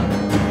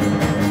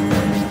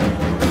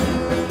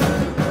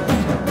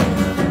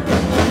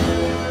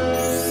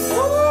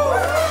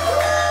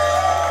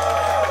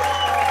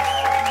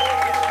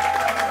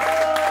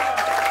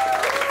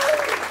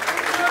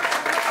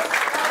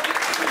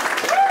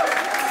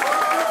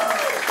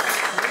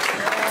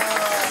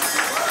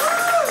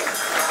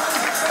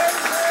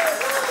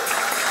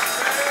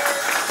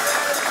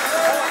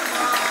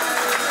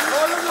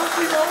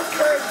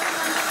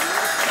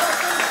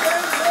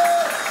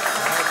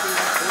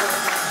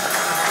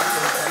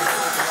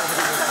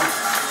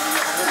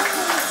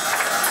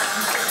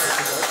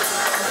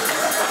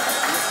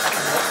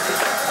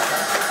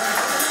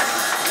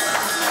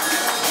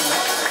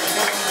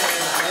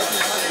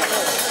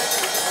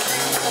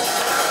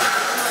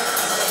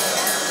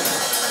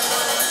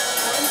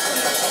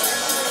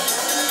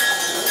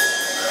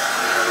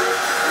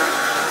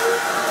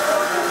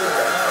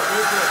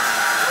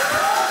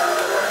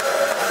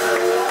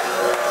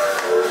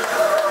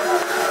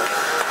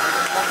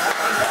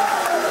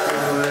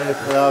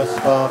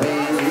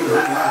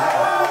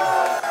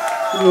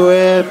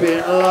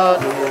 Bin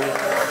Laden,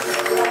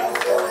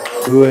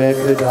 Uwe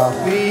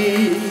Gaddafi,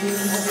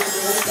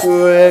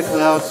 Uwe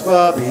Klaus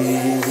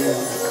Barbie,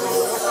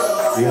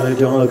 il est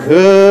dans le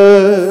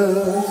cœur,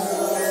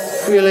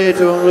 il est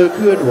dans le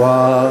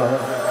couloir,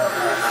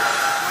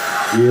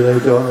 il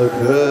est dans le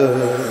cœur,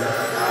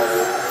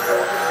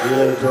 il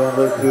est dans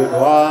le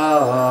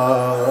couloir.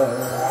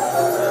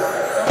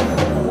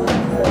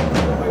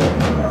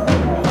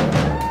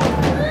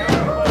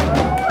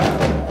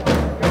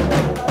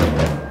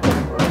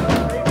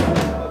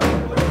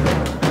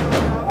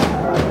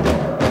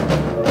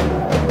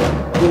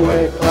 Où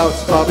est Klaus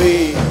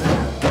Barbie?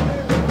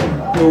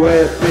 Où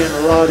est Bin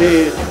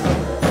Laden?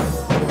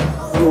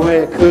 Où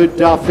est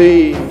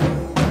Gaddafi?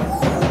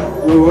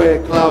 Où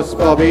est Klaus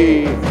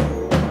Barbie?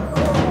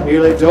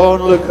 Il est dans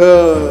le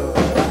cœur.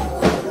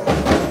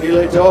 Il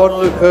est dans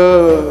le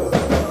cœur.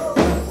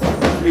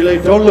 Il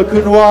est dans le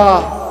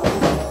couloir.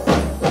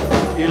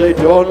 Il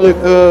est dans le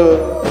cœur.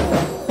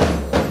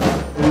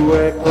 Où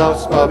est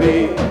Klaus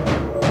Barbie?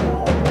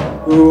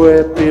 Où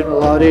est Bin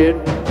Laden?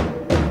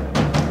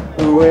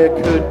 Où est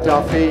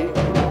Gaddafi?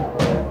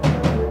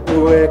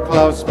 Où est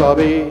Klaus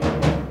Barbie?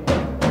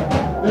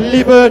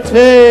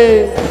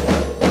 Liberté,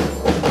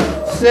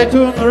 c'est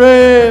un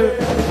rêve.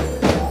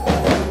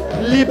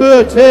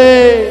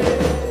 Liberté,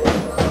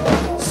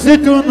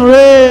 c'est un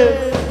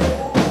rêve.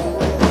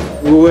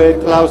 Où est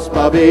Klaus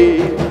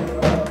Barbie?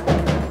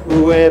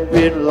 Où est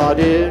Bin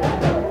Laden?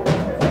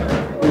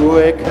 Où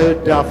est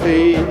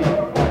Gaddafi?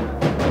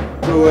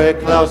 Où est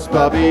Klaus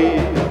Barbie?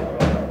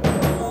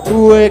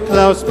 Où est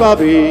Klaus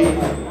Barbie?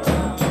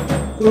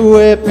 Où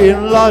est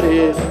Bin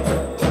Laden?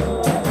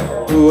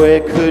 Où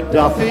est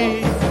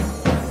Gaddafi?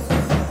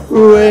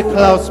 Où est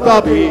Klaus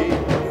Barbie?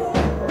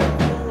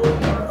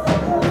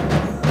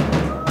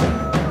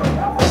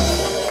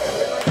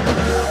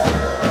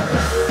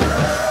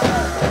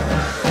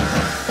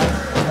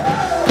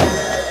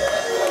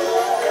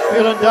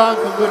 Vielen Dank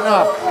and good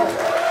night.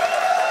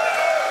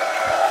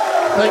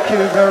 Thank you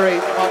very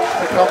much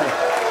for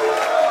coming.